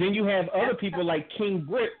 Then you have other people like King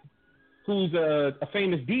Britt, who's a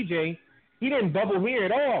famous DJ. He didn't bubble here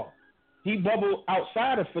at all. He bubbled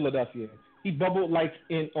outside of Philadelphia. He bubbled like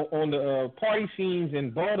on the party scenes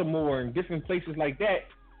in Baltimore and different places like that.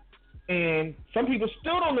 And some people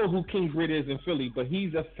still don't know who King Britt is in Philly, but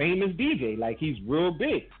he's a famous DJ. Like, he's real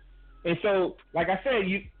big. And so, like I said,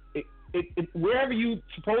 wherever you're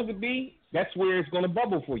supposed to be, that's where it's going to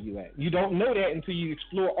bubble for you at. You don't know that until you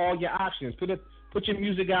explore all your options. Put your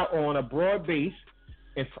music out on a broad base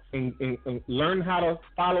and learn how to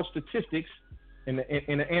follow statistics and the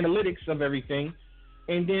analytics of everything,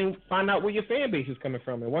 and then find out where your fan base is coming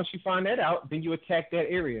from. And once you find that out, then you attack that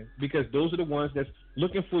area, because those are the ones that's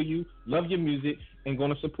looking for you, love your music, and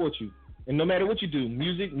going to support you. And no matter what you do,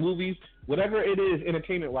 music, movies, whatever it is,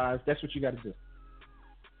 entertainment-wise, that's what you got to do.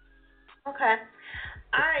 Okay.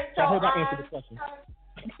 All right. So I hope I answered the question.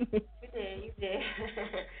 You did.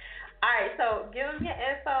 All right. So give them your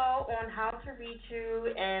info on how to reach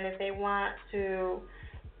you, and if they want to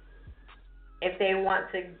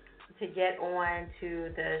get on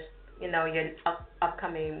to the, your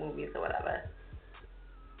upcoming movies or whatever.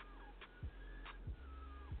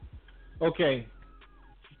 Okay.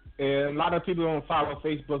 A lot of people don't follow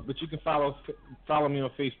Facebook, but you can follow me on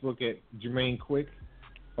Facebook at Jermaine Quick.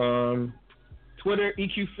 Twitter,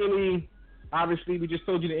 EQ Philly. Obviously, we just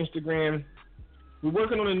told you the Instagram. We're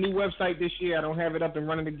working on a new website this year. I don't have it up and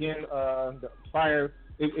running again.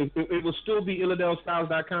 It will still be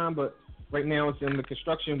illadelstyles.com, but right now it's in the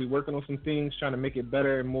construction. We're working on some things, trying to make it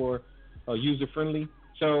better and more user-friendly.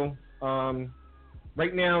 So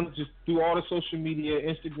right now, just do all the social media,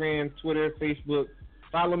 Instagram, Twitter, Facebook.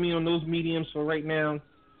 Follow me on those mediums for right now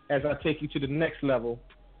as I take you to the next level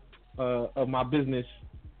of my business.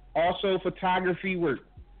 Also, photography work,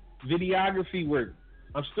 videography work.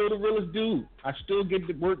 I'm still the realest dude. I still get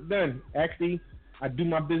the work done. Actually, I do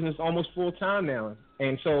my business almost full-time now.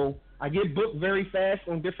 And so I get booked very fast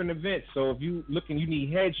on different events. So if you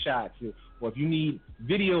need headshots, or if you need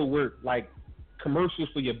video work, like commercials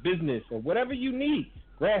for your business, or whatever you need,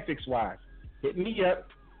 graphics-wise, hit me up.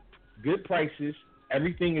 Good prices.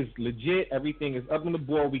 Everything is legit. Everything is up on the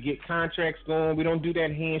board. We get contracts going. We don't do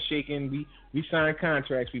that handshaking. We sign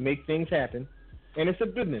contracts. We make things happen. And it's a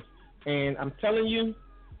business. And I'm telling you,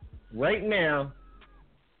 right now,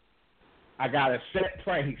 I got a set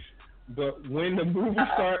price. But when the movies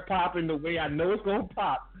start popping the way I know it's going to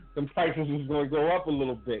pop, the prices is going to go up a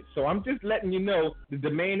little bit. So I'm just letting you know the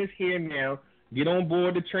demand is here now. Get on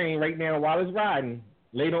board the train right now while it's riding.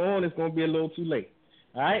 Later on, it's going to be a little too late.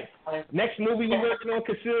 All right? Next movie we're working on,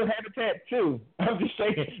 Concealed Habitat 2. I'm just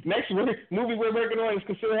saying. Next movie we're working on is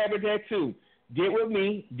Concealed Habitat 2. Get with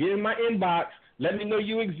me. Get in my inbox. Let me know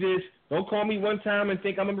you exist. Don't call me one time and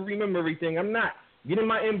think I'm going to remember everything. I'm not. Get in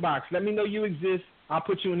my inbox. Let me know you exist. I'll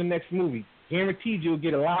put you in the next movie. Guaranteed you'll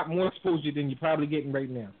get a lot more exposure than you're probably getting right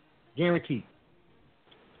now. Guaranteed.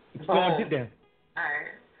 It's going to sit down. All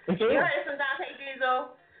right. You heard it from Dante Diesel. All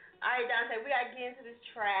right, Dante, we got to get into this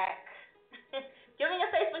track. Give me your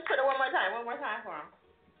Facebook, Twitter one more time for him.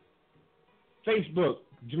 Facebook,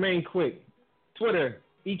 Jermaine Quick. Twitter,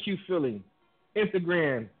 EQ Philly.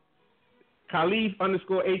 Instagram, Khalif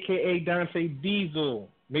 _ AKA Dante Diesel.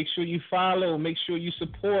 Make sure you follow. Make sure you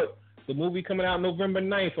support the movie coming out November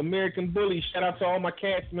 9th, American Bully. Shout out to all my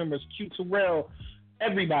cast members, Q Terrell,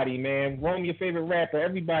 everybody, man. Rome, your favorite rapper,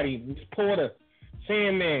 everybody. Miss Porter,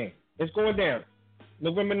 Sandman. It's going down.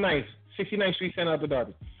 November 9th, 69th Street, Santa Upper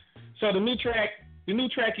Darby. So the new track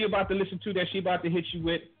you're about to listen to that she about to hit you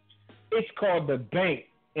with, it's called The Bank.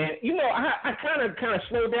 And, I kind of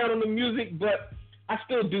slow down on the music, but I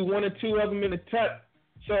still do one or two of them in the tuck.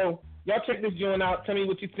 So y'all check this joint out. Tell me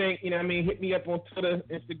what you think. Hit me up on Twitter,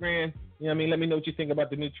 Instagram. Let me know what you think about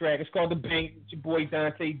the new track. It's called The Bank. It's your boy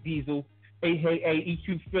Dante Diesel, a.k.a.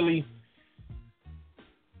 EQ Philly,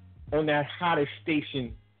 on that hottest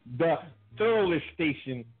station, the thoroughest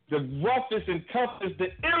station, the roughest and toughest, the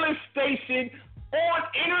illest station on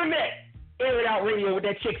internet. Air It Out Radio with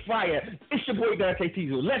that chick Fire. It's your boy Dante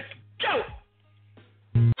Diesel. Let's go!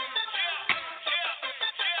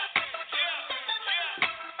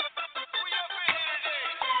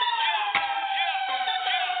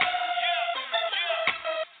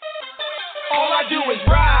 All I do is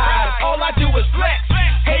ride, all I do is flex.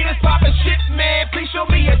 Haters poppin' shit, man, please show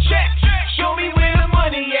me a check. Show me where the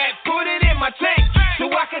money at, put it in my tank. So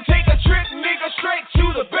I can take a trip, nigga, straight to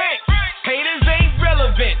the bank. Haters ain't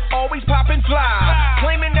relevant, always poppin' fly.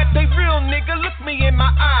 Claiming that they real, nigga, look me in my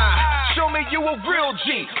eye. Show me you a real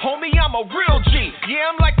G, homie, I'm a real G. Yeah,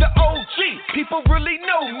 I'm like the OG, people really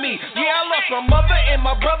know me. me. Yeah, I lost my mother and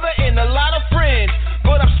my brother and a lot of friends,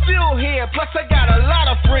 but I'm still here, plus I got a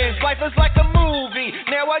lot of friends. Life is like a movie,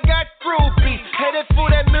 now I got groupies, headed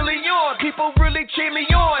for that million. People really cheer me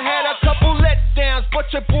on, had a couple letdowns,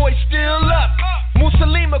 but your boy's still up.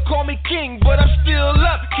 Mussolima call me king, but I'm still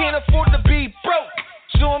up. Can't afford to be broke,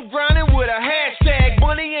 so I'm grinding with a hashtag.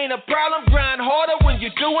 Money ain't a problem, grind harder when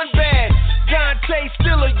you're doing bad. Dante's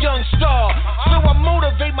still a young star, so I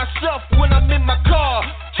motivate myself when I'm in my car.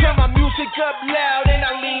 Turn my music up loud and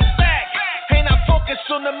I lean back, and I focus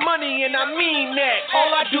on the money, and I mean that.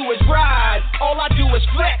 All I do is ride, all I do is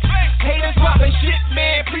flex. Haters popping shit,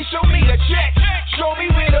 man, please show me a check. Show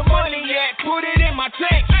me where the money at, put it in my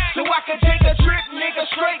tank, so I can take a trip, nigga,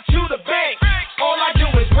 straight to the bank. All I do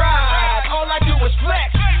is ride, all I do is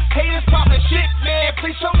flex. Haters popping shit, man,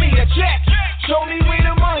 please show me a check. Show me where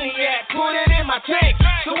the money at, put it in my tank,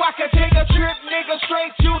 so I can take a trip, nigga,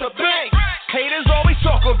 straight to the bank. Haters always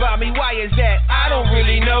talk about me, why is that? I don't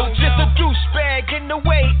really know. Just a douchebag in the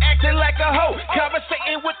way, acting like a hoe,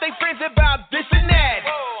 conversating with their friends about this and that.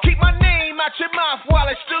 Keep my name out your mouth while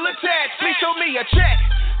it's still attached. Please show me a check,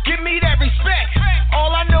 give me that respect.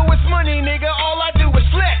 All I know is money, nigga, all I do is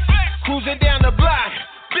flex. Cruising down the block,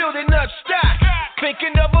 building up stock,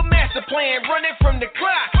 thinking of a master plan, running from the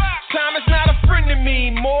clock. Time is not a friend to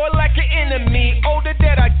me, more like an enemy. Older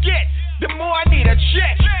that I get, the more I need a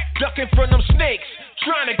check. Ducking from them snakes,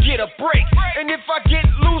 trying to get a break. And if I get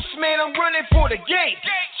loose, man, I'm running for the gate.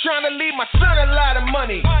 Trying to leave my son a lot of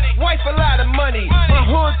money, wife a lot of money. My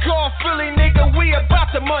hood called Philly, nigga, we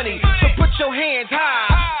about the money. So put your hands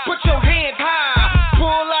high, put your hands high. Pull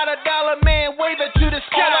out a dollar, man, wave it to the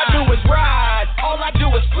sky. All I do is ride, all I do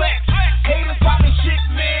is flex. Haters popping shit,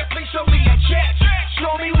 man, please show me a check.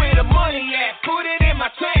 Show me where the money at, put it in my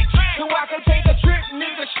tank, so I can take a trip,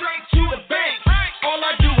 nigga, straight to the bank. All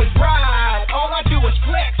I do is ride, all I do is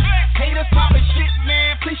flex. Haters popping shit,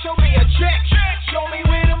 man, please show me a check. Show me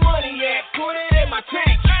where the money at, put it in my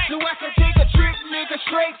tank, so I can take a trip, nigga,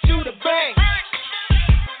 straight to the bank.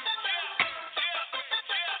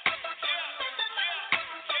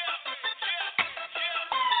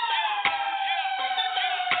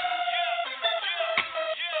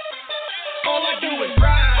 All I do is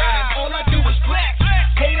ride, all I do is flex.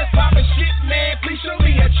 Haters popping shit, man, please show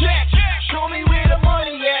me a check. Show me where the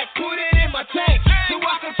money at, put it in my tank, so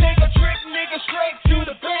I can take a trip, nigga, straight to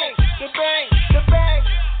the bank. The bank, the bank.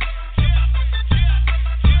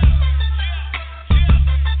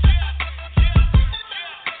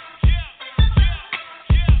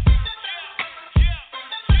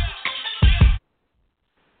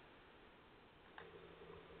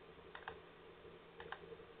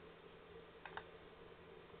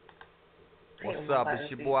 What's up?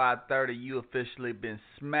 It's your boy I-30. You officially been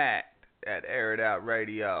smacked at Air It Out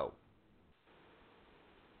Radio.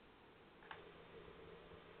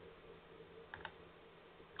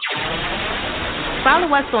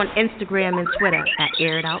 Follow us on Instagram and Twitter at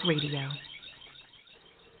Air It Out Radio.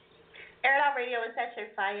 Air It Out Radio is such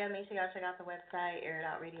a fire. Make sure y'all check out the website,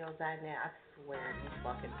 airitoutradio.net. I swear, these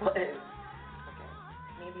fucking buttons. Okay.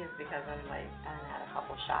 Maybe it's because I'm like, I had a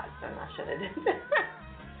couple shots and I should have done that.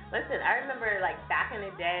 Listen, I remember like back in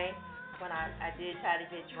the day when I did try to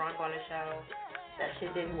get drunk on the show, that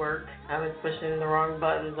shit didn't work. I was pushing the wrong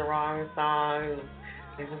buttons, the wrong song.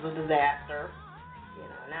 It was a disaster. You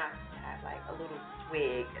know, now I have like a little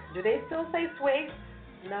swig. Do they still say swig?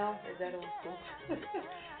 No? Is that old school?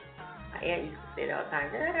 My aunt used to say that all the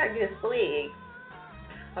time. Girl, I gotta get a swig.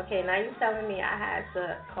 Okay, now you telling me I had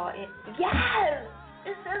to call in. Yes!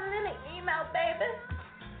 It says it in the email, baby.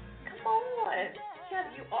 Come on.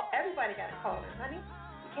 Everybody got to call in, honey.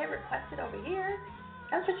 You can't request it over here.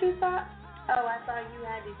 That's what you thought? Oh, I thought you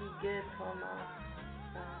had to be good for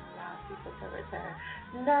allow people to return.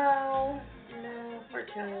 No,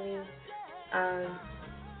 fortunately.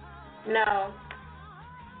 No.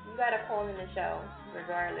 You got to call in the show,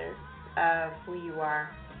 regardless of who you are.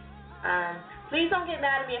 Please don't get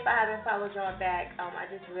mad at me if I haven't followed y'all back. I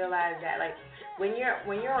just realized that, like, when you're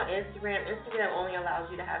on Instagram only allows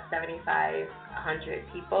you to have 7,500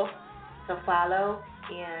 people to follow,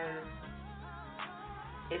 and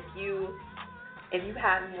if you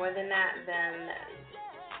have more than that, then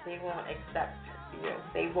they won't accept you.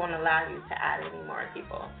 They won't allow you to add any more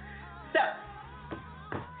people. So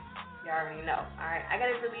you already know. All right, I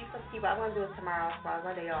gotta release some people. I'm gonna do it tomorrow. Tomorrow's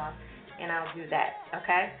my day off, and I'll do that.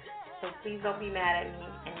 Okay. So please don't be mad at me,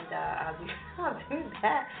 and I'll do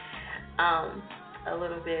that a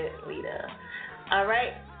little bit later. All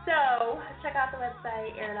right, so check out the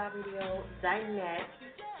website, airitoutradio.net,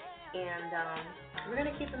 and we're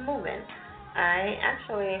going to keep it moving. Alright,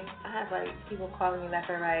 actually, I have like people calling me left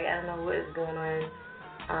and right. I don't know what is going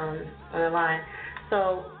on the line.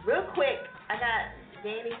 So, real quick, I got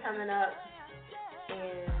Danny coming up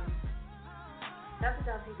and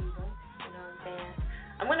WWD, you know what I'm saying?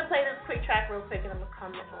 I'm going to play this quick track real quick and I'm going to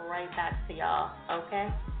come right back to y'all, okay?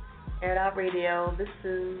 Air It Out Radio. This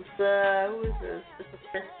is, who is this? This is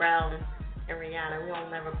Chris Brown and Rihanna. We don't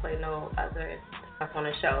never play no other stuff on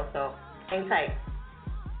the show, so hang tight.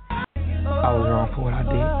 I was wrong for what I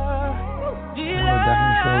did. I will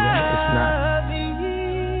definitely say that it's not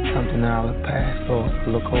something that I look past or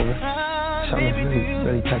look over. Something that's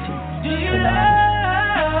really touchy. And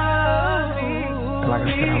like I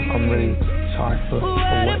said, I'm really sorry for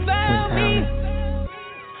what went down and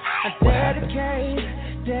what happened.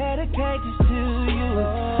 Dedicate this to you.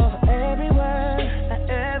 Every word I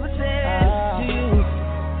ever said to you.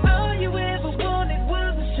 All you ever wanted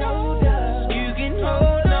was a shoulder. You can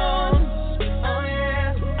hold on. Oh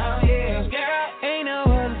yeah, girl. Ain't no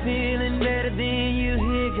other feeling better than you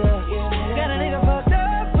here, girl. Got a nigga fucked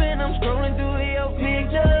up when I'm scrolling through your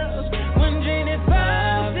pictures, wondering if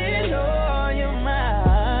I'm still on your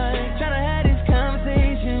mind. Tryna have this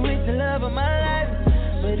conversation with the love of my life,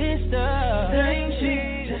 but it's the same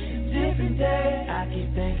shit, just a different day. I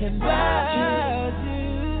keep thinking about you.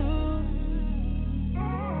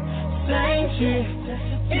 Same shit, just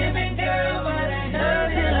a different girl, but ain't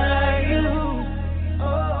nothing like you.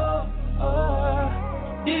 Oh,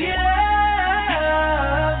 do you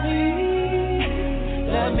love me?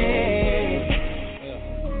 Love me.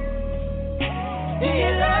 Do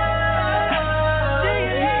you love me?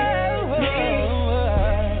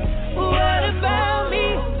 What about me?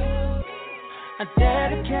 I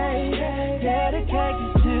dedicate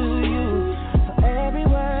this to you. For every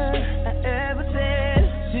word I ever said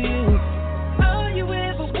to you. All you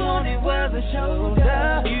ever wanted was a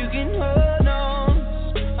shoulder. You can hold on.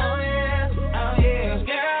 Oh yeah,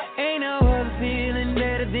 girl. Ain't no other feeling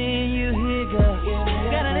better than you here, girl.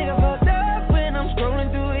 Got a nigga fucked up when I'm scrolling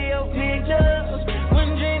through your pictures,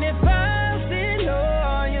 wondering if I'm still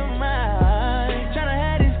on your mind. Tryna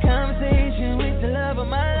have this conversation with the love of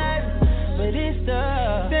my life, but it's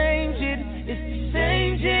the same shit, it's the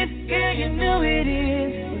same shit, girl, you know it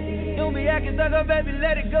is. Don't be acting stuck up, baby,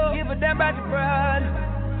 let it go. Give a damn about your pride.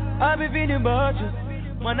 I've been thinking about you.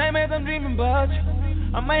 My nightmares, I'm dreaming about you.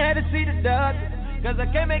 I might have to see the doctor, cause I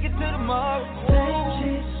can't make it to tomorrow. Same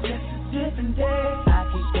shit, just a different day. I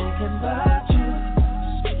keep thinking about you.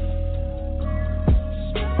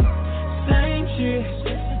 Same shit,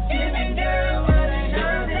 just a different girl, but ain't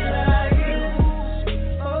nothing like you.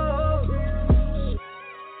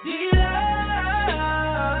 Do you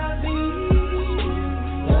love me?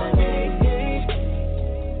 Love me.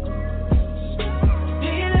 Do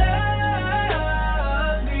you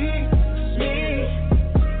love me?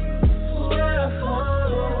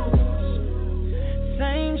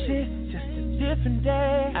 Same shit, just a different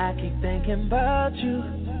day. I keep thinking about you.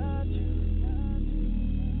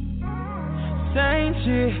 Same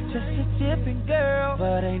shit, just a different girl,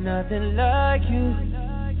 but ain't nothing like you.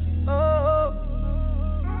 Oh.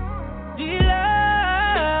 Do you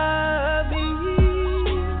love me?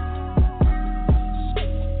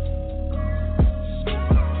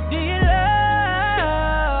 Do you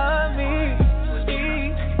love me?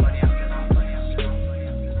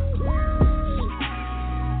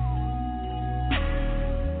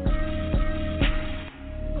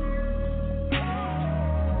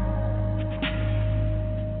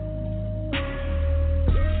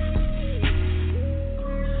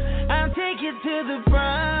 I'll take you to the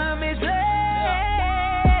promised land.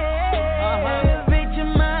 Elevate your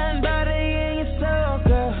mind, body, and your soul,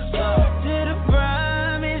 girl. To the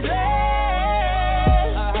promised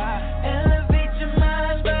land. Elevate your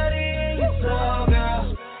mind, body, and your soul,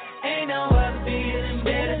 girl. Ain't no other feeling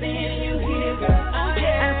better than you here, girl. I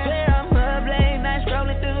swear I'm up late night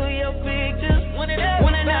scrolling through your pictures. When I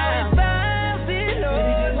know if I'm still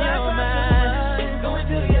on your mind. Going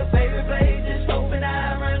to your favorite place, just hoping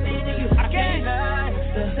I run into you. I can't lie,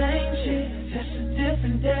 it's the same shit, just a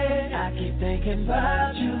different day. I keep thinking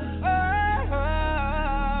about you.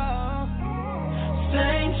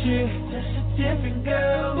 Same shit, just a different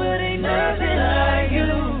girl, but ain't nothing like you.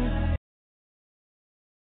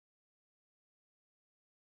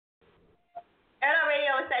 Air It Out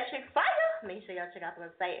Radio is that chick fire. Make sure y'all check out the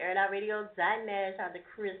website, airitoutradio.net. Shout out to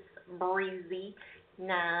Chris Breezy.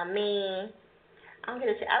 Nah, me. I don't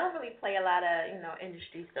really play a lot of,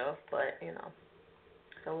 industry stuff, but, it's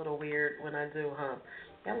a little weird when I do, huh?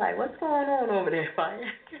 I'm like, what's going on over there, fire?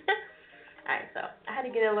 Alright, so I had to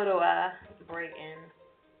get a little break, and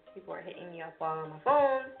people are hitting me up on my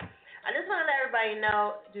phone. I just want to let everybody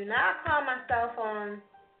know, do not call my cell phone.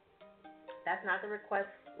 That's not the request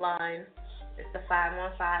line. It's the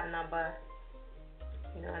 515 number.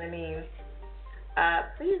 You know what I mean?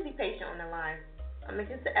 Please be patient on the line. I'm going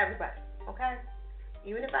to get to everybody, okay?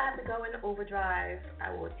 Even if I have to go into overdrive, I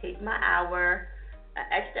will take my hour, an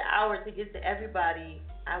extra hour to get to everybody.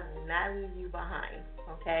 I will not leave you behind,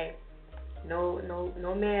 okay? No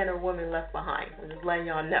man or woman left behind. I'm just letting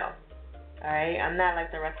y'all know. Alright? I'm not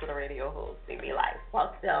like the rest of the radio hosts. They be like,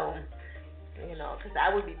 fuck them. You know, because I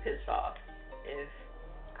would be pissed off if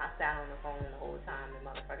I sat on the phone the whole time and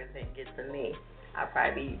motherfuckers didn't get to me. I'd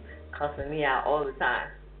probably be cussing me out all the time.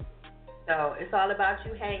 So it's all about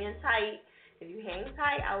you hanging tight. If you hang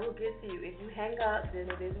tight, I will get to you. If you hang up, then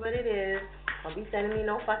it is what it is. Don't be sending me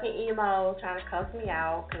no fucking emails trying to cuss me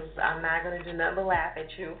out, because I'm not going to do nothing but laugh at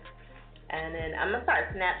you. And then I'm going to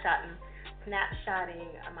start snapshotting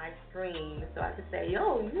my screen so I can say,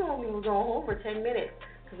 yo, you only was on hold for 10 minutes,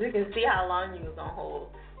 because we can see how long you was on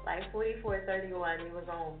hold. Like 44:31, you was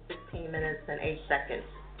on 15 minutes and 8 seconds.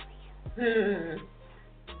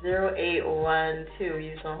 0812,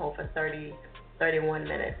 you was on hold for 31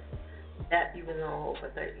 minutes. That you was on hold for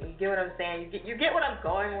 30. You get what I'm saying? You get what I'm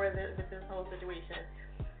going with this whole situation.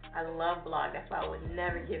 I love blog. That's why I would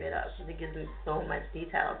never give it up, because it gives me so much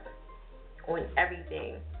details on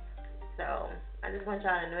everything. So I just want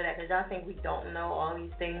y'all to know that, because y'all think we don't know all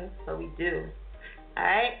these things, but we do. All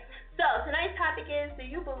right. So tonight's topic is: do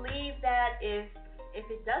you believe that if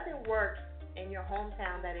it doesn't work in your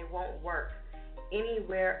hometown, that it won't work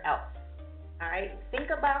anywhere else? All right.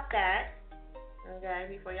 Think about that. Okay,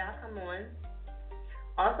 before y'all come on.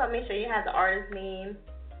 Also, make sure you have the artist name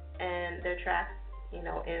and their track,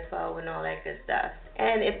 info and all that good stuff.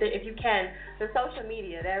 And if you can, the social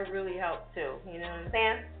media, that really helps too. You know what I'm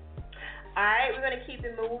saying? All right, we're gonna keep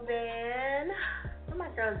it moving. Where my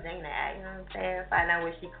girl Dana at? You know what I'm saying? Find out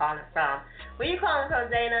where she calling from. Where you calling from,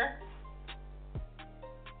 Dana?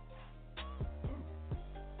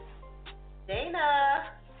 Dana.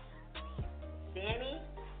 Danny.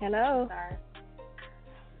 Hello. Sorry.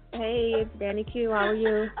 Hey, it's Danny Q. How are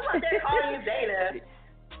you? I'm out there calling you Dana.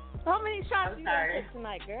 How many shots you gonna take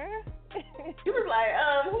tonight, girl? You was like,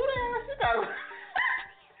 who the hell is she talking?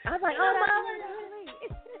 I was like, oh,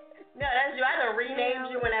 no, that's you. I done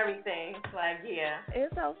renamed you and everything. Like, yeah.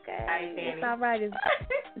 It's okay. Hi, it's all right. It's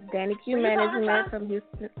Danny Q Management from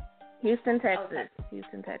Houston, Texas. Okay.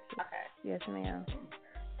 Houston, Texas. Okay. Yes, ma'am.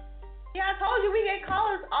 Yeah, I told you we get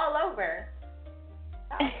callers all over.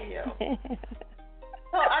 How are you?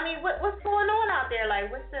 So, I mean, what's going on out there?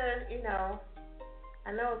 Like, what's the,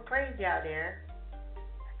 I know it's crazy out there.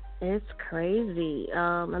 It's crazy.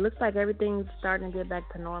 It looks like everything's starting to get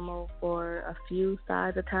back to normal for a few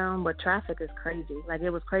sides of town, but traffic is crazy. Like, it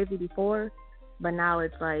was crazy before, but now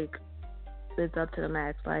it's like, it's up to the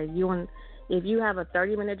max. Like, if you have a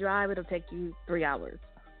 30-minute drive, it'll take you 3 hours.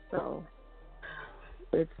 So,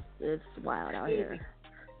 it's wild out here.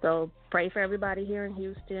 So pray for everybody here in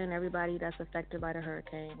Houston, everybody that's affected by the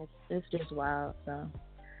hurricane. It's just wild. So.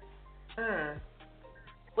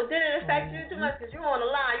 Well, did it affect you too much? Because you're on the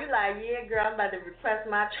line. You're like, yeah, girl, I'm about to request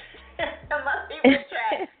my favorite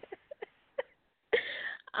track.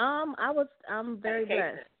 I'm very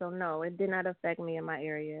blessed. So no, it did not affect me in my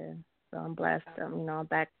area. So I'm blessed. I'm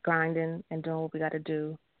back grinding and doing what we got to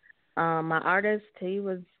do. My artist, he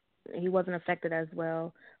wasn't affected as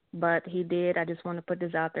well. But he did. I just want to put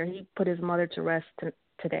this out there. He put his mother to rest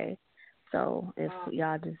today. So if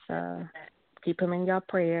y'all just keep him in your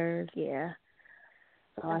prayers, yeah.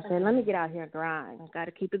 So I said, let me get out here and grind. Got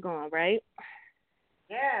to keep it going, right?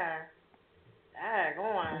 Yeah. Go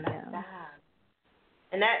on. Yeah.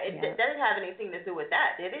 And that doesn't have anything to do with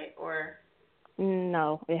that, did it? Or?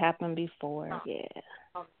 No, it happened before. Yeah.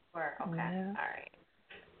 Oh, before. Okay. Yeah. All right.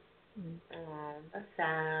 That's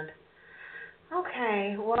sad.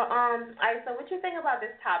 Okay, well, all right, so what you think about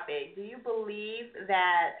this topic? Do you believe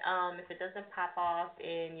that if it doesn't pop off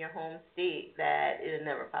in your home state, that it'll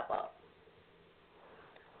never pop off?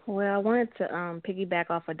 Well, I wanted to piggyback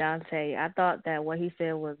off of Dante. I thought that what he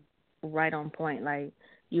said was right on point. Like,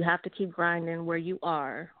 you have to keep grinding where you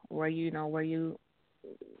are, where your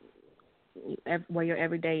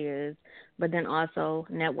everyday is, but then also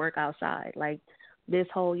network outside. Like, this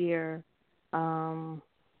whole year,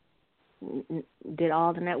 did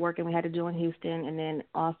all the networking we had to do in Houston, and then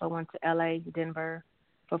also went to LA, Denver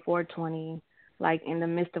for 420. Like, in the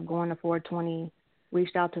midst of going to 420,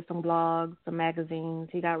 reached out to some blogs, some magazines.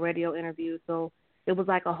 He got radio interviews. So it was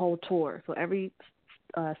like a whole tour. So every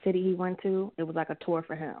city he went to, it was like a tour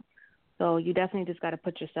for him. So you definitely just got to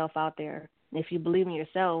put yourself out there. And if you believe in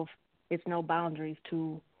yourself, it's no boundaries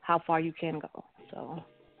to how far you can go. So.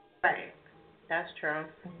 Right. That's true.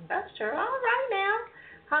 That's true. All right now.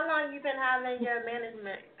 How long you been having your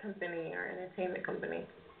management company or entertainment company?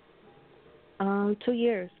 2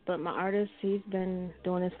 years, but my artist, he's been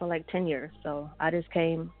doing this for like 10 years. So I just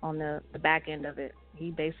came on the back end of it.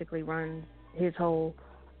 He basically runs his whole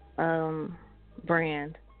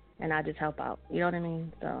brand, and I just help out. You know what I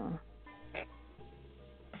mean? So.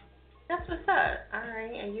 That's what's up. All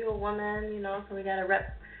right, and you a woman, you know, so we gotta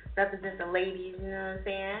represent the ladies. You know what I'm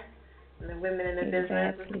saying? And the women in the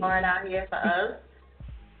business is hard out here for us.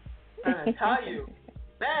 I'm trying to tell you,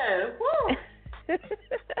 man. Woo.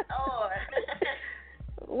 Oh.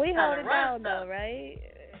 We hold it down though, right?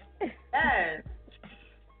 Yes.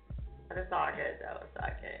 But it's all good though. It's all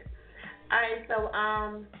good. All right, so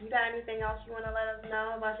you got anything else you want to let us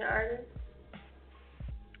know about your artist?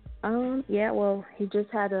 Yeah, well, he just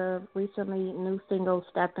had a recently new single,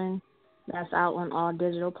 Steppin', that's out on all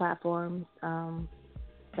digital platforms.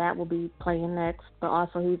 That will be playing next. But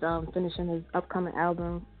also he's finishing his upcoming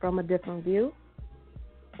album, From a Different View,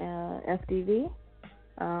 FDV.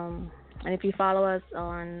 And if you follow us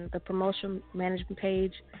on the promotion management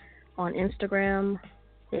page on Instagram,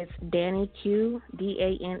 it's DanniQ,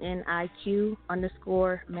 DANNIQ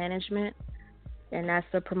 _management. And that's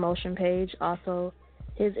the promotion page. Also,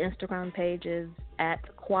 his Instagram page is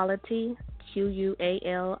at Quality, QUALITY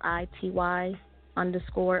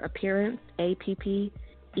 _appearance, APPEARANCE.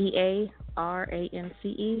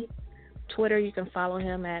 Twitter, you can follow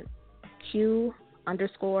him at Q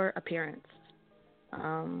 _appearance.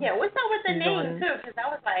 Yeah, what's up with the name too? Because I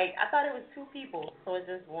was like, I thought it was two people, so it's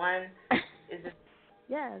just one. It's just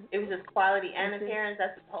yeah. It was just Quality and Appearance.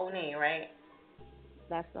 That's the whole name, right?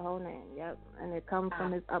 That's the whole name. Yep, and it comes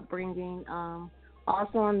from his upbringing.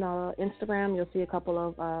 Also on the Instagram, you'll see a couple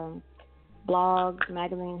of blogs,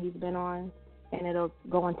 magazines he's been on, and it'll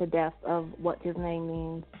go into depth of what his name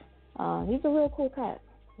means. He's a real cool cat.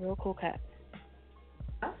 Real cool cat.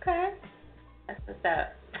 Okay. That's what's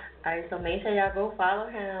up. All right, so make sure y'all go follow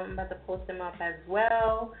him. I'm about to post him up as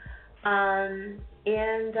well. And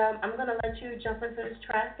I'm going to let you jump into this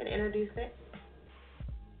track and introduce it.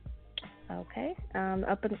 Okay.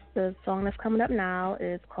 The song that's coming up now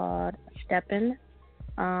is called Steppin'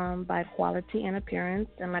 by Quality and Appearance.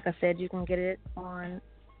 And like I said, you can get it on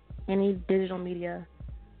any digital media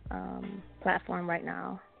platform right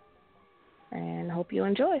now. And hope you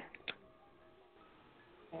enjoy.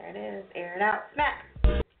 There it is. Air it out. Smack.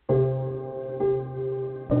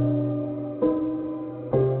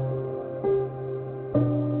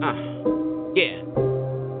 Yeah.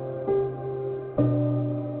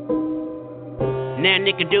 Now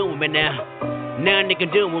nigga do with me now. Now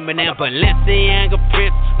nigga do with me now. But let's see I go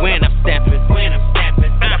Prince when I'm stepping.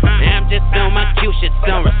 I'm just on my cute shit,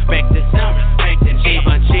 so respected.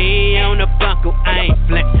 G on the buckle, I ain't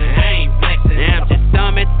flexing. I'm just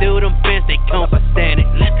thumbing through them fence, they copacetic.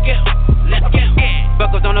 Let's go.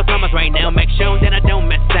 Buckles on those numbers right now, make sure that I don't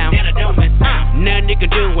mess out. Nothing you can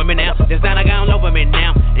do with me now, designer got all over me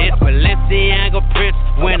now. It's Balenciaga Prince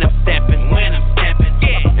when I'm stepping.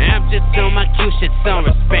 I'm just on my cute shit, so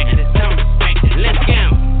respected. Let's go.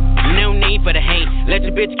 No need for the hate, let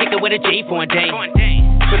your bitch kick it with a G for a day.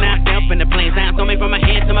 Put myself in the plains, eyes on me from my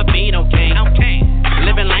head to my feet, okay.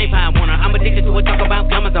 Living life how I wanna, I'm addicted to it, talk about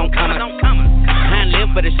commas on commas. I live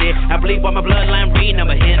for the shit, I believe what my bloodline read,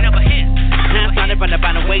 number hit. Now I started from the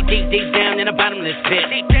bottom, way deep down in the bottomless pit.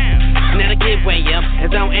 Now the give way up,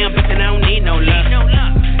 as on ambition, I don't need no love.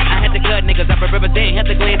 I had to cut niggas up a river, then had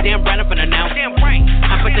to glance down right up in the now.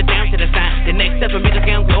 I put it down to the side, the next step for me to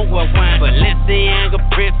count go worldwide. But let's see I go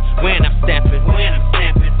Prince when I'm stepping.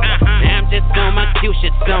 I'm just on my cute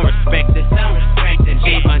shit, so respected.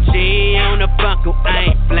 G on the buckle,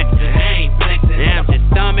 I ain't flexing. I'm just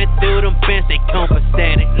thumbing through them fence, they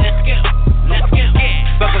copacetic. Let's go.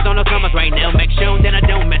 Buckles on those numbers right now, make sure that I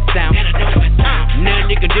don't mess out. Nothing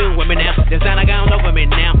you can do with me now, designer got all over me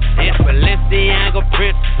now. It's Balenciaga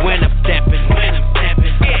Prince when I'm stepping.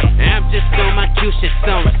 I'm just on my cute shit,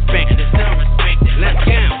 so respected. Let's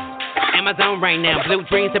go. Amazon right now, blue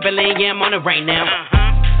dreams of Berlin, yeah, I'm on it right now.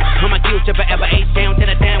 On my future forever, H-down to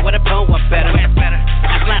the down with a pole up better. I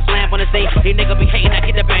fly slam on the stage, these niggas be hating, I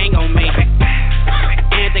get the bang on me.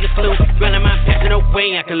 Anything is flu, grilling my picture, no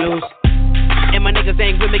way I can lose. And my niggas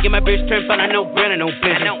ain't with me, get my bitch turned, but I know grill no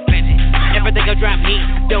bitch. Everything I drop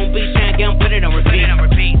heat, don't be shy, gon' put it on repeat.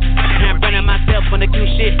 I'm running myself on the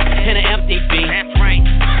cute shit, and the FTP.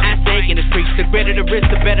 I stay in the streets, the greater the risk,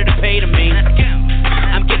 the better the pay to me.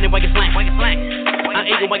 I'm getting it while you slack. I'm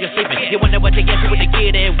eating while you're sleeping. You wonder what they get to with the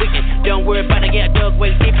kid that weekend. Don't worry about it, yeah, dug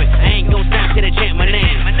way deeper. I ain't gon' stop till they chant my name.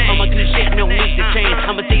 On my good shit, no need to change.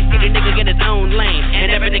 I'm a decent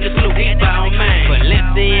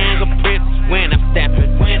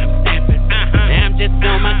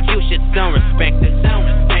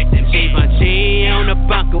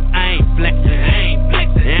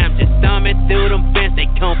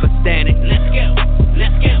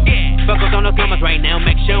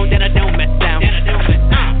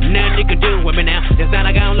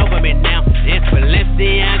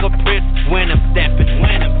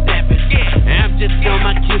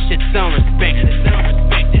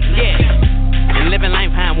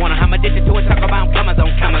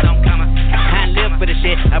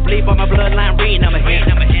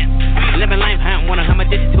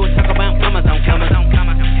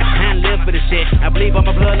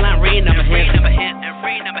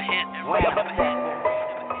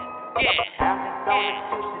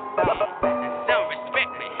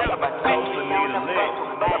ain't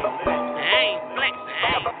flexing, I ain't flexing.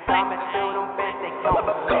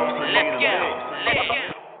 Let's go.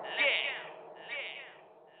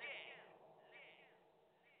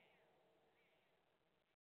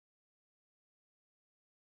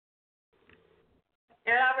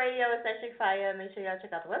 Air Out Radio is Session Fire. Make sure y'all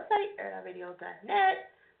check out the website, airoutradio.net.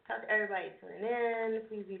 Talk to everybody tuning in.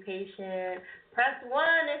 Please be patient. Press 1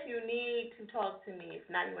 if you need to talk to me. If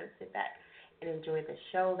not, you want to sit back and enjoy the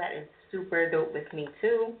show. That is super dope with me,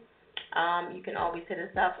 too. You can always hit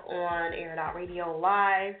us up on Air Out Radio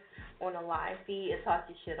Live, on the live feed, and talk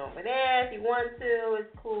your shit over there if you want to.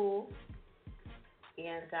 It's cool.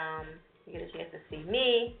 And you get a chance to see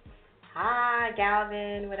me. Hi,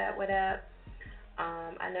 Galvin. What up, what up?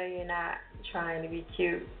 I know you're not trying to be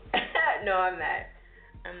cute. No, I'm not.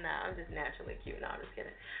 I'm just naturally cute. No, I'm just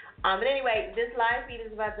kidding. But anyway, this live feed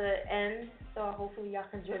is about to end, so hopefully y'all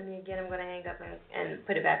can join me again. I'm going to hang up and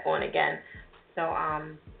put it back on again. So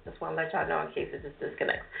just want to let y'all know in case it just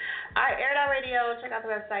disconnects. All right, Air It Out Radio. Check out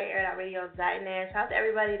the website, airitoutradio.net. Shout out to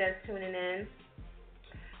everybody that's tuning in.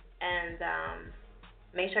 And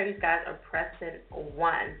make sure you guys are pressing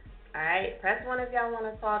 1. All right, press 1 if y'all want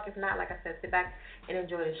to talk. If not, like I said, sit back and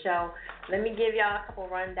enjoy the show. Let me give y'all a couple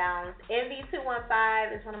rundowns.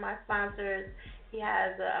 MV215 is one of my sponsors. He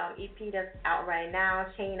has an EP that's out right now,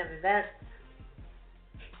 Chain of Events.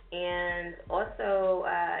 And also,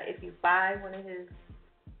 if you buy one of his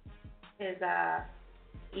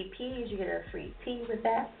EPs, you get a free tee with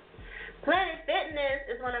that. Planet Fitness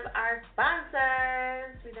is one of our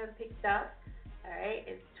sponsors. We done picked up. All right,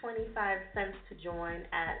 it's 25 cents to join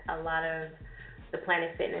at a lot of the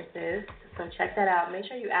Planet Fitnesses. So check that out. Make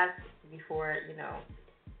sure you ask before, all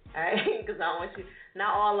right? Because I don't want you,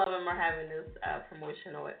 not all of them are having this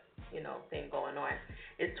promotional, thing going on.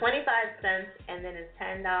 It's 25 cents, and then it's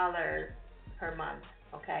 $10 per month,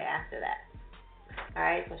 okay, after that. All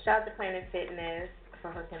right, so shout out to Planet Fitness for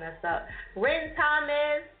hooking us up. Ren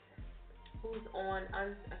Thomas,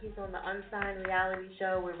 he's on the Unsigned reality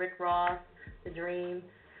show with Rick Ross, The Dream.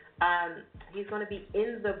 He's going to be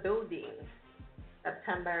in the building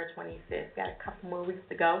September 25th. Got a couple more weeks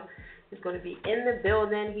to go. He's going to be in the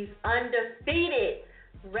building. He's undefeated.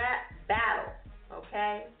 Rap battle.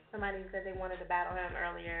 Okay? Somebody said they wanted to battle him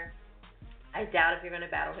earlier. I doubt if you're going to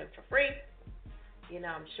battle him for free.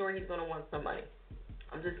 I'm sure he's going to want some money.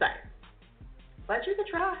 I'm just saying. But you could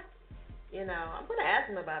try. I'm going to ask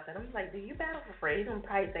him about that. I'm like, do you battle for free? He's going to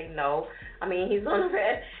probably say no. I mean, he's on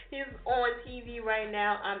TV right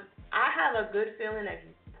now. I have a good feeling that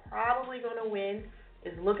he's probably going to win.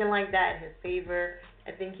 It's looking like that in his favor.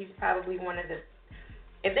 I think he's probably one of the...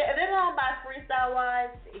 If they're going by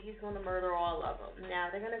freestyle-wise, he's going to murder all of them. Now,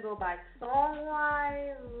 they're going to go by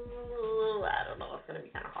song-wise. I don't know. It's going to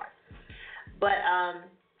be kind of hard. But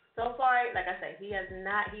so far, like I said, he's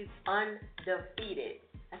undefeated.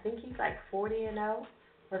 I think he's like 40-0 or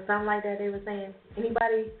something like that they were saying.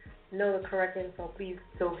 Anybody know the correct info, please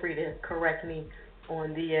feel free to correct me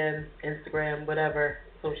on DM, Instagram, whatever,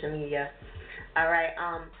 social media. All right,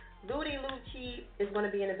 Ludi Lucci is going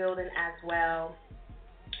to be in the building as well.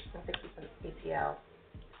 I think he's from ATL,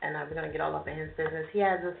 and we're going to get all up in his business. He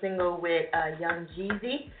has a single with Young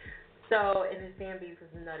Jeezy, and his fan base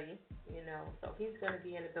is nutty, so he's going to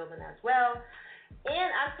be in the building as well.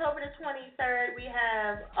 And October the 23rd, we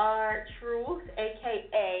have R-Truth,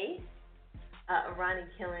 a.k.a. Ronnie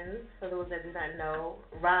Killings. For those that do not know,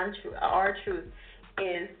 R-Truth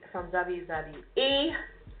is from WWE.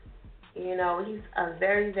 He's a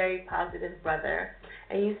very, very positive brother.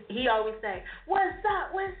 And he always say, what's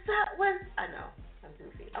up? I know, I'm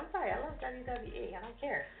goofy. I'm sorry, I love WWE. I don't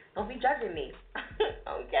care. Don't be judging me.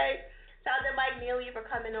 Okay? Shout out to Mike Neely for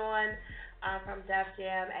coming on. From Def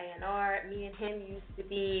Jam A&R. Me and him used to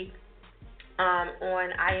be on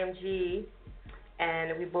IMG,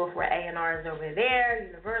 and we both were A&Rs over there,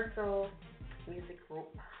 Universal Music Group,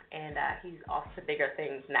 and he's off to bigger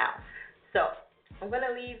things now. So I'm going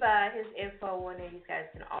to leave his info on there. You guys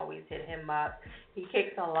can always hit him up. He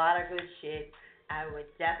kicks a lot of good shit. I would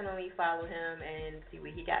definitely follow him and see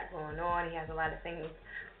what he got going on. He has a lot of things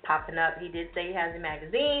popping up. He did say he has the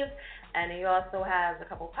magazines, and he also has a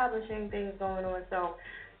couple publishing things going on, so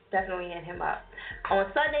definitely hit him up. On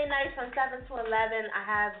Sunday nights from 7 to 11, I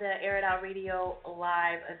have the Air It Out Radio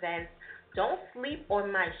live events. Don't sleep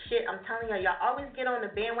on my shit. I'm telling y'all always get on the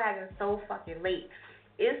bandwagon so fucking late.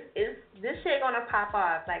 Is this shit gonna pop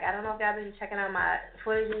off? Like, I don't know if y'all been checking out my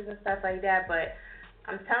footages and stuff like that, but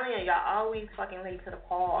I'm telling y'all always fucking late to the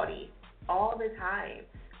party. All the time.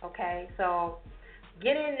 Okay? So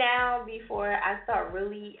get in now before I start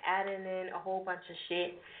really adding in a whole bunch of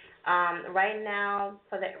shit. Right now,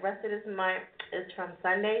 for the rest of this month, it's from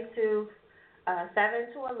Sunday to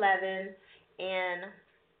 7 to 11, and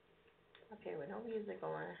okay, with no music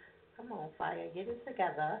on. Come on, Fire, get it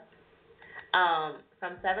together.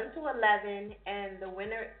 From 7 to 11, and the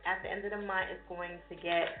winner at the end of the month is going to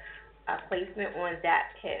get a placement on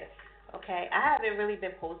that Kiss. Okay, I haven't really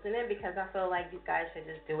been posting it because I feel like you guys should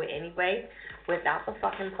just do it anyway without the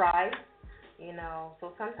fucking prize. You know,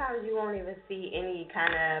 so sometimes you won't even see any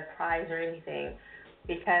kind of prize or anything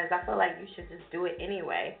because I feel like you should just do it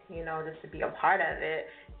anyway, you know, just to be a part of it,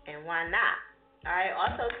 and why not? All right,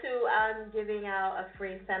 also, too, I'm giving out a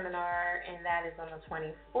free seminar, and that is on the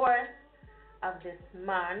 24th of this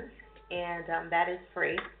month, and that is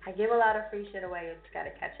free. I give a lot of free shit away, you just got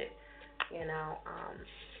to catch it, you know.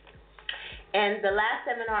 And the last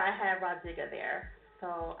seminar, I had Rodriga there.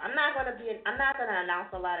 So I'm not gonna announce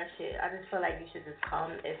a lot of shit. I just feel like you should just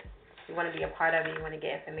come if you want to be a part of it. You want to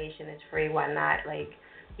get information. It's free. Why not? Like,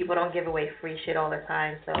 people don't give away free shit all the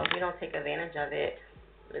time. So if you don't take advantage of it,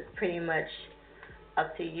 it's pretty much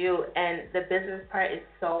up to you. And the business part is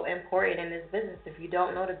so important in this business. If you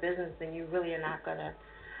don't know the business, then you really are not gonna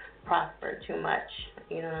prosper too much.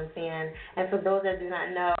 You know what I'm saying? And for those that do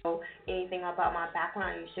not know anything about my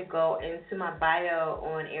background, you should go into my bio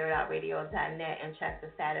on airitoutradio.net and check the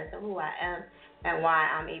status of who I am and why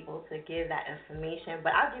I'm able to give that information.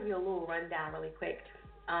 But I'll give you a little rundown really quick.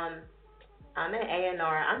 I'm in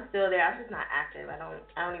A&R. I'm still there. I'm just not active. I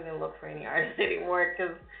don't even look for any artists anymore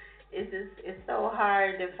because it's so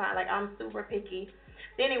hard to find. Like, I'm super picky.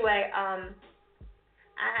 Anyway, I'm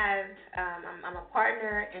a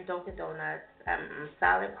partner in Dunkin' Donuts. I'm a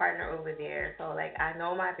solid partner over there. So, like, I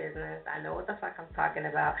know my business. I know what the fuck I'm talking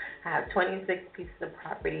about. I have 26 pieces of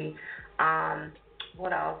property.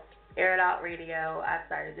 What else? Air It Out Radio. I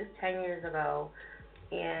started this 10 years ago.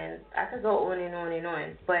 And I could go on and on and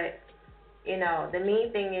on. But, you know, the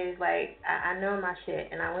main thing is, like, I know my shit.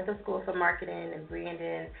 And I went to school for marketing and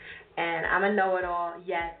branding. And I'm a know-it-all,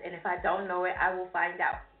 yes. And if I don't know it, I will find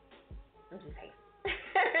out. I'm just saying.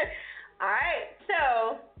 All right,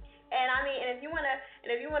 so, and if you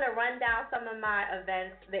wanna run down some of my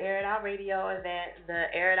events, the Air It Out Radio event, the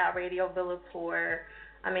Air It Out Radio Villa tour,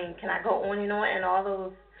 can I go on and on? And all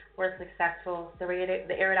those were successful. The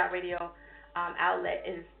Air It Out Radio outlet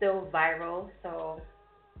is still viral, so,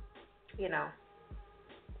 you know,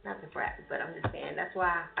 not to brag, but I'm just saying that's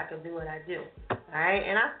why I can do what I do. All right,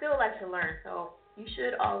 and I still like to learn, so you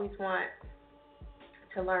should always want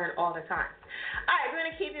to learn all the time. All right, we're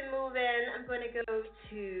going to keep it moving. I'm going to go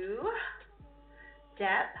to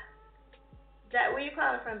Depp. Depp, where you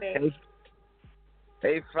calling from, baby?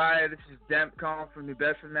 Hey, Fire, this is Depp calling from New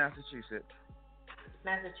Bedford, Massachusetts.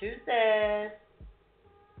 Massachusetts.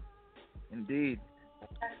 Indeed.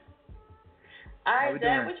 All right,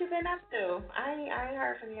 Depp, what you been up to? I ain't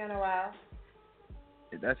heard from you in a while.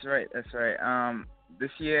 That's right.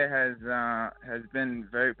 This year has been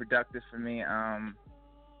very productive for me.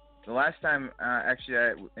 The last time actually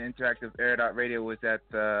I interactive Air It Out Radio was at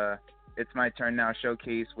the It's My Turn Now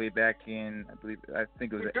showcase way back in I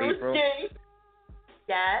think it was April.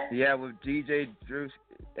 Yes. Yeah, with DJ Drew,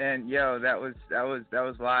 and that was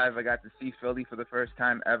live. I got to see Philly for the first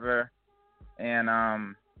time ever,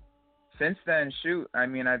 and since then,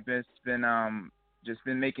 I've just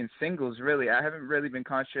been making singles. Really, I haven't really been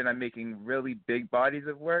concentrating on making really big bodies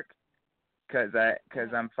of work. Because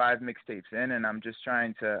I'm 5 mixtapes in, and I'm just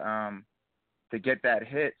trying to get that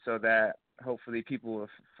hit so that hopefully people will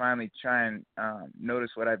finally try and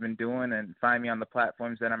notice what I've been doing and find me on the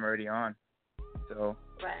platforms that I'm already on. So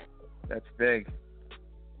That's big.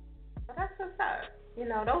 Well, that's what's up. You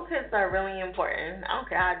know, those hits are really important. I don't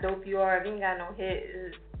care how dope you are. If you ain't got no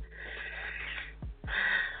hit,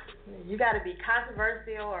 you got to be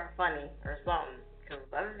controversial or funny or something. Because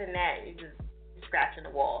other than that, you're scratching the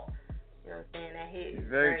wall. You know what I'm saying? That hit is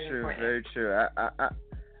very important. Very true.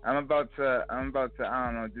 I'm about to I don't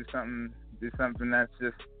know, do something that's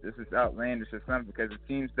just this is outlandish or something, because it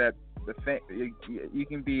seems that you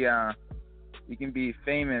can be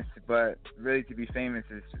famous, but really to be famous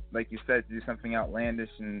is, like you said, to do something outlandish,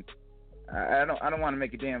 and I don't want to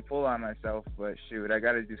make a damn fool out of myself, but I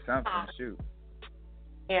got to do something.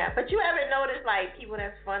 Yeah, but you ever notice, like, people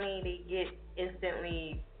that's funny,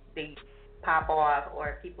 they pop off,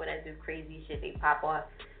 or people that do crazy shit, they pop off,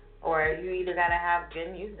 or you either gotta have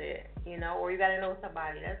good music, you know, or you gotta know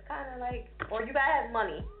somebody that's kind of like, or you gotta have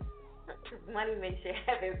money. Money makes shit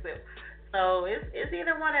happen too. So it's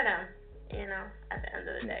either one of them, you know, at the end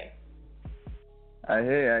of the day. I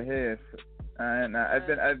hear you. And I've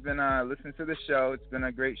been listening to the show. It's been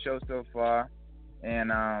a great show so far,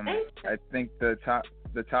 and I think the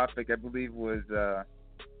the topic, I believe, was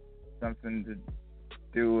something to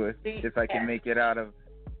do with if I can make it out of.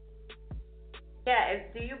 Yeah.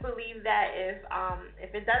 Do you believe that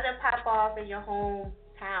if it doesn't pop off in your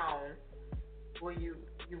hometown, well, you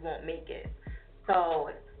won't make it? So,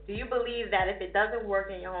 do you believe that if it doesn't work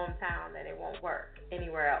in your hometown, then it won't work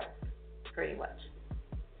anywhere else? Pretty much.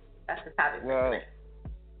 That's the topic. Well,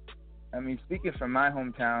 I mean, speaking from my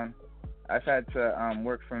hometown, I've had to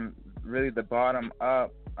work from really the bottom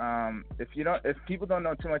up. If people don't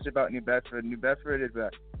know too much about New Bedford is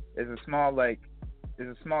a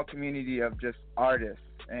small community of just artists,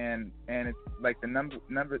 and it's like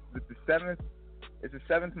it's the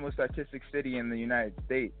seventh most artistic city in the United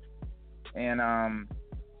States, and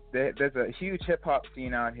there's a huge hip hop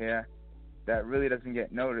scene out here that really doesn't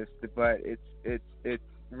get noticed, but it's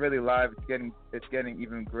really live. It's getting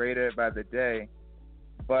even greater by the day.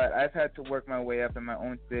 But I've had to work my way up in my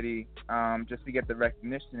own city just to get the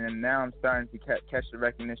recognition, and now I'm starting to catch the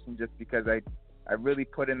recognition just because I really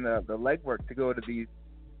put in the legwork to go to these.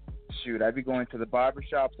 Shoot, I'd be going to the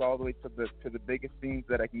barbershops all the way to the biggest scenes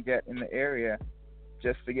that I can get in the area,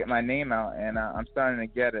 just to get my name out, and I'm starting to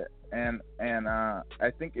get it. And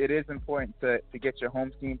I think it is important to get your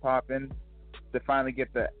home scene popping, to finally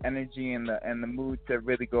get the energy and the mood to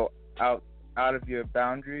really go out of your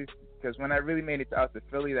boundaries. Because when I really made it out to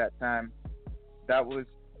Philly that time, that was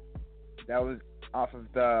off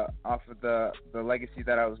of the legacy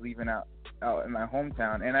that I was leaving out in my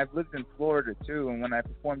hometown. And I've lived in Florida too, and when I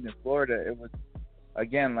performed in Florida, it was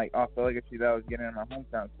again like off the legacy that I was getting in my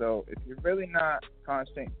hometown. So if you're really not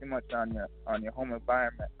concentrating too much on your home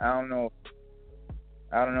environment, I don't know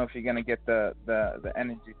if you're gonna get the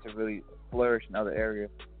energy to really flourish in other areas.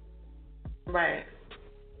 Right.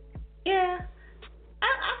 Yeah.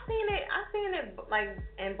 I've seen it like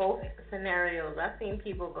in both scenarios. I've seen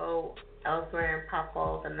people go elsewhere and pop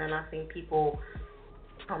off, and then I've seen people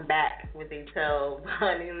come back with their tail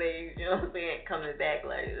behind legs, you know what I'm saying, coming back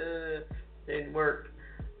like, didn't work,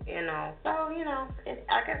 you know. So,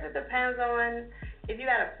 I guess it depends on if you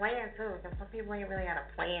got a plan too, because some people ain't really got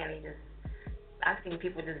a plan. I've seen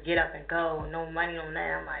people just get up and go, no money on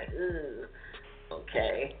that. I'm like,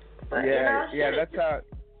 okay. But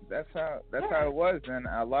that's how it was, and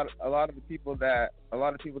a lot of the people that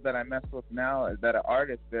I mess with now that are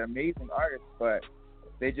artists, they're amazing artists, but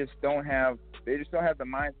they just don't have the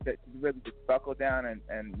mindset to really just buckle down and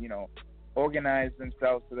organize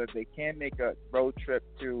themselves so that they can make a road trip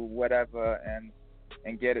to whatever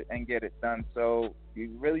and get it done. So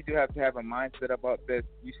you really do have to have a mindset about this.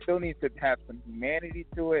 You still need to have some humanity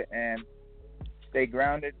to it and stay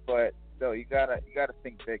grounded, but still you gotta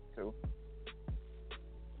think big too.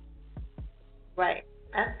 Right,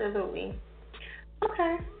 absolutely.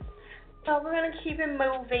 Okay, so we're gonna keep it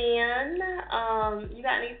moving. You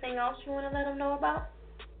got anything else you want to let them know about?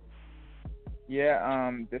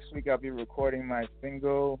 Yeah, this week I'll be recording my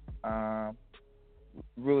single,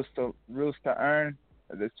 Rules to Earn,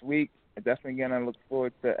 this week. I'm definitely gonna look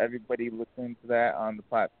forward to everybody listening to that on the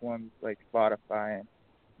platforms like Spotify and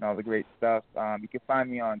all the great stuff. You can find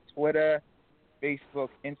me on Twitter, Facebook,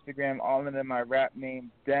 Instagram, all under my rap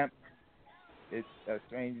name, Dempt. It's a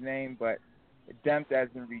strange name, but Dempt as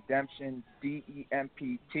in redemption,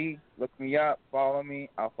 DEMPT. Look me up, follow me,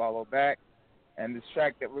 I'll follow back. And this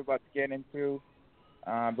track that we're about to get into,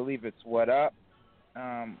 I believe it's What Up.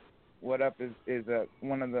 What Up is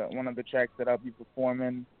one of the tracks that I'll be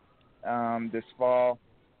performing this fall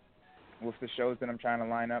with the shows that I'm trying to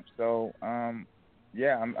line up. So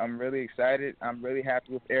yeah, I'm really excited. I'm really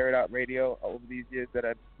happy with Air It Out Radio over these years that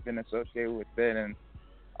I've been associated with it, and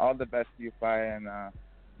all the best to you, Fire,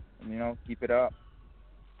 and keep it up.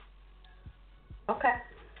 Okay.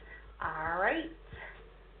 All right.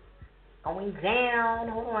 Going down.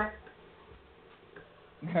 Hold on.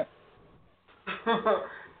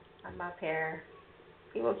 I'm up here.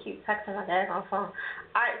 People keep texting my dad on the phone. All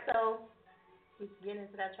right, so we can get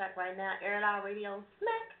into that track right now. Air It Out Radio,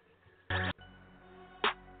 smack.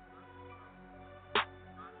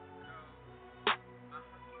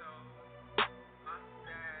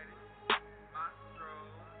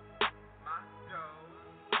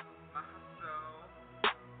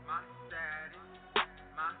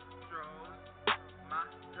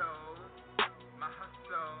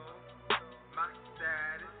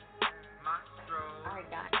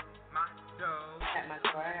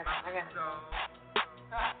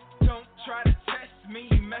 Don't try to test me,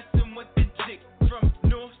 mess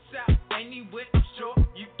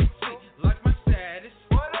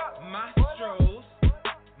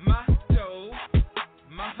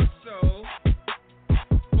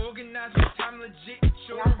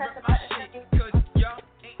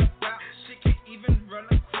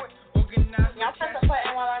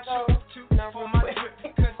I go, you know, real quick.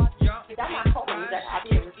 That's my homies that I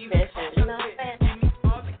be able to see that shit, you know what I'm saying?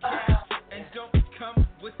 And don't come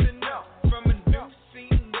with the no. From a new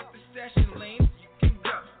scene with the session lanes, you can go.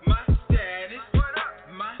 My status,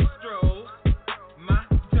 my stroll, my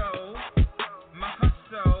dough, my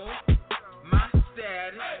hustle, my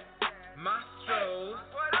status, my stroll,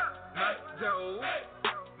 my dough,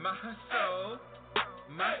 my hustle,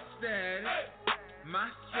 my status, my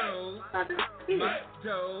stroll, my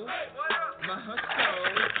dough, my hustle.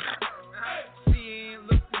 See, ain't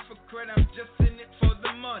looking for credit, I'm just in it for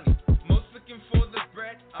the money. Most looking for the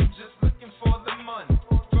bread, I'm just looking for the money.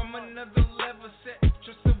 From another level set,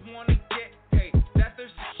 just to wanna get paid. That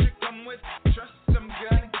there's a chick I'm with, trust I'm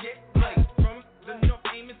gonna get played. From the north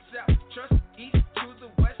aiming south, trust east to the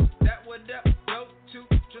west. That would up go to,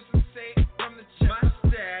 just to say it from the chest. My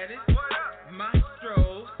status, my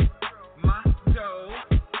stroll, my dough,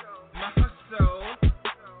 my hustle,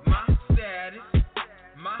 my status,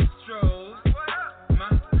 my stroll, my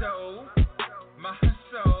dough, my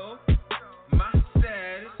hustle, my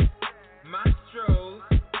status, my stroll,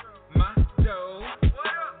 my dough,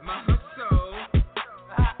 my hustle.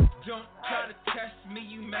 Don't try to test me,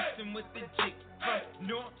 you messing with the G. From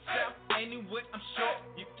north, south, anywhere I'm sure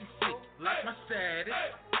you can see. Like my status,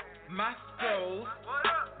 my scroll,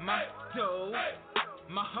 my dough,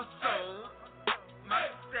 my hustle, my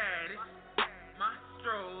status, my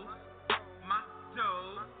stroll, my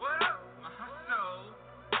dough, my hustle,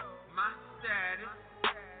 my status,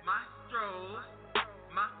 my stroll,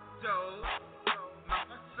 my dough, my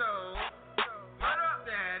hustle, my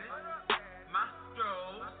status, my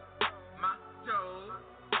stroll, my dough,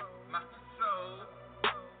 my hustle,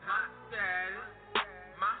 my status,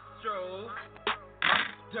 my stroll, my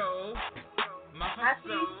dough, my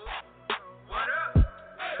hustle. What up?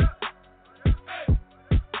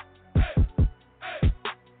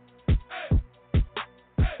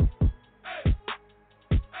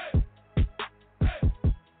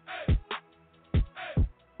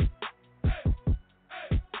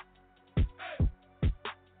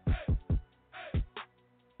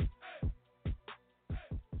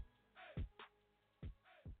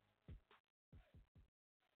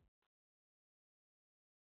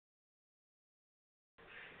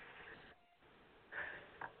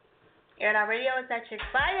 Air It Out Radio is at Chick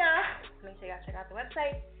Fire. Make sure y'all check out the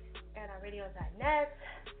website, airitoutradio.net.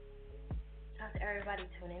 Shout out to everybody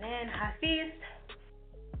tuning in. Hafiz,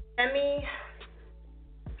 send me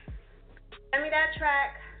that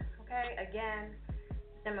track, okay? Again,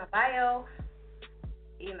 it's in my bio,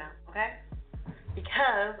 email, okay?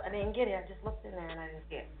 Because I didn't get it, I just looked in there and I didn't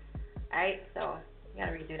see it. Alright, so you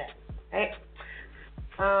gotta redo that, right?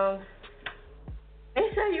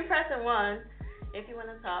 Make sure you're pressing 1 if you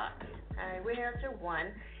want to talk. Alright, we're here till 1,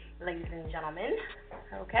 ladies and gentlemen.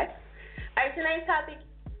 Okay? Alright, tonight's topic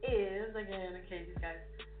is, again, in case you guys,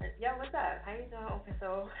 yo, what's up? How you doing? Open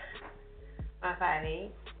Soul? I'm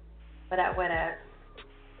 5'8". What up, what up?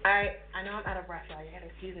 Alright, I know I'm out of breath, y'all. You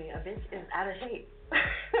gotta excuse me. A bitch is out of shape.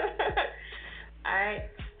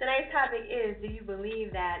 Alright, tonight's topic is, do you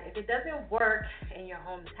believe that if it doesn't work in your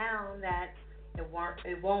hometown, that it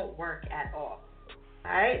won't work at all?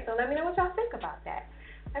 Alright, so let me know what y'all think about that.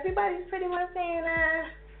 Everybody's pretty much saying,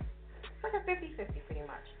 it's like a 50-50 pretty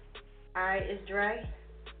much. Alright, it's Dre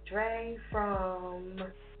from,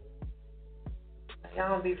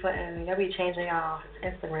 y'all be changing y'all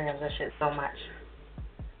Instagrams and shit so much.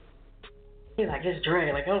 He's like, it's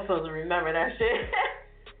Dre, like I'm supposed to remember that shit.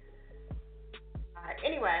 Alright,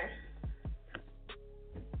 anyway,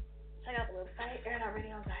 check out the website,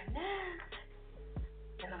 airitoutradio.net,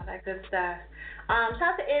 and all that good stuff. Shout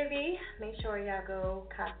out to Envy. Make sure y'all go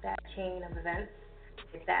cop that King of Events.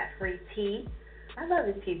 Get that free tea. I love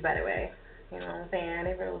his tea, by the way. You know what I'm saying?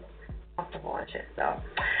 They real comfortable and shit. So,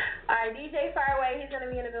 alright, DJ Fireway. He's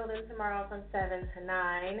gonna be in the building tomorrow from 7 to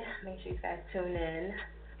 9. Make sure you guys tune in.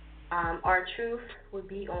 Our Truth will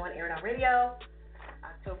be on Air It Out Radio,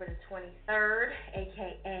 October the 23rd,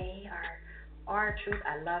 aka our Truth.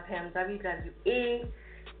 I love him. WWE.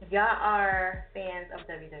 If y'all are fans of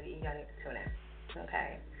WWE, y'all need to tune in.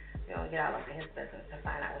 Okay, we're going to get all up in his business and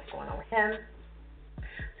find out what's going on with him.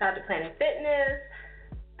 Shout out to Planet Fitness,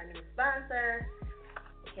 our new sponsor.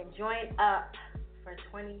 You can join up for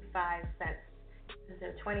 25 cents. This is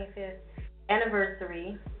their 25th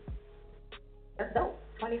anniversary. That's dope.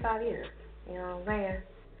 25 years. You know what I'm saying?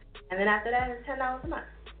 And then after that, it's $10 a month.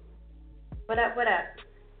 What up, what up?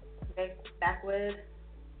 Okay, back with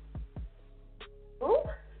who?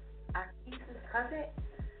 Akisa's cousin?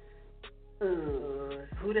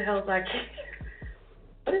 Who the hell's Akisa?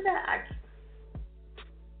 What is that?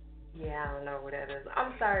 Yeah, I don't know what that is.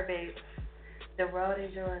 I'm sorry, babe. The road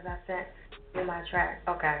is yours. I sent you my track.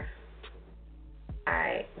 Okay.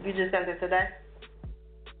 Alright. You just sent it today?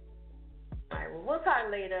 Alright, well, we'll talk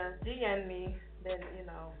later. DM me. Then,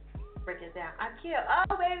 break it down. I kill.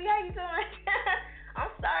 Oh, baby, how you doing? I'm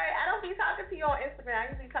sorry. I don't be talking to you on Instagram. I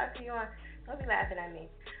usually talk to you on. Don't be laughing at me.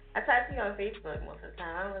 I talk to you on Facebook most of the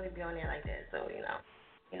time. I don't really be on there like that. So, you know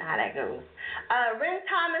how that goes. Ren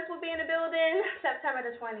Thomas will be in the building September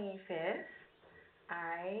the 25th.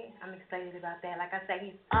 Alright. I'm excited about that. Like I said,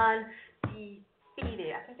 he's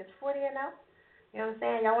undefeated. I think it's 40 and now. You know what I'm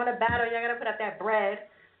saying? Y'all want to battle. Y'all got to put up that bread.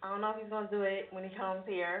 I don't know if he's going to do it when he comes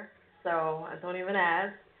here. So, I don't even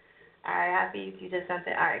ask. All right, happy you just sent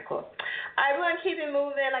it. All right, cool. All right, we're going to keep it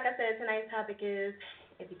moving. Like I said, tonight's topic is,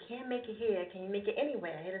 if you can't make it here, can you make it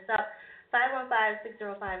anywhere? Hit us up,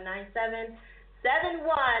 515-605-9771.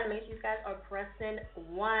 Make sure you guys are pressing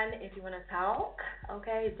 1 if you want to talk.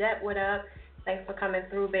 Okay, Deb, what up? Thanks for coming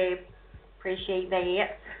through, babe. Appreciate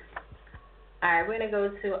that. All right, we're going to go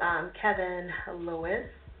to Kevin Lewis.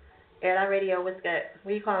 Air Out Radio, what's good?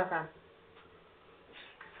 Where you calling from?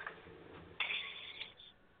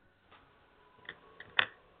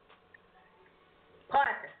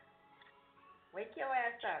 Parker, wake your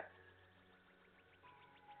ass up.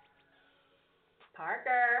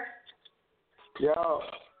 Parker. Yo. What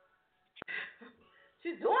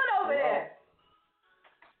you doing over there?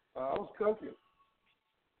 I was cooking.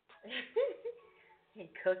 He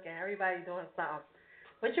cooking. Everybody doing something.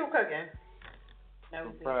 What you cooking?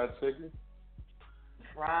 Fried chicken.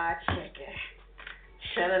 Fried chicken.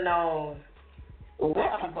 Should have known.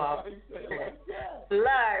 Black people.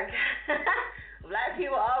 Black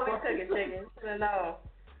people always cooking chicken. Should have known.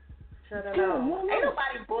 Ain't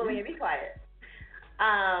nobody bullying. Be quiet.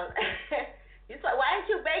 Why ain't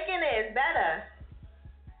you baking it? It's better.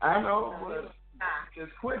 I know, but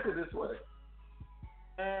it's quicker this way.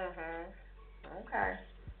 Okay.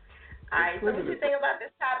 All right. So what you think about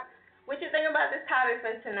this topic? What you think about this topic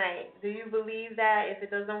for tonight? Do you believe that if it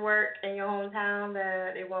doesn't work in your hometown,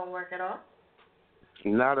 that it won't work at all?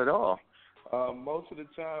 Not at all. Most of the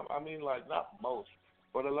time, not most,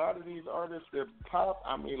 but a lot of these artists that pop,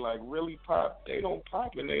 really pop, they don't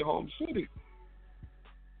pop in their home city.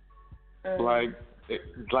 Like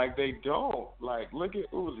they don't. Like, look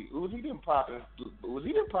at Uzi. Uzi didn't pop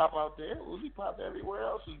out there. Uzi popped everywhere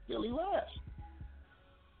else until he left.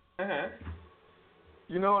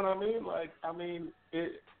 You know what I mean?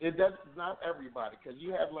 That's not everybody, because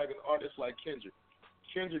you have like an artist like Kendrick.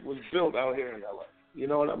 Kendrick was built out here in LA. You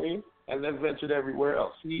know what I mean? And then ventured everywhere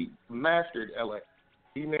else. He mastered LA.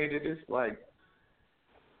 He made it like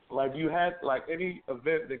you had any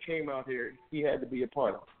event that came out here, he had to be a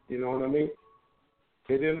part of. You know what I mean?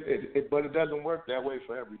 But it doesn't work that way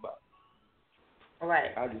for everybody.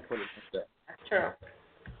 Right. I just put it like that.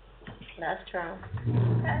 That's true.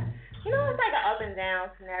 Okay. It's like an up and down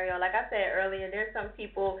scenario. Like I said earlier, there's some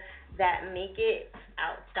people that make it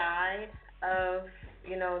outside of,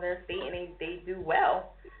 their state and they do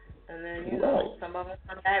well. And then, some of them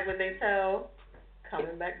come back with their tail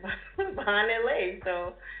coming back behind their legs.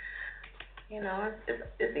 So, it's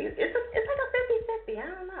like a 50-50. I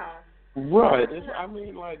don't know. Right.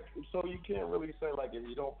 So you can't really say, if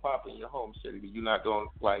you don't pop in your home city, you're not going,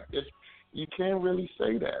 you can't really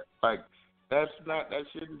say that. That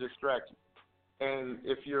shouldn't distract you. And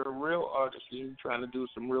if you're a real artist and you're trying to do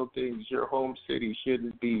some real things, your home city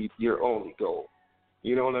shouldn't be your only goal.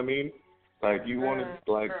 You know what I mean? You want to,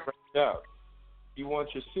 branch out. You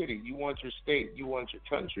want your city. You want your state. You want your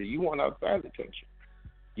country. You want outside the country.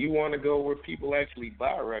 You want to go where people actually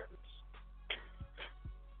buy records.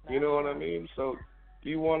 You know what I mean? So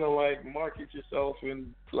you want to, market yourself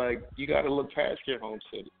and, you got to look past your home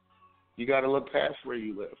city. You got to look past where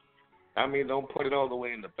you live. Don't put it all the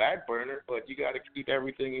way in the back burner, but you got to keep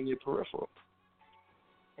everything in your peripheral.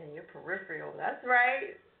 In your peripheral, that's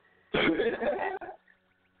right.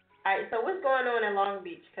 All right, so what's going on in Long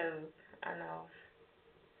Beach? Because I know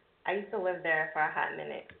I used to live there for a hot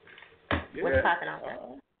minute. Yeah. What's popping out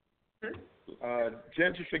there?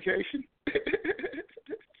 Gentrification.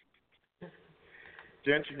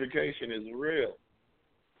 Gentrification is real.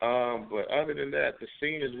 But other than that, the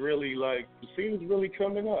scene is really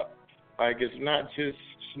coming up. It's not just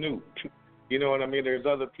Snoop. You know what I mean? There's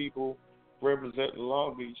other people representing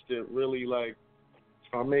Long Beach that really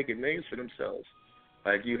are making names for themselves.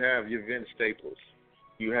 You have your Vince Staples.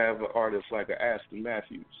 You have an artist like an Aston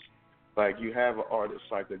Matthews. You have an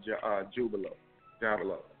artist like a Jubilo.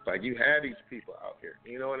 You have these people out here.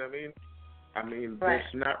 You know what I mean? Right.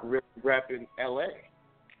 It's not really repping LA.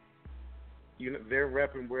 They're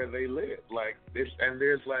repping where they live. There's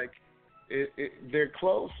they're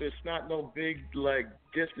close. It's not no big like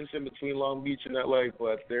distance in between Long Beach and LA,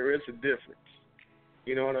 but there is a difference.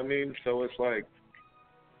 You know what I mean? So it's like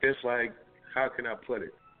how can I put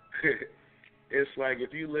it? It's like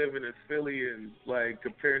if you live in Philly and like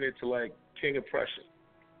comparing it to like King of Prussia,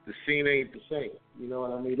 the scene ain't the same. You know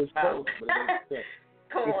what I mean? It's close, but it ain't the same.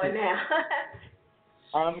 Come on now.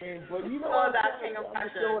 I mean, but you know what about King of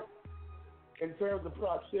Prussia? In terms of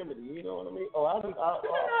proximity, you know what I mean? Oh, I don't know about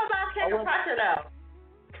King of Prussia though.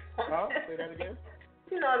 Huh? Say that again.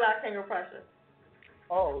 You know about King of Prussia?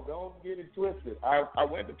 Oh, don't get it twisted. I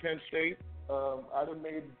went to Penn State. I done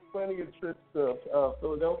made plenty of trips to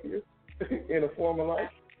Philadelphia in a former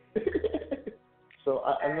life. So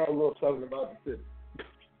I know a little something about the city.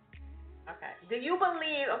 Okay. Do you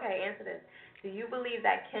believe? Okay, answer this. Do you believe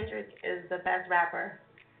that Kendrick is the best rapper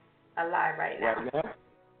alive right now? Right now?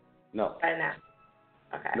 No. Right now.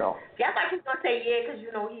 Okay. No. See, I thought you were gonna say yeah, because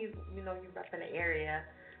you rep in the area,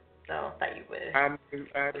 so I thought you would. I mean,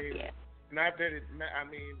 yeah. Not that it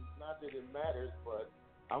matters, but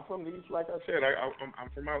I'm from the East. Like I said, I'm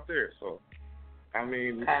from out there, so I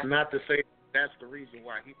mean, not to say that's the reason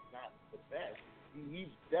why he's not the best. He's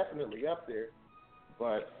definitely up there,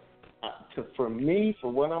 but for me,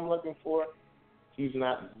 for what I'm looking for, he's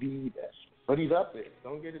not the best. But he's up there.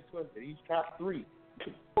 Don't get it twisted. He's top 3.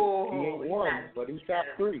 He ain't one, but he's top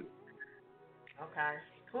 3. Okay.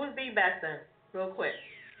 Who's the best then? Real quick.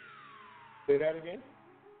 Say that again?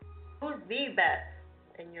 Who's the best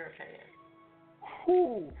in your opinion?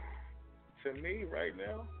 Who? To me, right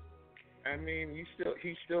now, I mean, he's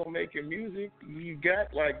still making music. You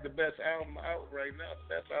got like the best album out right now, the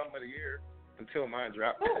best album of the year until mine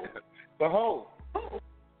dropped. But Ho. Who?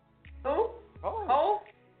 Ho?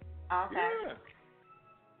 Okay. Yeah.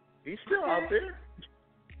 He's still out there.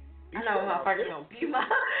 I know motherfuckers gonna be my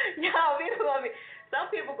people gonna be. Some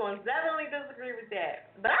people gonna definitely disagree with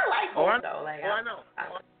that, but I like Ho though. Like I know.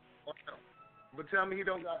 But tell me he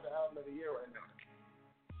don't got the album of the year right now.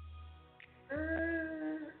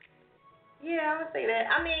 Yeah, I would say that.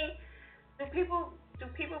 I mean, do people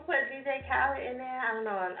put DJ Khaled in there? I don't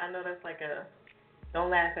know. I know that's like a don't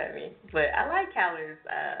laugh at me, but I like Khaled's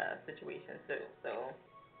situation too. So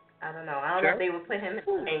I don't know. I don't know if they would put him in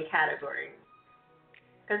the same category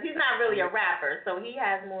because he's not really a rapper. So he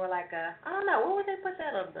has more like a I don't know. What would they put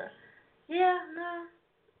that under? Yeah, no.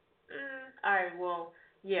 All right. Well,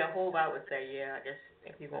 yeah. Hov, I would say yeah. I guess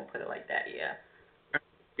if you won't put it like that, yeah.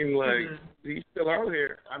 Like he's still out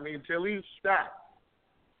here. I mean, till he stopped.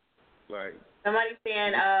 Like somebody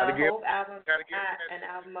saying, Hov album not an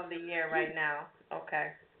album of the year right now.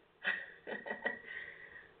 Okay.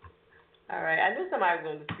 All right. I knew somebody was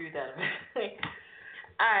gonna dispute that.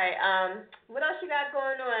 All right. What else you got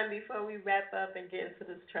going on before we wrap up and get into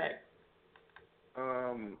this track?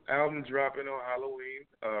 Album dropping on Halloween.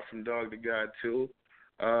 From Dog to God 2.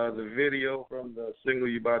 The video from the single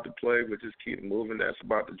you about to play, which is Keep Moving, that's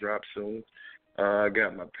about to drop soon. I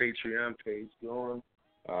got my Patreon page going.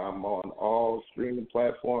 I'm on all streaming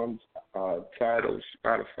platforms, Tidal,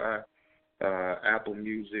 Spotify, Apple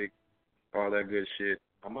Music, all that good shit.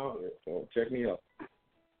 I'm out here, so check me out.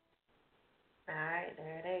 All right,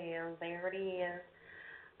 there it is. There it is.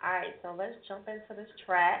 All right, so let's jump into this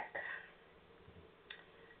track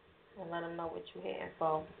and let them know what you're here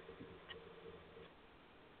for.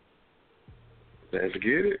 Let's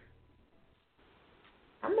get it.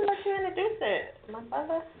 I'm going to let you introduce it, my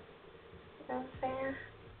brother. You know what I'm saying?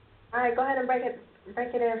 All right, go ahead and break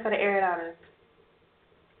it in for the Air It Outers.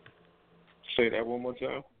 Say that one more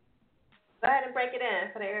time. Go ahead and break it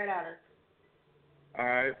in for the Air It Outers. All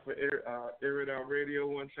right, for Air It Out Radio,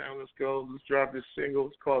 one time, let's go. Let's drop this single.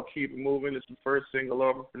 It's called Keep It Moving. It's the first single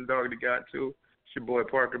over from Dog to God 2. It's your boy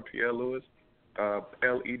Parker P.L. Lewis,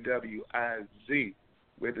 Lewiz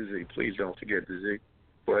with a Z. Please don't forget the Z.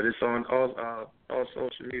 But it's on all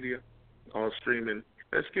social media, all streaming.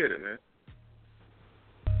 Let's get it, man.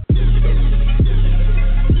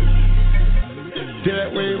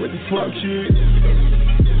 That way with the fuck shit.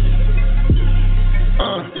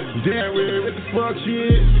 That way with the fuck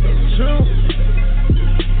shit. True.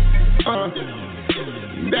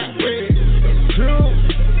 That way. True.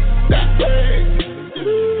 That way.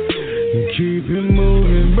 Keep it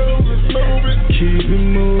moving, keep it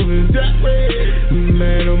moving that way.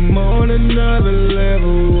 Man, I'm on another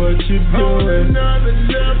level. What you doing?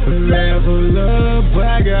 Level up,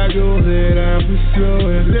 I got goals that I'm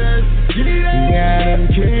pursuing. Yeah, I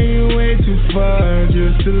came way too far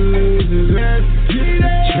just to lose it.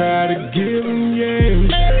 Try to give them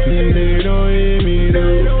games, and they don't hear me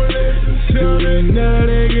though. So they know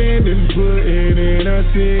they get been putting in our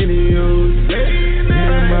videos.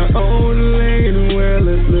 In my own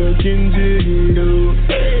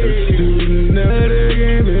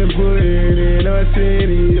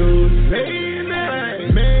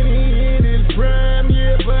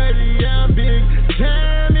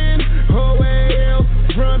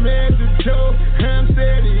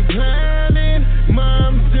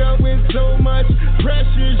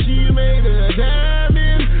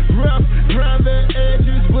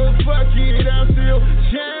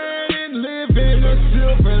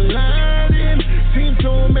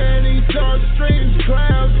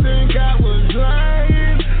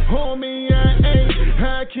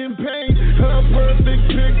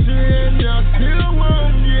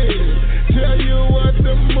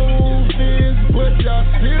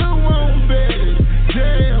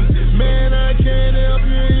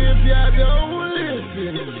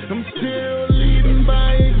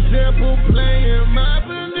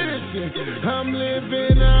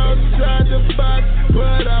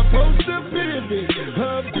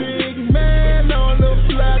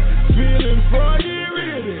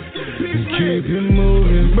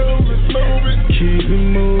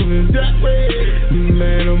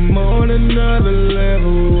Man, I'm on another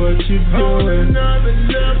level. What you doing?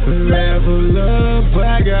 Level up,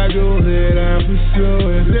 I got goals that I'm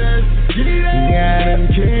pursuing. I done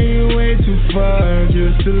came way too far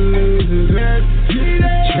just to lose it.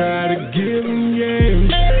 Try to give them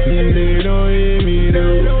games, and they don't hear me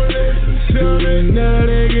though. Student of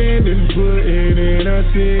the game, been putting in our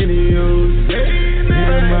videos. In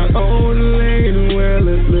my own lane, well,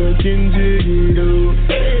 it's looking jiggy though.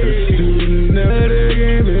 Student of the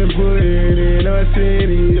game, been putting in our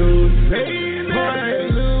videos.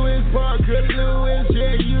 Lewis, Parker Lewis,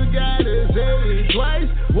 yeah, you gotta say it twice.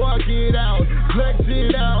 Walk it out, flex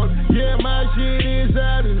it out. Yeah, my shit is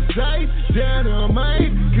out of sight.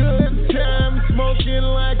 Dynamite, good time, smoking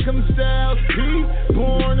like I'm South P.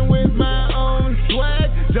 Born with my own swag,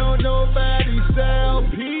 don't nobody style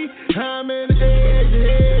P. I'm an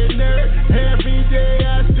egghead nerd, every day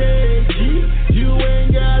I stay geek. You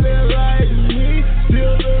ain't gotta like me,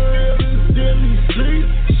 still the realest in the streets.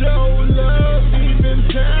 Show love even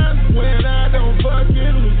times when I don't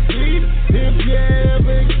fucking receive. If you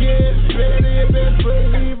ever get ready, best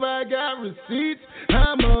believe I got receipts.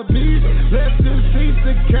 I'm a beast, let's just cease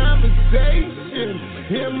the conversation.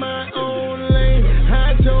 In my own lane,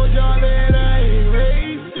 I told y'all that I ain't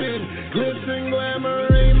racing. Glitz and glamour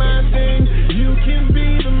ain't my thing, you can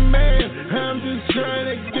be the man. I'm just trying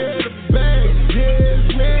to get a bag, yeah,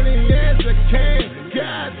 as many as I can.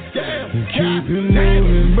 God damn, keep it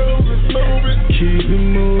moving, keep it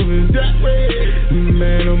moving that way.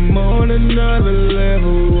 Man, I'm on another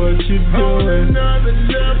level, what you doing?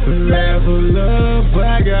 Level up,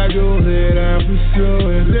 I got goals that I'm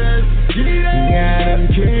pursuing. I done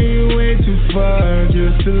came way too far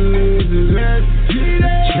just to lose it.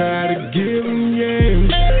 Try to give them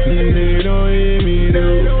games, and they don't hear me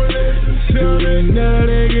though. Student of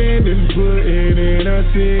the game, been putting in our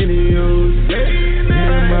videos. In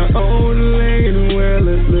my own lane, well,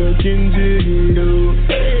 it's looking jiggy though.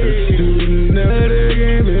 Student of the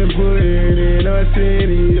game, been putting in our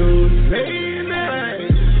videos.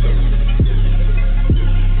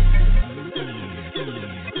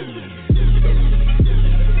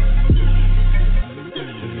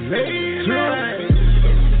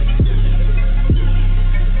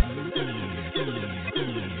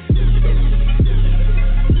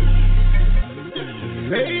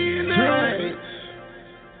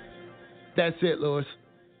 That's it, Louis.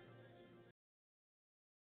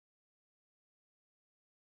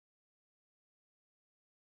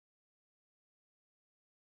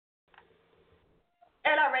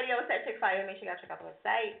 Airdot Radio is at Chick-fil-A. Make sure you guys check out the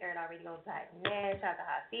website, airdotradio.net. Shout out to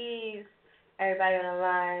Hafiz. Everybody on the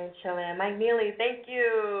line, chilling. Mike Neely, thank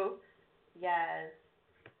you. Yes.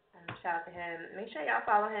 Shout out to him. Make sure y'all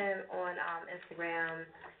follow him on Instagram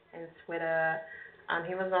and Twitter.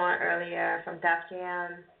 He was on earlier from Def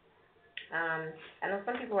Jam. I know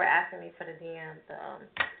some people were asking me for the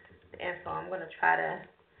info. I'm going to try to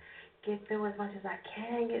get through as much as I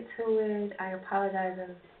can get to it. I apologize.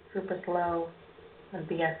 I'm super slow. I'm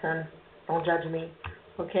BSing. Don't judge me.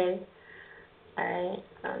 Okay? Alright.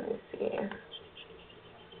 Let me see.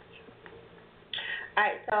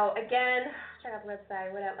 Alright, so again, check out the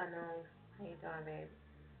website. What up? I know. How you doing, babe?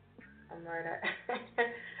 I'm murder.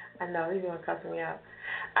 I know, he's going to cuss me out.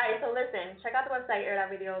 Alright, so listen, check out the website,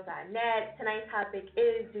 airdotradio.net. Tonight's topic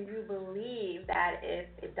is, do you believe that if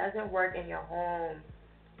it doesn't work in your hometown,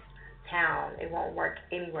 it won't work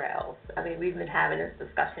anywhere else? I mean, we've been having this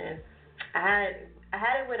discussion. I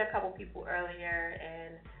had it with a couple people earlier,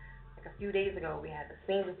 and like a few days ago, we had the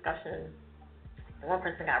same discussion. And one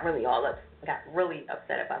person got really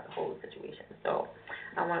upset about the whole situation. So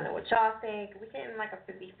I want to know what y'all think. We're getting like a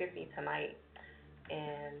 50-50 tonight.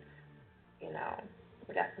 And, you know,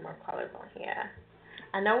 we got some more callers on here.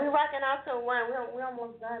 I know we're rocking out till 1. We're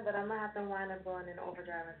almost done, but I'm going to have to wind up going in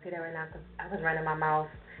overdrive. I see that right now because I was running my mouth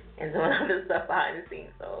and doing other stuff behind the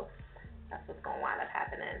scenes. So that's what's going to wind up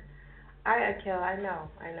happening. All right, Akil, I know.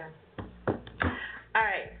 All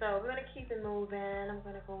right, so we're going to keep it moving. I'm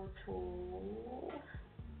going to go to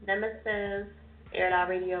Nemesis, Airdot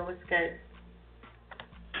Radio. What's good?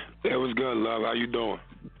 Yeah, what's good, love? How you doing?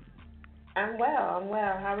 I'm well.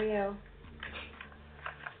 How are you?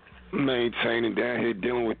 Maintaining down here,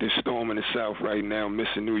 dealing with this storm in the south right now,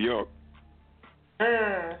 missing New York.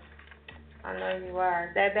 I know you are.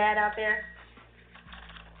 Is that bad out there?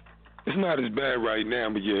 It's not as bad right now,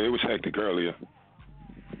 but yeah, it was hectic earlier.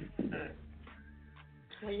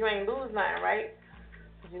 You ain't lose nothing, right?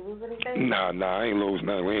 Did you lose anything? Nah, I ain't lose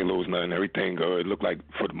nothing. We ain't lose nothing. Everything good. It looked like,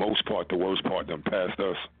 for the most part, the worst part done passed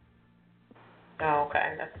us. Oh,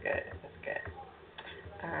 okay. That's good.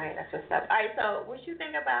 All right, that's what's up. All right, so what you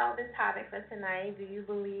think about this topic for tonight? Do you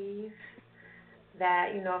believe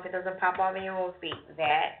that, you know, if it doesn't pop off in your own feet,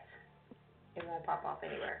 that it won't pop off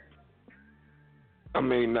anywhere? I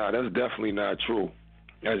mean, nah, that's definitely not true.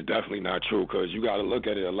 That's definitely not true, because you got to look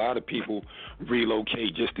at it. A lot of people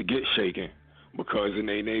relocate just to get shaken because in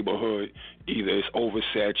their neighborhood, either it's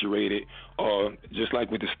oversaturated or just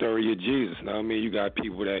like with the story of Jesus. Now, I mean, you got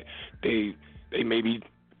people that they may be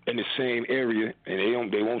in the same area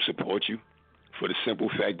and they won't support you for the simple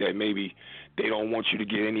fact that maybe they don't want you to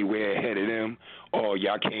get anywhere ahead of them, or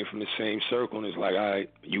y'all came from the same circle and it's like, all right,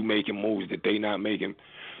 you making moves that they not making.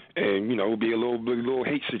 And, you know, it'll be a little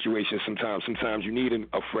hate situation sometimes. Sometimes you need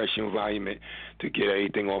a fresh environment to get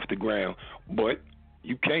everything off the ground. But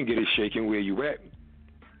you can get it shaken where you at.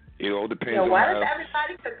 It all depends on why how... does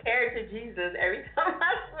everybody compare to Jesus every time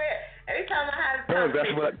I swear? Every time I have a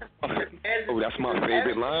conversation. That's my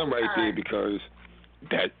favorite line right there, because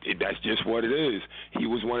that's just what it is. He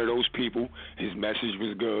was one of those people. His message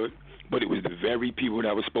was good, but it was the very people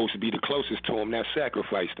that were supposed to be the closest to him that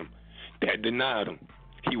sacrificed him, that denied him.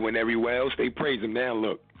 He went everywhere else, they praised him. Now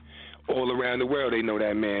look, all around the world they know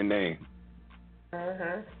that man's name.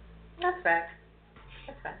 Mhm. That's fact.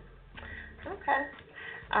 Okay.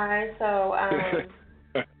 All right. So,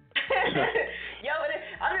 yo,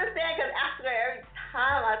 I'm just saying, because after every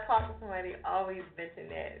time I talk to somebody, always mention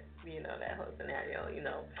that, you know, that whole scenario, you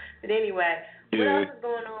know. But anyway, what else is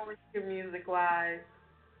going on with you music-wise?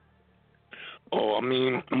 Oh, I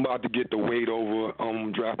mean, I'm about to get the weight over.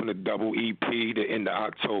 I'm dropping a double EP the end of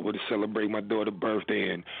October to celebrate my daughter's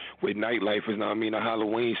birthday. And with Nightlifers, now I mean, the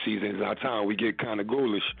Halloween season is our time. We get kind of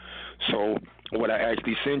ghoulish. So what I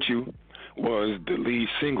actually sent you was the lead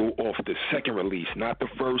single off the second release, not the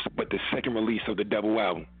first, but the second release of the double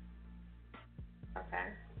album.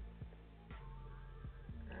 Okay.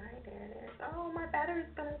 All right, there it is. Oh, my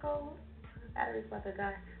battery's gonna go. My battery's about to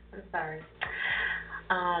die. I'm sorry.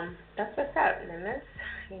 That's what's up, Nimbus.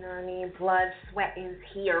 You know what I mean? Blood, sweat, and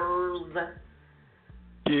tears.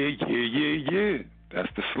 Yeah.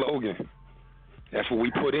 That's the slogan. That's what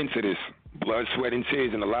we put into this. Blood, sweat, and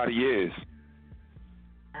tears in a lot of years.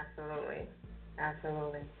 Absolutely.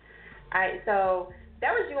 All right, so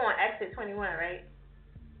that was you on Exit 21, right?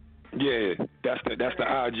 Yeah, that's the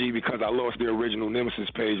IG, because I lost the original Nemesis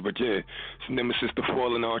page, but yeah, it's Nemesis the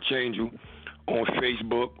Fallen Archangel on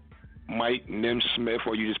Facebook. Mike Nim Smith,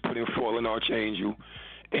 or you just put in Fallen Archangel.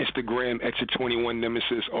 Instagram, Exit 21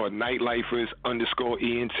 Nemesis, or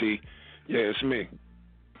Nightlifers_ENT. Yeah, it's me.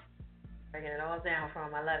 Breaking it all down for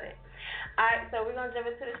him. I love it. All right, so we're going to jump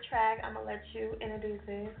into this track. I'm going to let you introduce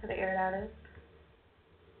it to the air outers.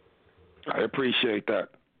 I appreciate that.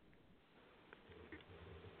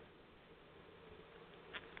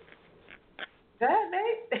 Go ahead,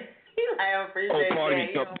 babe. I appreciate pardon me.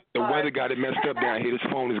 The weather got it messed up down here. This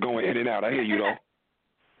phone is going in and out. I hear you, though.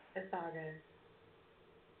 It's all good.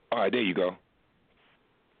 All right, there you go.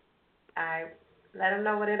 All right. Let them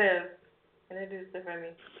know what it is. Introduce it for me.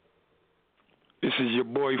 This is your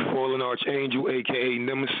boy, Fallen Archangel, a.k.a.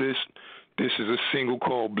 Nemesis. This is a single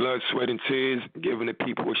called Blood, Sweat, and Tears, giving the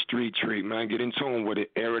people a street treat, man. Get in tune with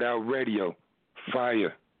it. Air It Out Radio.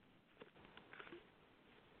 Fire.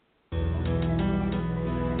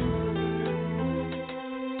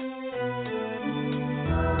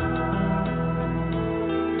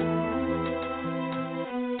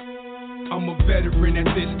 I'm a veteran at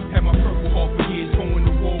this, had my purple heart for years, going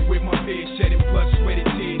to war with my fears, shedding blood, sweat, and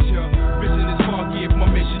tears, Vision is foggy if my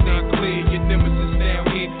mission ain't clear, your nemesis down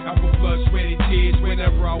here, out for blood, sweat, and tears.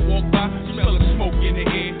 Whenever I walk by, smell of smoke in the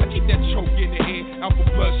air, I keep that choke in the air, out for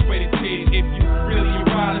blood, sweat, and tears. If you really a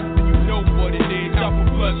rider, then you know what it is, out for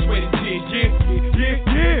blood, sweat, and tears,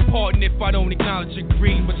 yeah. Pardon if I don't acknowledge your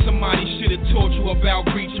greed, but somebody should have told you about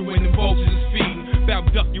reaching when the vultures is feeding.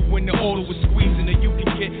 About duck you when the auto was squeezing, and you can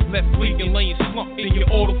get left leaking, laying slumped in your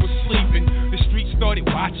auto for sleeping. The streets started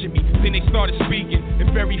watching me, then they started speaking in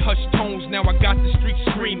very hushed tones. Now I got the streets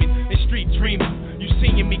screaming and street dreaming. You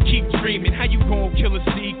seeing me keep dreaming. How you gon' kill a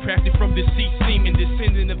seed crafted from deceit, seeming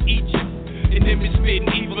descendant of Egypt? And them is spitting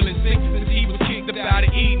evil and sick since he was kicked up out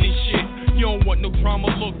of Eden and shit. You don't want no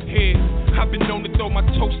drama, look here. I've been known to throw my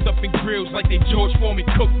toast up in grills like they George Foreman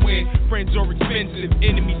cookware. Friends are expensive,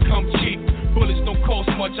 enemies come cheap. Bullets don't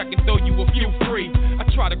cost much, I can throw you a few free. I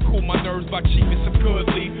try to cool my nerves by cheating some good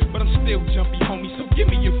lead, but I'm still jumpy, homie, so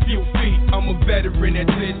give me a few feet. I'm a veteran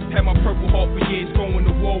at this, had my purple heart for years, going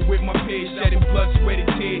to war with my peers, shedding blood, sweat,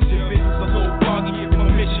 and tears. Your vision's a little foggy if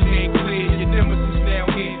my mission ain't clear. Your nemesis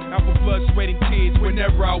down here, out for blood, sweat, and tears.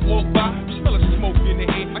 Whenever I walk by, you smell a smoke in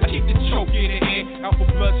the air. I keep the choke in the air, out for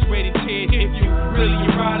blood, sweat, and tears. If you really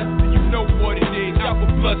a rider, then you know what it is, out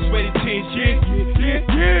for sweating tears,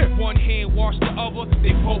 yeah. One hand wash the other,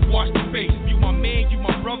 they both wash the face. You my man, you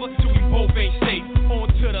my brother, till we both ain't safe. On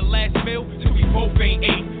to the last meal, till we both ain't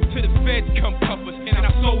ate. Till the feds come cuff us, and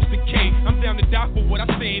our souls decay. I'm down to die for what I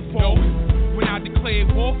stand for. When I declare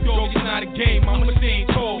war, dog, it's not a game, I'ma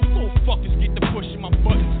stand tall. Little fuckers get to pushing my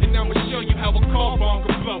buttons, and I'ma show you how a car bomb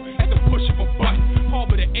can blow at the push of a button.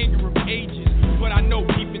 Harbor the anger of ages, but I know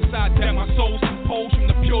deep inside that my soul's composed from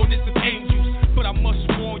the pureness of angels. But I must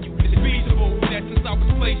warn you, it's feasible that since I was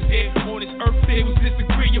placed here on this earth, there was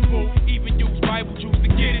disagreeable. Even use Bible juice to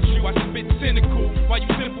get at you. I spit cynical, while you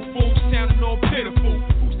simple fools sounding all pitiful.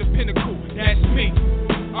 Who's the pinnacle? That's me.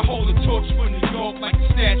 I hold a torch for New York like the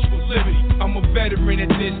Statue of Liberty. I'm a veteran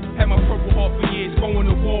at this, had my Purple Heart for years. Going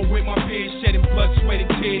to war with my peers, shedding blood, sweat, and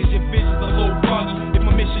tears. Your vision's a little foggy if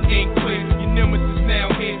my mission ain't clear. Your nemesis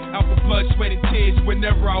now here, out for blood, sweat, and tears.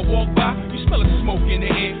 Whenever I walk by, you smell a smoke in the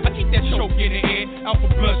air. I keep that choke in the air, out for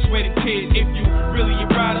blood, sweat, and tears. If you really a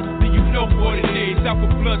rider, then you know what it is. Out for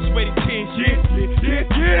blood, sweat, and tears,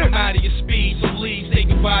 yeah. I'm out of your speed, so leave, say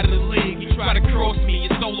goodbye to the league. You try to cross me,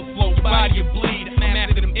 your solar flows, your body will bleed. I'm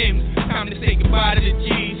after them M's, time to say goodbye to the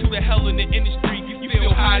G's. Who the hell in the industry, you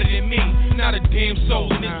feel hotter than me? Not a damn soul,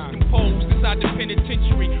 and this is composed inside the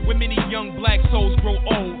penitentiary, where many young black souls grow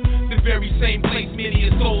old. The very same place many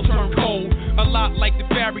a soul turn cold. A lot like the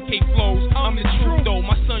fabricate flows. I'm the truth though,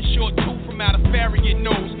 my son short tooth from out of Farragut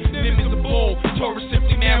nose. Them is a bull, Taurus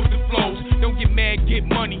simply mad with the flows. Don't get mad, get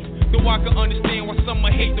money. Though I can understand why some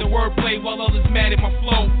might hate the wordplay while others mad at my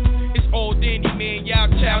flow. It's all dandy, man. Y'all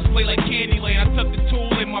childs play like Candyland. I tuck the tool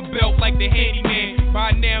in my belt like the handyman.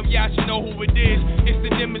 By now, y'all should know who it is. It's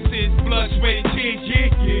the nemesis, blood, sweat, and tears.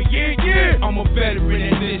 Yeah. I'm a veteran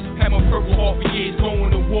at this. Had my Purple Heart for years.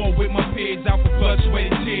 Going to war with my peers. Out for blood, sweat,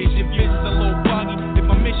 and tears. If yours is a little foggy, if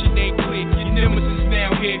my mission ain't clear, your nemesis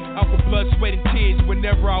now here. Out for blood, sweat, and tears.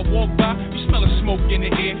 Whenever I walk by, you smell a smoke in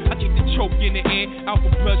the air. I keep the choke in the air. Out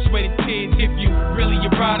for blood, sweat, and tears. If you really a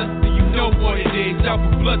rider, then you know what it is. Out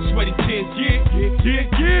for blood, sweat, and tears.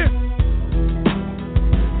 Yeah.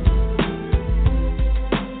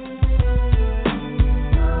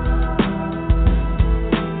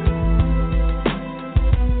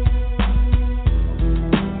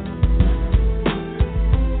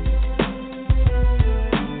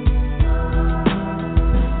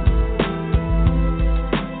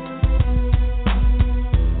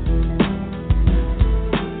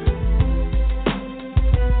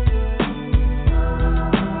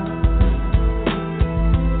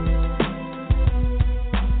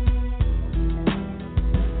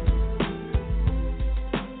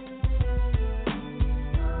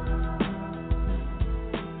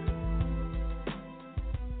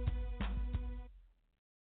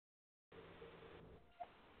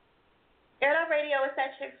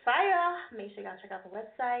 Make sure y'all check out the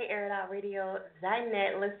website,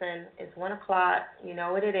 airitoutradio.net. Listen, it's 1 o'clock. You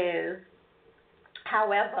know what it is.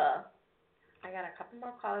 However, I got a couple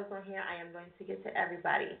more callers on here. I am going to get to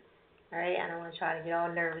everybody. All right? I don't want to try to get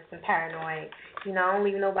all nervous and paranoid. You know, I don't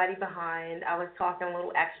leave nobody behind. I was talking a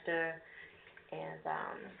little extra and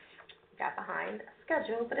got behind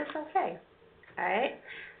schedule, but it's okay. All right?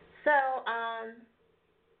 So,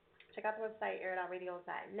 check out the website,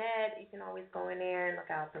 airitoutradio.net. You can always go in there and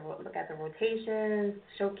look at the rotations,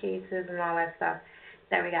 showcases, and all that stuff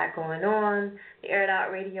that we got going on. The Air It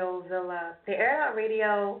Out Radio Villa. The Air It Out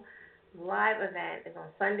Radio live event is on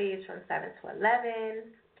Sundays from 7 to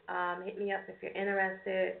 11. Hit me up if you're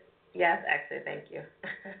interested. Yes, exit. Thank you.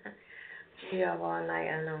 You have all night,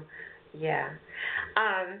 I know. Yeah.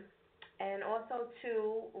 And also,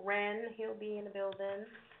 too, Ren, he'll be in the building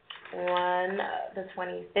on the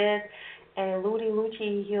 25th, and Ludi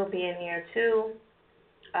Lucci, he'll be in here too.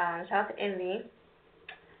 Shout out to Envy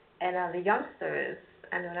and the youngsters.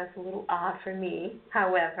 I know that's a little odd for me.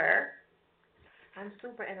 However, I'm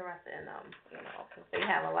super interested in them, because they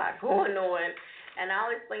have a lot going on, and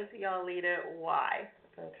I'll explain to y'all later why.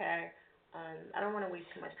 Okay, I don't want to waste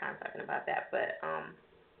too much time talking about that, but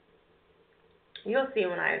you'll see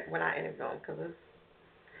when I interview them, because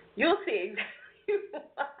you'll see exactly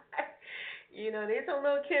why. They're some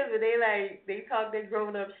little kids, but they talk their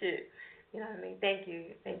grown up shit. You know what I mean? Thank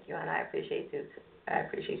you, and I appreciate you. All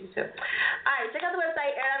right, check out the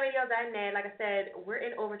website, airitoutradio.net. Like I said, we're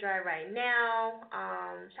in overdrive right now.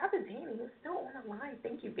 Shout out to Danny, who's still on the line.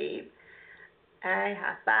 Thank you, babe. All right,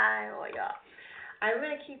 high five, all y'all. I'm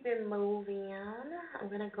gonna keep it moving. I'm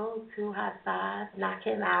gonna go to high five, knock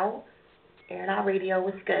him out. Air It Out Radio,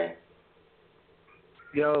 what's good?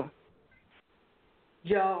 Yo.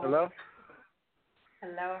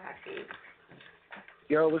 Hello, Hakeem.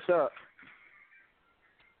 Yo, what's up?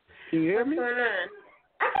 Can you hear me? What's going on?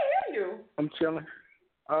 I can hear hear you. I'm chilling.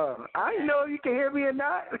 I didn't know if you can hear me or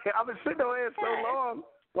not. I've been sitting on here so long,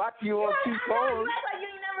 watching you on two phones. You act like you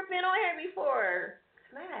ain't never been on here before.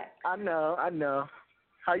 Smack. I know.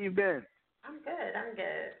 How you been? I'm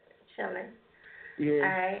good. Chilling. Yeah. All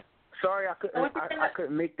right. Sorry, I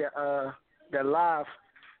couldn't make that live.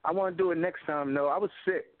 I want to do it next time. No, I was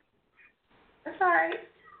sick. That's all right.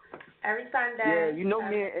 Every Sunday. Yeah, me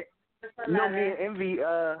and Envy,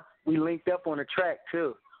 we linked up on a track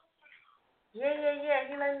too. Yeah.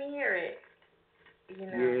 He let me hear it. You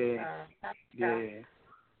know. Yeah.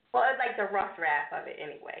 Well, it's like the rough draft of it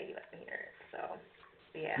anyway. He let me hear it. So,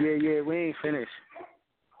 yeah. Yeah. We ain't finished.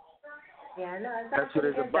 Yeah, no, that's what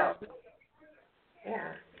it's about. Though.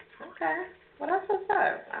 Yeah. Okay. Well, that's what's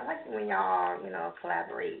up. I like it when y'all,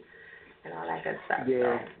 collaborate and all that good stuff.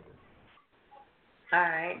 Yeah. So. All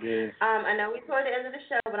right. Yeah. I know we're toward the end of the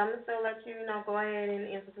show, but I'm gonna still let you, go ahead and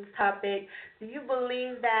answer this topic. Do you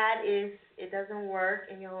believe that if it doesn't work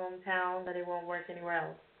in your hometown, that it won't work anywhere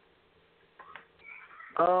else?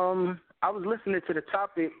 I was listening to the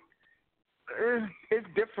topic. It's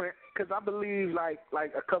different because I believe like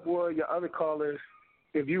a couple of your other callers,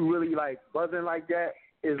 if you really like buzzing like that,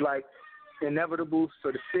 is like inevitable.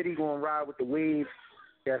 So the city gonna ride with the wave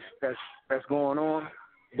that's going on,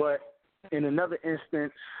 but in another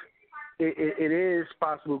instance, it is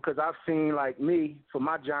possible because I've seen, like me, for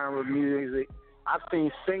my genre of music, I've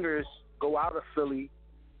seen singers go out of Philly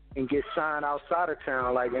and get signed outside of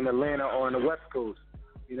town, like in Atlanta or on the West Coast.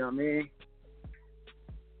 You know what I mean?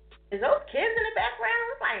 Is those kids in the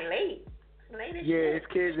background? It's like late. Late as shit. It's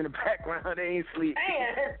kids in the background. They ain't sleep.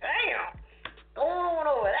 Damn. Going on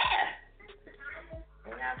over there.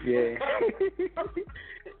 Yeah.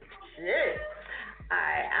 Shit.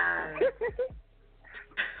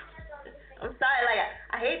 I'm sorry,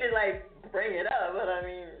 I hate to bring it up, but I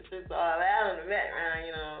mean it's just all out in the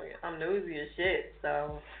background, I'm nosy as shit,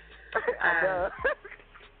 so I know.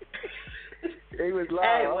 It was loud.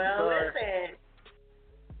 Hey, well, listen,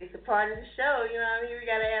 it's a part of the show, you know what I mean? We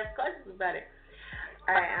gotta ask questions about it.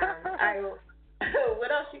 All right,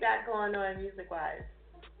 what else you got going on music wise?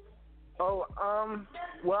 Oh,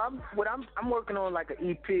 I'm working on like an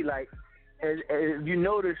EP, like. As you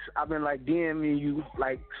notice, I've been DMing you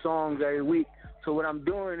songs every week. So what I'm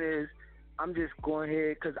doing is I'm just going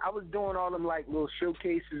ahead because I was doing all them little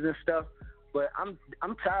showcases and stuff, but I'm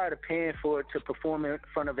tired of paying for it to perform in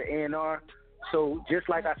front of an A&R. So just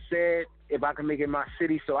like I said, if I can make it my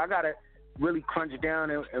city, so I gotta really crunch down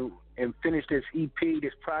and finish this EP,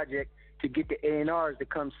 this project, to get the A&Rs to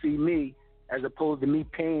come see me, as opposed to me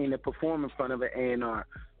paying to perform in front of an A&R.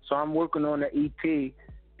 So I'm working on the EP.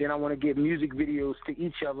 Then I want to get music videos to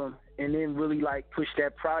each of them, and then really push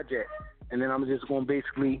that project. And then I'm just gonna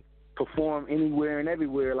basically perform anywhere and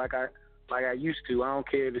everywhere like I used to. I don't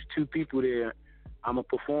care if there's two people there, I'ma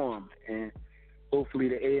perform, and hopefully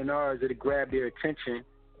the A&Rs that'll grab their attention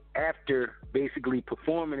after basically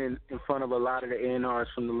performing in front of a lot of the A&Rs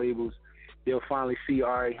from the labels. They'll finally see,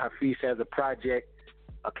 all right, Hafiz has a project,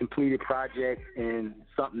 a completed project, and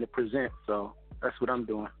something to present. So that's what I'm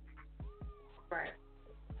doing. Right.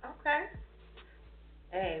 Okay.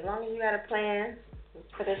 Hey, as long as you got a plan,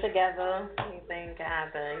 put it together, anything can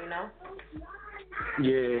happen,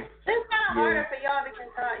 Yeah. It's kind of harder for y'all because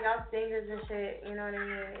y'all singers and shit, you know what I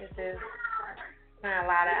mean? It's just kind of a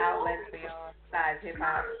lot of outlets for y'all besides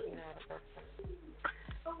hip-hop,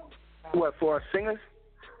 What, for our singers?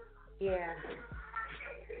 Yeah.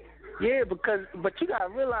 Yeah, but you got to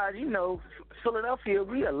realize, Philadelphia,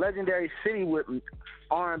 we a legendary city with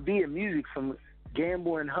R&B and music, from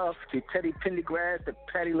Gamble and Huff to Teddy Pendergrass to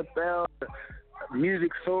Patti LaBelle, to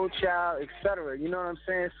Music Soul Child, etc. You know what I'm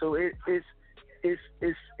saying? So it's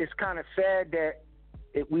kind of sad that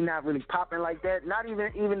we not really popping like that. Not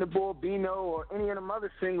even the Bull Bino or any of them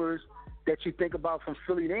other singers that you think about from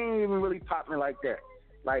Philly. They ain't even really popping like that.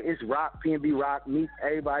 Like, it's rock, P&B rock, meet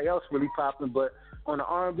everybody else really popping, but on the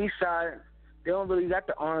R&B side, they don't really got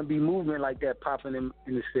the R&B movement like that popping in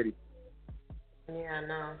the city. Yeah, I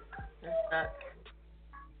know. That sucks.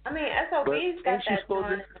 I mean, SOB's got that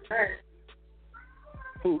going in the verse.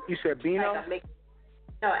 Who? You said Bino?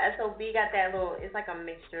 No, SOB got that little, it's like a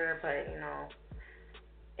mixture, but,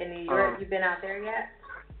 in New York, you been out there yet?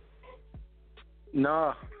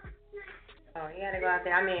 No. Oh, you gotta go out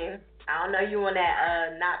there. I mean, I don't know you on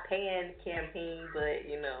that not paying campaign, but,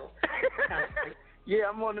 Yeah,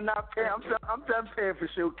 I'm on the not paying. I'm done paying for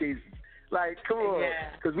showcases. Like, come on.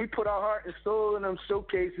 Because we put our heart and soul in them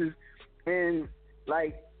showcases, and,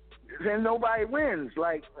 then nobody wins.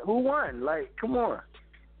 Like, who won? Like, come on.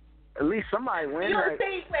 at least somebody wins. You like,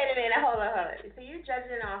 see, wait a minute, hold on. So you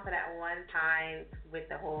judging off of that one time with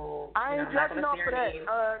the whole? I ain't judging off of that.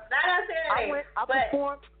 I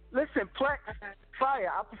performed. Listen, Plex, Fire.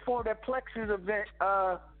 I performed at Plex's event,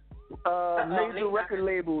 major record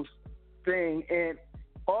labels thing, and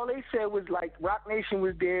all they said was like Rock Nation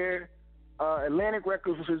was there, Atlantic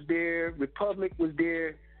Records was there, Republic was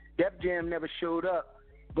there, Def Jam never showed up,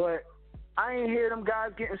 but I ain't hear them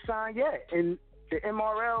guys getting signed yet. And the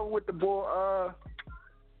MRL with the boy,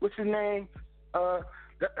 what's his name?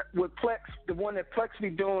 With Plex, the one that Plex be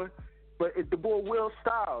doing, but it's the boy Will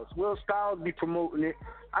Styles. Will Styles be promoting it.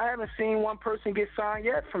 I haven't seen one person get signed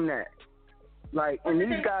yet from that. Like, and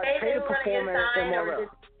these guys pay to perform at MRL.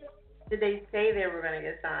 Did they say they were going to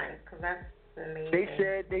get signed? Because that's the main They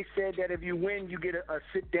thing. said that if you win, you get a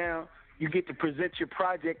sit down. You get to present your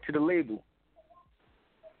project to the label.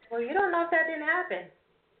 Well, you don't know if that didn't happen.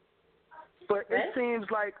 But right? It seems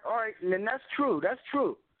like, all right, and that's true. That's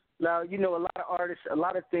true. Now, you know, a lot of artists, a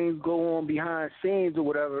lot of things go on behind scenes or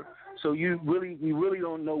whatever, so you really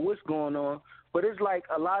don't know what's going on. But it's like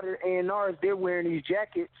a lot of A&Rs, they're wearing these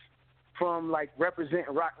jackets from, like,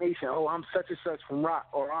 representing Rock Nation. Oh, I'm such and such from Rock,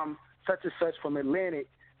 or I'm such and such from Atlantic.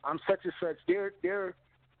 I'm such and such.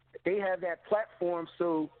 They have that platform,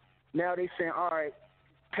 so now they saying, all right,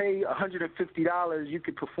 pay $150, you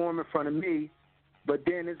can perform in front of me. But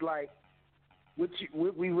then it's like, what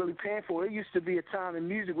we really paying for? It used to be a time in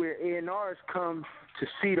music where A&Rs come to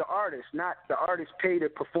see the artist, not the artist pay to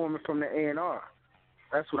perform it from the A&R.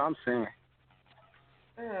 That's what I'm saying.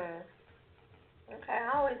 Okay,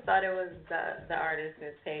 I always thought it was the artist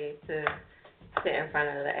who's paid to sit in front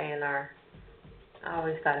of the A&R. I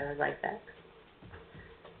always thought it was like that.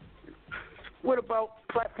 What about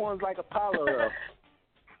platforms like Apollo, though?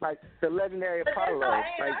 Like the legendary Apollo? Like,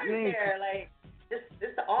 there, like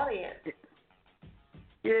it's the audience.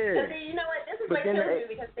 Yeah. Because you know what? This is what kills me,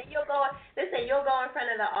 because then you'll go in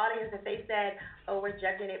front of the audience if they said, oh, we're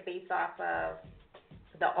judging it based off of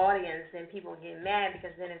the audience, and people get mad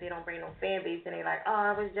because then if they don't bring no fan base, then they're like,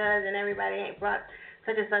 oh, I was judged and everybody ain't brought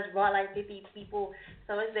such and such, brought like 50 people.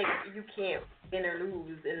 So it's like you can't win or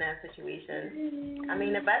lose in that situation. I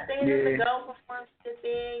mean, the best thing is to go perform the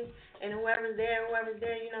thing, and whoever's there,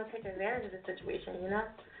 you know, take advantage of the situation, you know?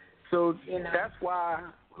 So that's why,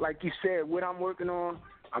 like you said, what I'm working on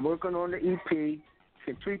the EP,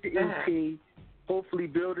 complete the EP, hopefully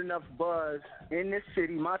build enough buzz in this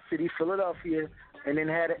city, my city, Philadelphia, and then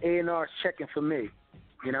have the A&R checking for me.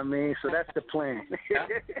 You know what I mean? So that's the plan.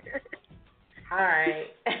 All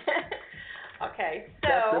right. Okay, so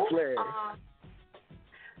that's the plan.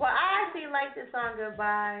 Well, I actually like the song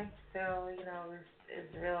Goodbye, so, you know,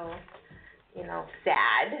 it's real, you know,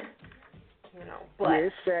 sad, you know, but. Yeah,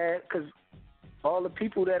 it's sad because all the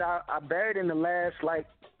people that I buried in the last, like,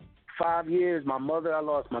 5 years, I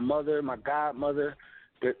lost my mother, my godmother.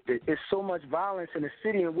 It's so much violence in the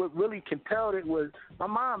city, and what really compelled it was my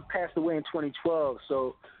mom passed away in 2012,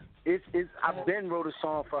 so I've been wrote a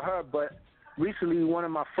song for her, but recently one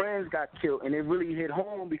of my friends got killed, and it really hit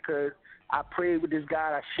home because I prayed with this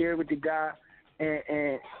guy, I shared with the guy,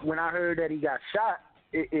 and when I heard that he got shot,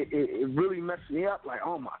 it really messed me up, like,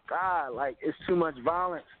 oh my God, like, it's too much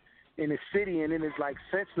violence in the city, and then it's like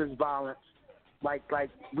senseless violence. Like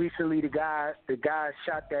recently the guy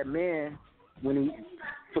shot that man when he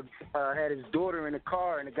had his daughter in the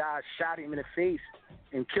car, and the guy shot him in the face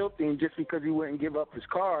and killed him just because he wouldn't give up his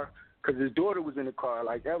car because his daughter was in the car.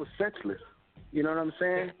 Like, that was senseless. You know what I'm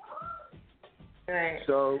saying? Right.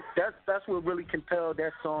 So that's what really compelled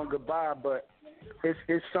that song Goodbye, but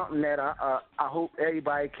it's something that I hope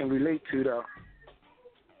everybody can relate to, though.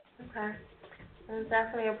 Okay. I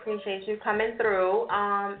definitely appreciate you coming through.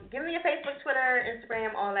 Give me your Facebook, Twitter,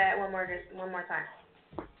 Instagram, all that one more time.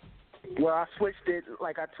 Well, I switched it.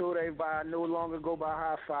 Like I told everybody, I no longer go by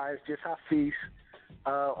Hi-Fi. It's just Hafiz.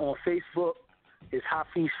 On Facebook, it's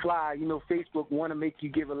Hafiz Fly. You know, Facebook want to make you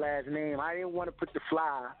give a last name. I didn't want to put the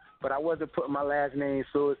Fly, but I wasn't putting my last name.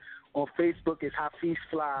 So on Facebook, it's Hafiz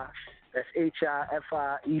Fly. That's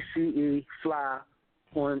HIFIECE Fly.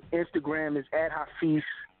 On Instagram, it's @Hafiz.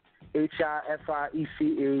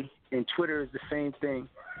 HIFIECE, and Twitter is the same thing.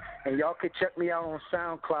 And y'all can check me out on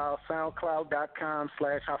SoundCloud,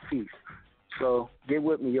 soundcloud.com/Hafiz. So get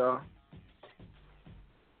with me, y'all.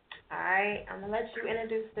 All right, I'm going to let you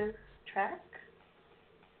introduce this track.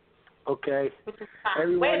 Okay.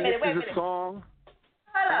 Everyone, Wait a minute. this is a song.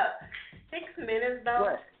 Hold up. 6 minutes, though?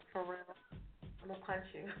 What? For real. I'm going to punch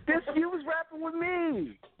you. You was rapping with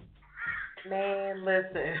me. Man,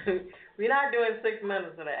 listen. We're not doing 6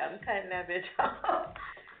 minutes of that. I'm cutting that bitch off.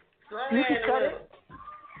 You can cut it.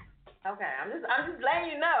 Okay, I'm just letting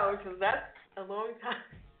you know because that's a long time.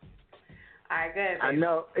 All right, good. I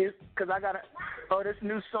know. It's because I got this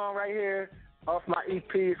new song right here off my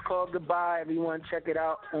EP. It's called Goodbye. Everyone check it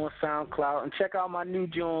out on SoundCloud. And check out my new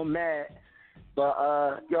joint, Mad. But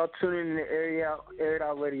y'all tune in to Air It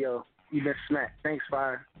Out Radio. You've been smacked. Thanks,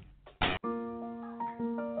 Fire.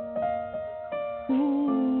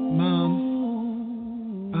 Mom,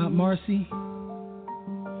 Aunt Marcy,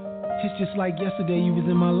 it's just like yesterday you was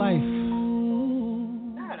in my life.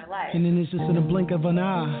 And then it's just in the blink of an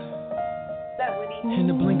eye. In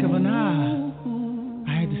the blink of an eye,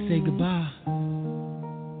 I had to say goodbye.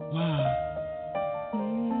 Wow.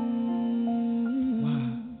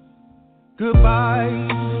 Goodbye.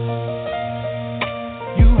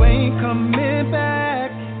 You ain't coming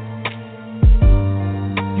back.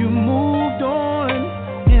 You moved on,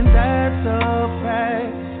 and that's a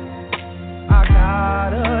fact. I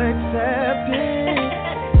gotta accept it.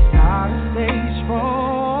 Gotta stay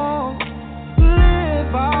strong.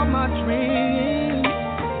 Live out my dreams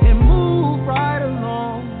and move right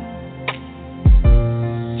along.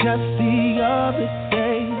 Just the other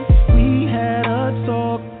day, we had a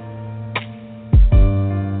talk.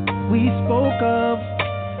 We spoke of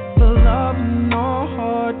the love in our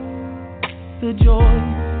heart, the joy,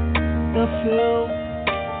 the feel,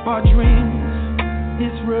 our dreams,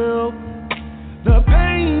 it's real. The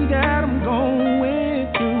pain that I'm going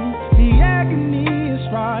through, the agony is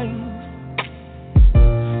right.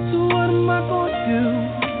 So what am I gonna do?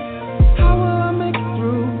 How will I make it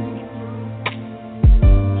through?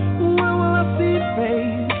 When will I see your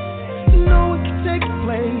face? No one can take your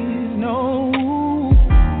place, no.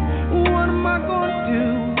 What am I gonna do?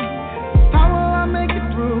 How will I make it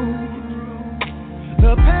through?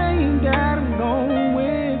 The pain that I'm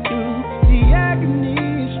going through, the agony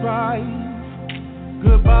is right.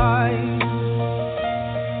 Goodbye.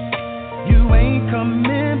 You ain't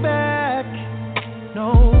coming back.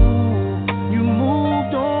 No, you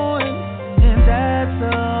moved on, and that's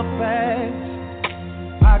a fact.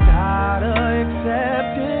 I gotta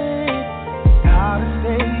accept it. Gotta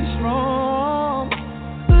stay strong.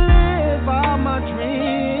 Live out my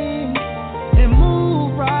dreams and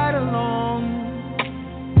move right along.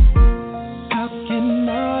 How can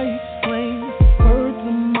I explain words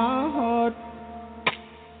in my heart?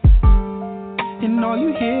 And all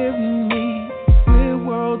you hear from me, we're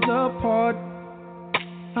worlds apart.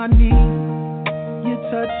 I need your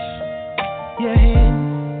touch, your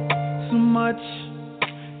hand, so much.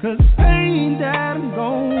 'Cause the pain that I'm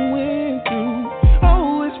going through,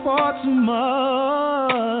 oh, it's far too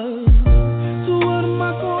much. So what am I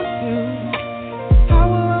gonna do? How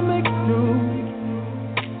will I make it through?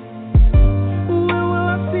 When will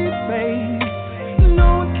I see your face? No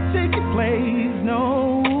one can take your place, no.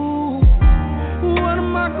 What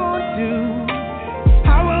am I gonna do?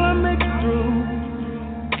 How will I make it through?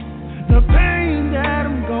 The pain that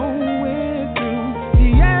I'm going through, the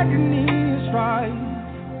agony is right.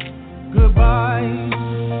 Goodbye.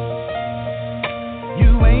 You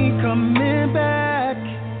ain't coming back.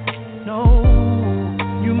 No,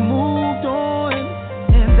 you moved on,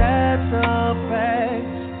 and that's a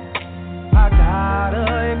fact. I gotta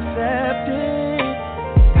accept it.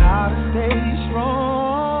 Gotta stay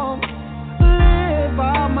strong. Live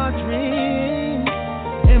out my dreams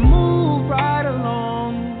and move right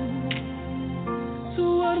along. So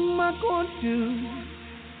what am I gonna do?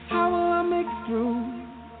 How will I make it through?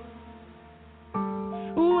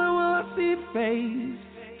 When will I see your face?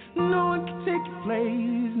 No one can take your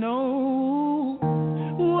place, no.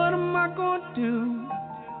 What am I gonna do?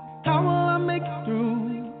 How will I make it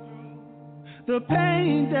through? The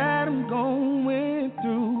pain that I'm going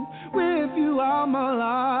through, with you all my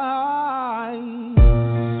life.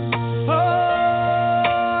 Oh.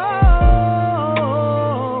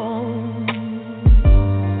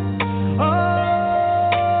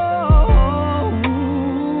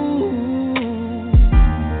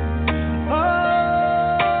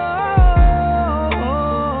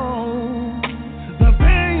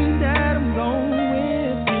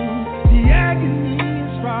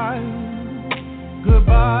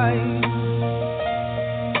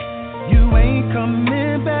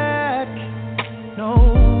 Coming back, no,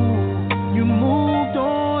 you moved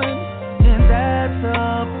on, and that's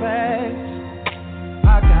a fact.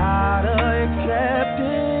 I gotta accept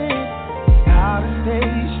it, gotta stay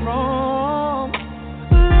strong,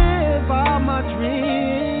 live out my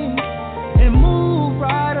dreams, and move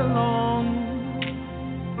right along.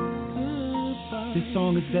 This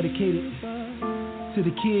song is dedicated to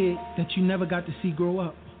the kid that you never got to see grow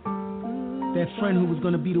up, that friend who was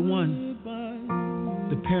gonna be the one,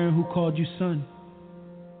 the parent who called you son.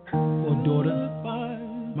 or daughter.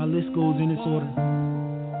 My list goes in this order.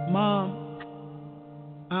 Mom,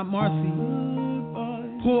 Aunt Marcy,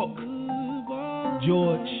 Pork,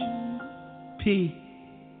 George, P,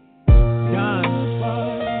 Don,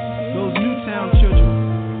 those Newtown children,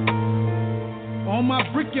 all my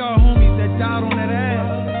brickyard homies that died on that ass,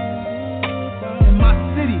 and my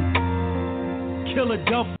city,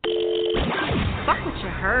 Philadelphia. Fuck what you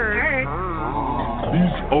heard.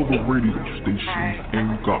 These other radio stations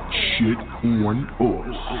ain't got shit on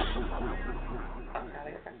us.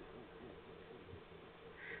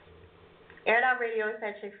 Air It Out Radio is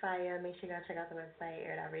at Chick-fil-A. Make sure you go check out the website,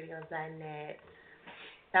 airitoutradio.net.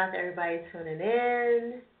 Shout out to everybody tuning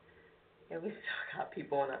in. Yeah, we still got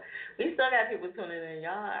people tuning in.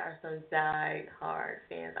 Y'all are some die-hard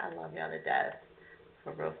fans. I love y'all to death.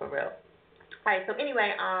 For real, for real. Alright, so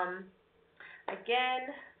anyway,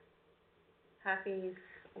 again, Hafi's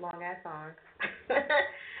long-ass song.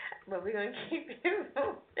 But we're going to keep it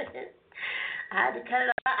moving. I had to cut it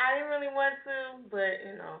off. I didn't really want to, but,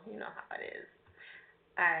 you know how it is.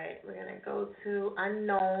 Alright, we're going to go to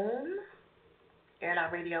Unknown. Air It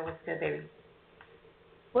Out Radio, what's good, baby?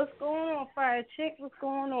 What's going on, Fire Chick? What's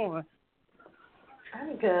going on?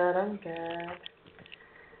 I'm good.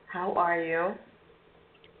 How are you?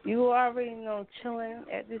 You already know, chilling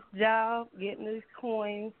at this job, getting these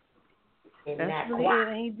coins. That's really it.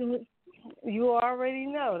 Ain't doing. You already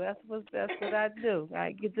know. That's what I do.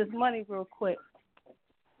 I get this money real quick.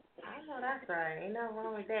 I know that's right. Ain't nothing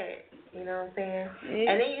wrong with that. You know what I'm saying?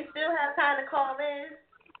 Yeah. And then you still have time to call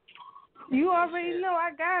in. You already know.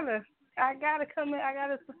 I gotta come in. I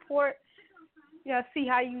gotta support. See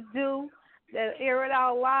how you do. That Air It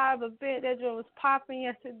Out Live event that was popping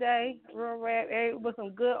yesterday. Real rap. There was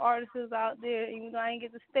some good artists out there. Even though I didn't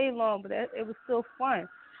get to stay long, but it was still fun.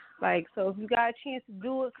 Like, so if you got a chance to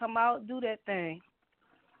do it, come out, do that thing.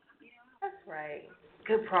 That's right.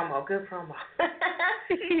 Good promo. Couldn't have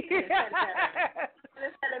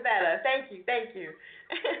said it better. Thank you.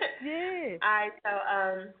 Yeah. All right, so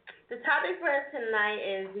the topic for us tonight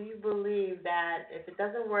is, do you believe that if it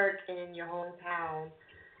doesn't work in your hometown,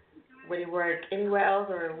 would it work anywhere else,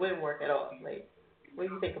 or it wouldn't work at all? Like, what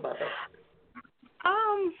do you think about that? I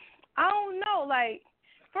don't know. Like,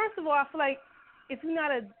 first of all, I feel like if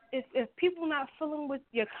people not feeling with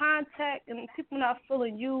your contact and people not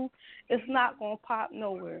feeling you, it's not gonna pop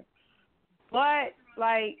nowhere. But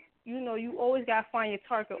like, you always gotta find your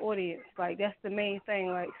target audience. Like, that's the main thing.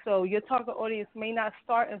 Like, so your target audience may not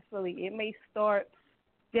start in Philly. It may start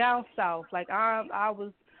down south. Like, I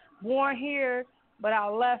was born here, but I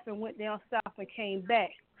left and went down south and came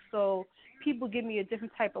back. So people give me a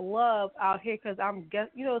different type of love out here because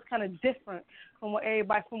it's kind of different from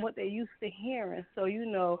what they're used to hearing. So,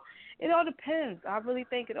 it all depends. I really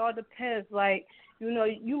think it all depends. Like,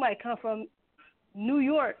 you might come from New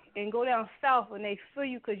York and go down south and they feel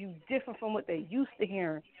you because you're different from what they're used to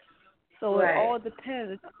hearing. So It all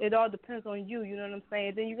depends. It all depends on you. You know what I'm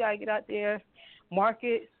saying? Then you got to get out there,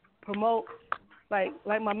 market, promote. Like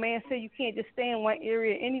my man said, you can't just stay in one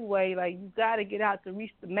area anyway. Like, you got to get out to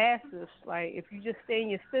reach the masses. Like, if you just stay in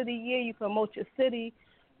your city, you promote your city.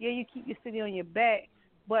 You keep your city on your back.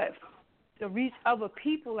 But to reach other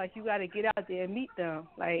people, like, you got to get out there and meet them.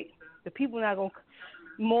 Like, the people not going to,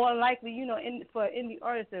 more likely, for indie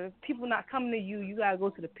artists, if people not coming to you, you got to go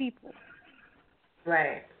to the people.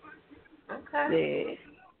 Right. Okay. Yeah.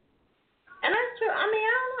 And that's true. I mean,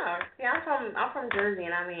 I don't know. See, I'm from Jersey,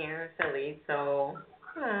 and I'm here in Philly, so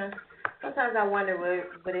sometimes I wonder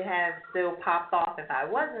would it have still popped off if I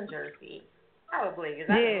was in Jersey? Probably, because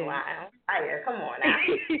I don't know why. I'm tired. Come on now.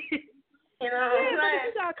 You know what I'm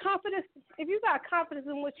saying? But if you got confidence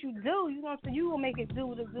in what you do, you will make it do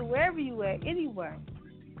wherever you at, anywhere.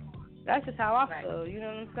 That's just how I feel. You know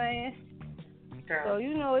what I'm saying? Sure. So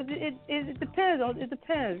it depends. It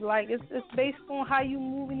depends. Like, it's based on how you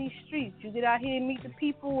move in these streets. You get out here and meet the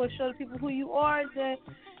people and show the people who you are. Then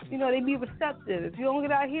they be receptive. If you don't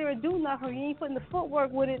get out here and do nothing, you ain't putting the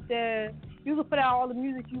footwork with it. Then you can put out all the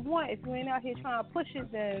music you want. If you ain't out here trying to push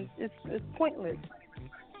it, then it's pointless.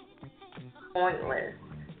 Pointless.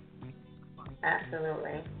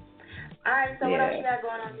 Absolutely. All right. So what else you got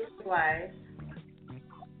going on music-wise?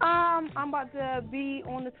 I'm about to be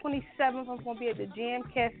on the 27th. I'm going to be at the Jam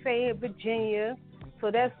Cafe in Virginia. So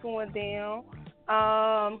that's going down.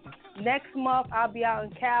 Next month, I'll be out in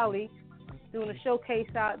Cali doing a showcase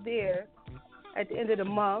out there at the end of the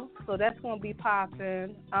month. So that's going to be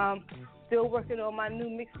popping. Still working on my new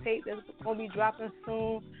mixtape that's going to be dropping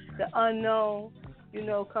soon, The Unknown.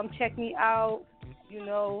 Come check me out.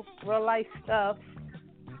 Real life stuff.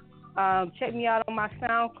 Check me out on my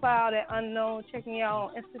SoundCloud at Unknown. Check me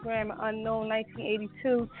out on Instagram at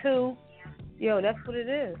Unknown1982 too. Yo, that's what it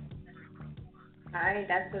is. All right,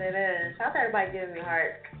 that's what it is. Shout out to everybody giving me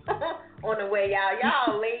heart on the way out.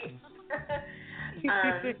 Y'all late.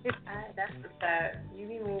 That's what's up. You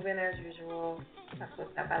be moving as usual. That's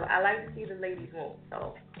what's up. I like to see the ladies move,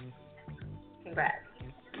 so congrats.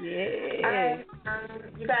 Yeah. All right.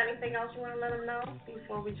 You got anything else you want to let them know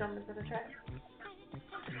before we jump into the track?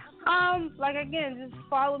 Like again, just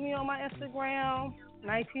follow me on my Instagram,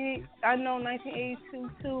 Unknown1982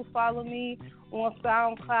 too. Follow me on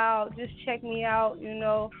SoundCloud. Just check me out. You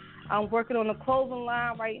know, I'm working on a clothing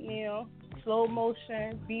line right now. Slow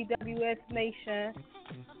Motion, BWS Nation.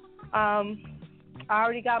 I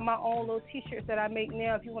already got my own little T-shirts that I make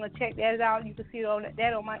now. If you want to check that out, you can see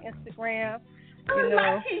that on my Instagram. You know.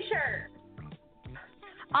 My T-shirt.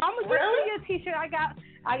 I'm gonna get you a T-shirt. I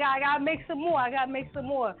gotta make some more.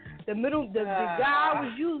 The guy I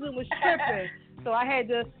was using was tripping, so I had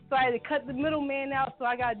to cut the middleman out. So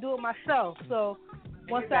I gotta do it myself. So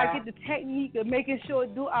once I get the technique of making sure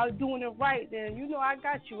I'm doing it right, then you know I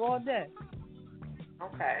got you all day.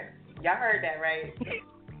 Okay, y'all heard that right?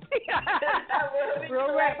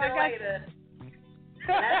 Real rap, I got you.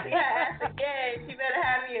 That's the ass again. She better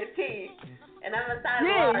have me a T, and I'm a size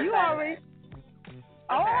large. Yeah, you already. Okay.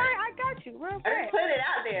 All right, I got you. Real quick. I just put it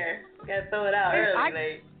out there. Gotta throw it out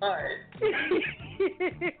early, hard.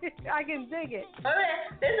 I can dig it.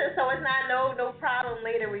 Okay, so it's not no problem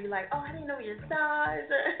later where you're like, oh, I didn't know your size.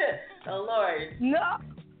 Oh Lord. No,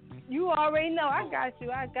 you already know. I got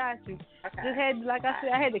you. Okay. Just had, like I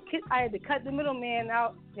said, I had to cut the middleman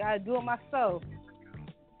out. Gotta do it myself.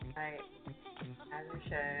 Right. As you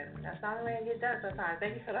should. That's the only way to get done sometimes.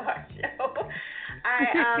 Thank you for the heart show. All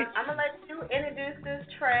right, I'm going to let you introduce this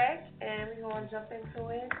track, and we're going to jump into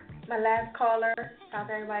it. My last caller, how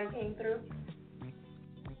everybody came through.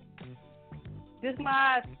 This is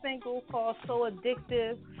my single called So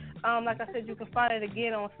Addictive. Like I said, you can find it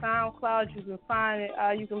again on SoundCloud. You can find it.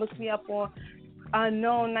 You can look me up on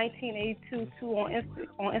Unknown1982 on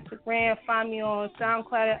Instagram. Find me on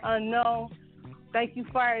SoundCloud at Unknown. Thank you,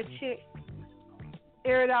 Fire Chick.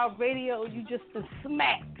 Air It Out Radio, you just been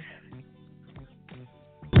smacked.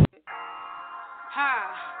 Hi.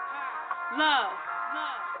 Love.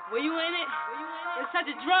 Were you in it? It's such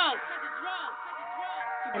a drug.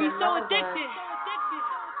 You be so addicted.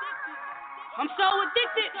 I'm so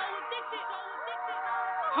addicted.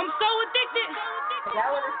 I'm so addicted.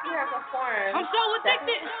 Y'all want to see her perform? I'm so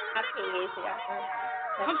addicted. I'm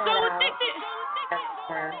so addicted.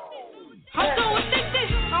 I'm so addicted.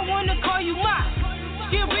 I want to call you mine.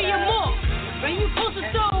 Give me your more. Bring you closer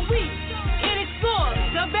so we can explore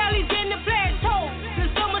the valleys and the plateaus.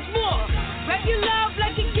 There's so much more. Wrap your love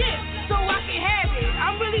like a gift so I can have it.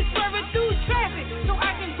 I'm really swerving through traffic so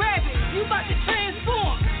I can grab it. You about to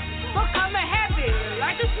transform. Fuck, I'm a habit.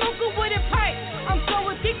 Like a smoker with a pipe. I'm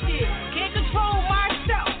so addicted. Can't control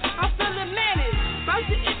myself. I'm feeling manic. About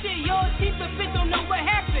to enter your deeper bitch. Don't know what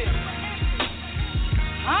happened.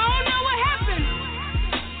 I don't know what happened.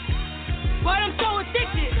 But I'm so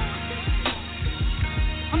addicted.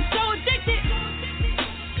 I'm so addicted.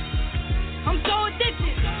 I'm so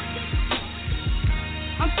addicted.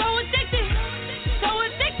 I'm so addicted. So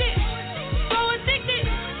addicted. So addicted.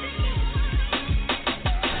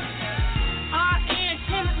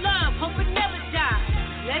 Timid love, hope it never dies.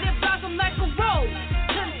 Let it blossom like a rose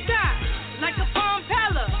to the sky, like a palm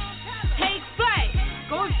pala. Take flight,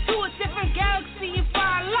 go to a different galaxy and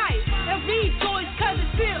find life. And rejoice 'cause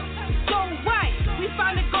it feels so right. We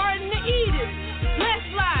found the Garden of Eden. Let's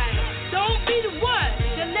slide. Don't be the one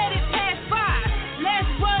to let it pass by.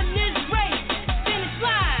 Let's run this race. Finish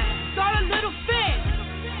line. Start a little fit.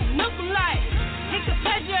 Look like. Take the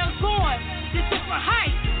pleasure of going to different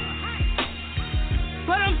heights.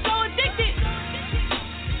 But I'm so addicted.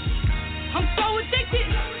 I'm so addicted.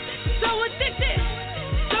 So addicted.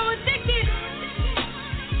 So addicted.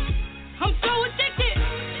 I'm so addicted.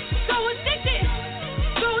 So addicted.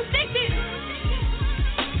 So addicted.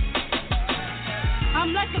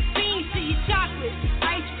 I'm like a fiend to your chocolate,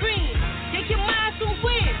 ice cream. Take your mind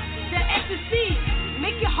somewhere to ecstasy.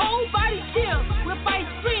 Make your whole body chill with ice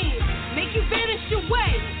cream. Make you vanish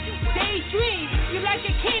away. Daydream. You like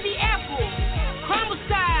a candy apple. Crumble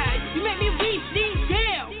side. You make me reach deep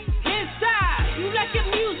down inside. You like a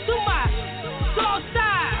muse to my soul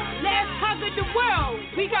side. Let's conquer the world.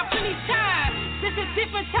 We got plenty time. This is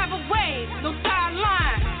different type of way. No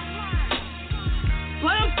sideline.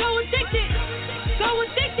 But I'm so addicted. So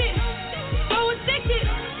addicted. So addicted.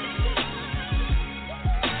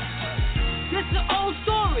 This is an old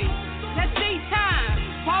story. Let's take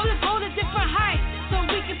time. While it's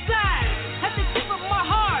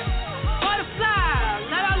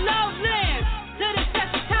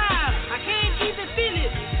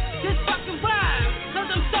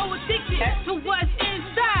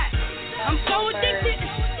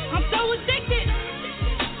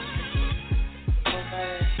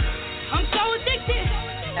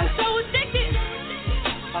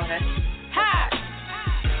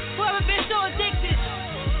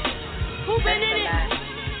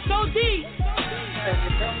deep.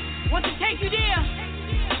 Want to take you there.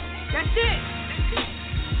 That's it.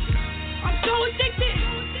 I'm so addicted.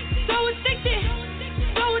 So addicted.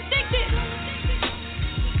 So addicted.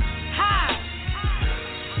 High.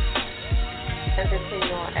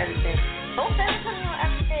 Entertaining on everything. Don't say entertaining on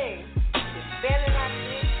everything. Expanding my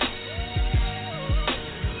shit.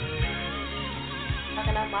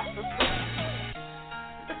 Talking up my sister.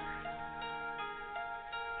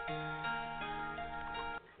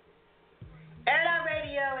 Air It Out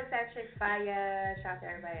Radio, it's that chick fire. Shout out to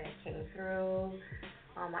everybody that came through.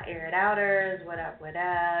 All my Air It Outers, what up, what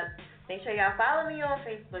up. Make sure y'all follow me on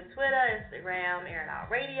Facebook, Twitter, Instagram, Air It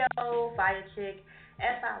Out Radio, Fire Chick,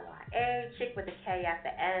 FIYA, chick with a K at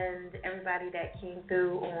the end. Everybody that came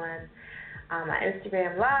through on my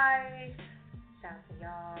Instagram Live, shout out to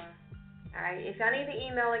y'all. Alright, if y'all need the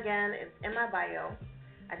email again, it's in my bio.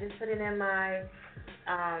 I just put it in my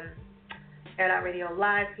Air It Out Radio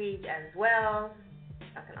Live page as well.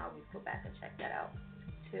 I can always go back and check that out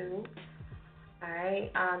too.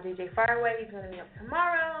 Alright, DJ Faraway, he's going to be up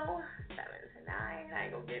tomorrow, 7 to 9. I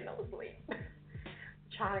ain't going to get no sleep.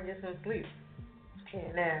 Trying to get some sleep. Here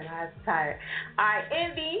and there, I was tired. Alright,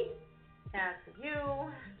 Envy, shout out to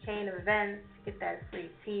you. Chain of Events, get that free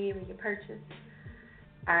tea we can purchase.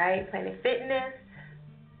 Alright, Planet Fitness.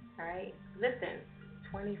 Alright, listen,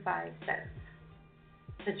 25 cents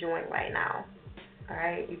to join right now.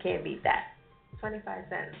 Alright, you can't beat that. 25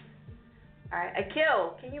 cents. Alright,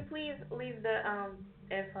 Akil, can you please leave the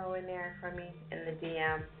info in there for me in the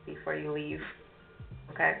DM before you leave?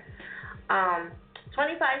 Okay.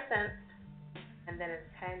 25 cents, and then it's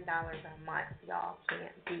 $10 a month. Y'all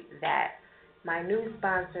can't beat that. My new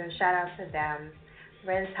sponsor, shout out to them.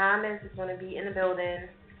 Ren Thomas is going to be in the building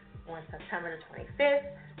on September the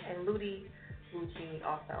 25th, and Ludi Lucci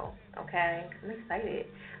also. Okay, I'm excited.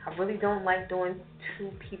 I really don't like doing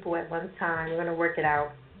two people at one time. We're going to work it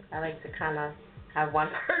out. I like to kind of have one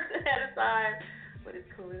person at a time, but it's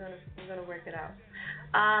cool. We're gonna work it out.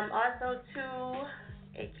 Also to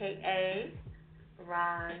AKA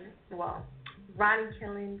Ronnie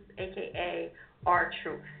Killings, AKA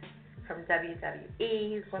R-Truth from WWE.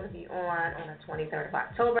 He's going to be on the 23rd of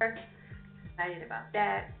October. Excited about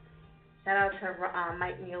that. Shout out to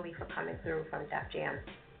Mike Neely for coming through from Def Jam.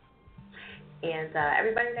 And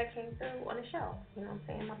everybody that came through on the show. You know what I'm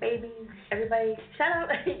saying? My babies, everybody. Shout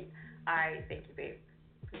out. All right, thank you, babe.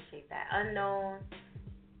 Appreciate that. Unknown.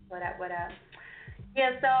 What up, what up?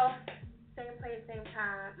 Yeah, so same place, same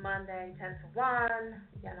time, Monday, 10 to 1.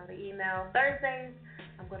 Y'all know the email. Thursdays,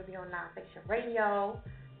 I'm going to be on Nonfiction Radio.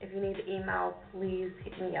 If you need the email, please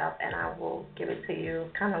hit me up, and I will give it to you.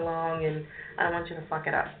 It's kind of long, and I don't want you to fuck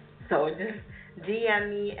it up. So just DM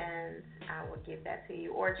me, and I will give that to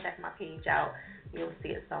you, or check my page out. You'll see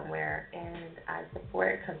it somewhere, and I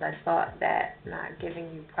support because I thought that not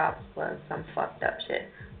giving you props was some fucked up shit,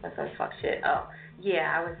 or some fuck shit. Oh,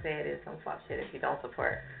 yeah, I would say it is some fuck shit if you don't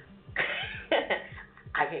support.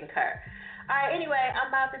 I concur. All right, anyway, I'm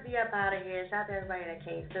about to be up out of here. Shout out to everybody that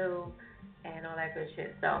came through and all that good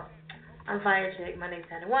shit. So, I'm Fire Chick, Monday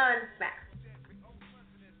 10 to 1, smack.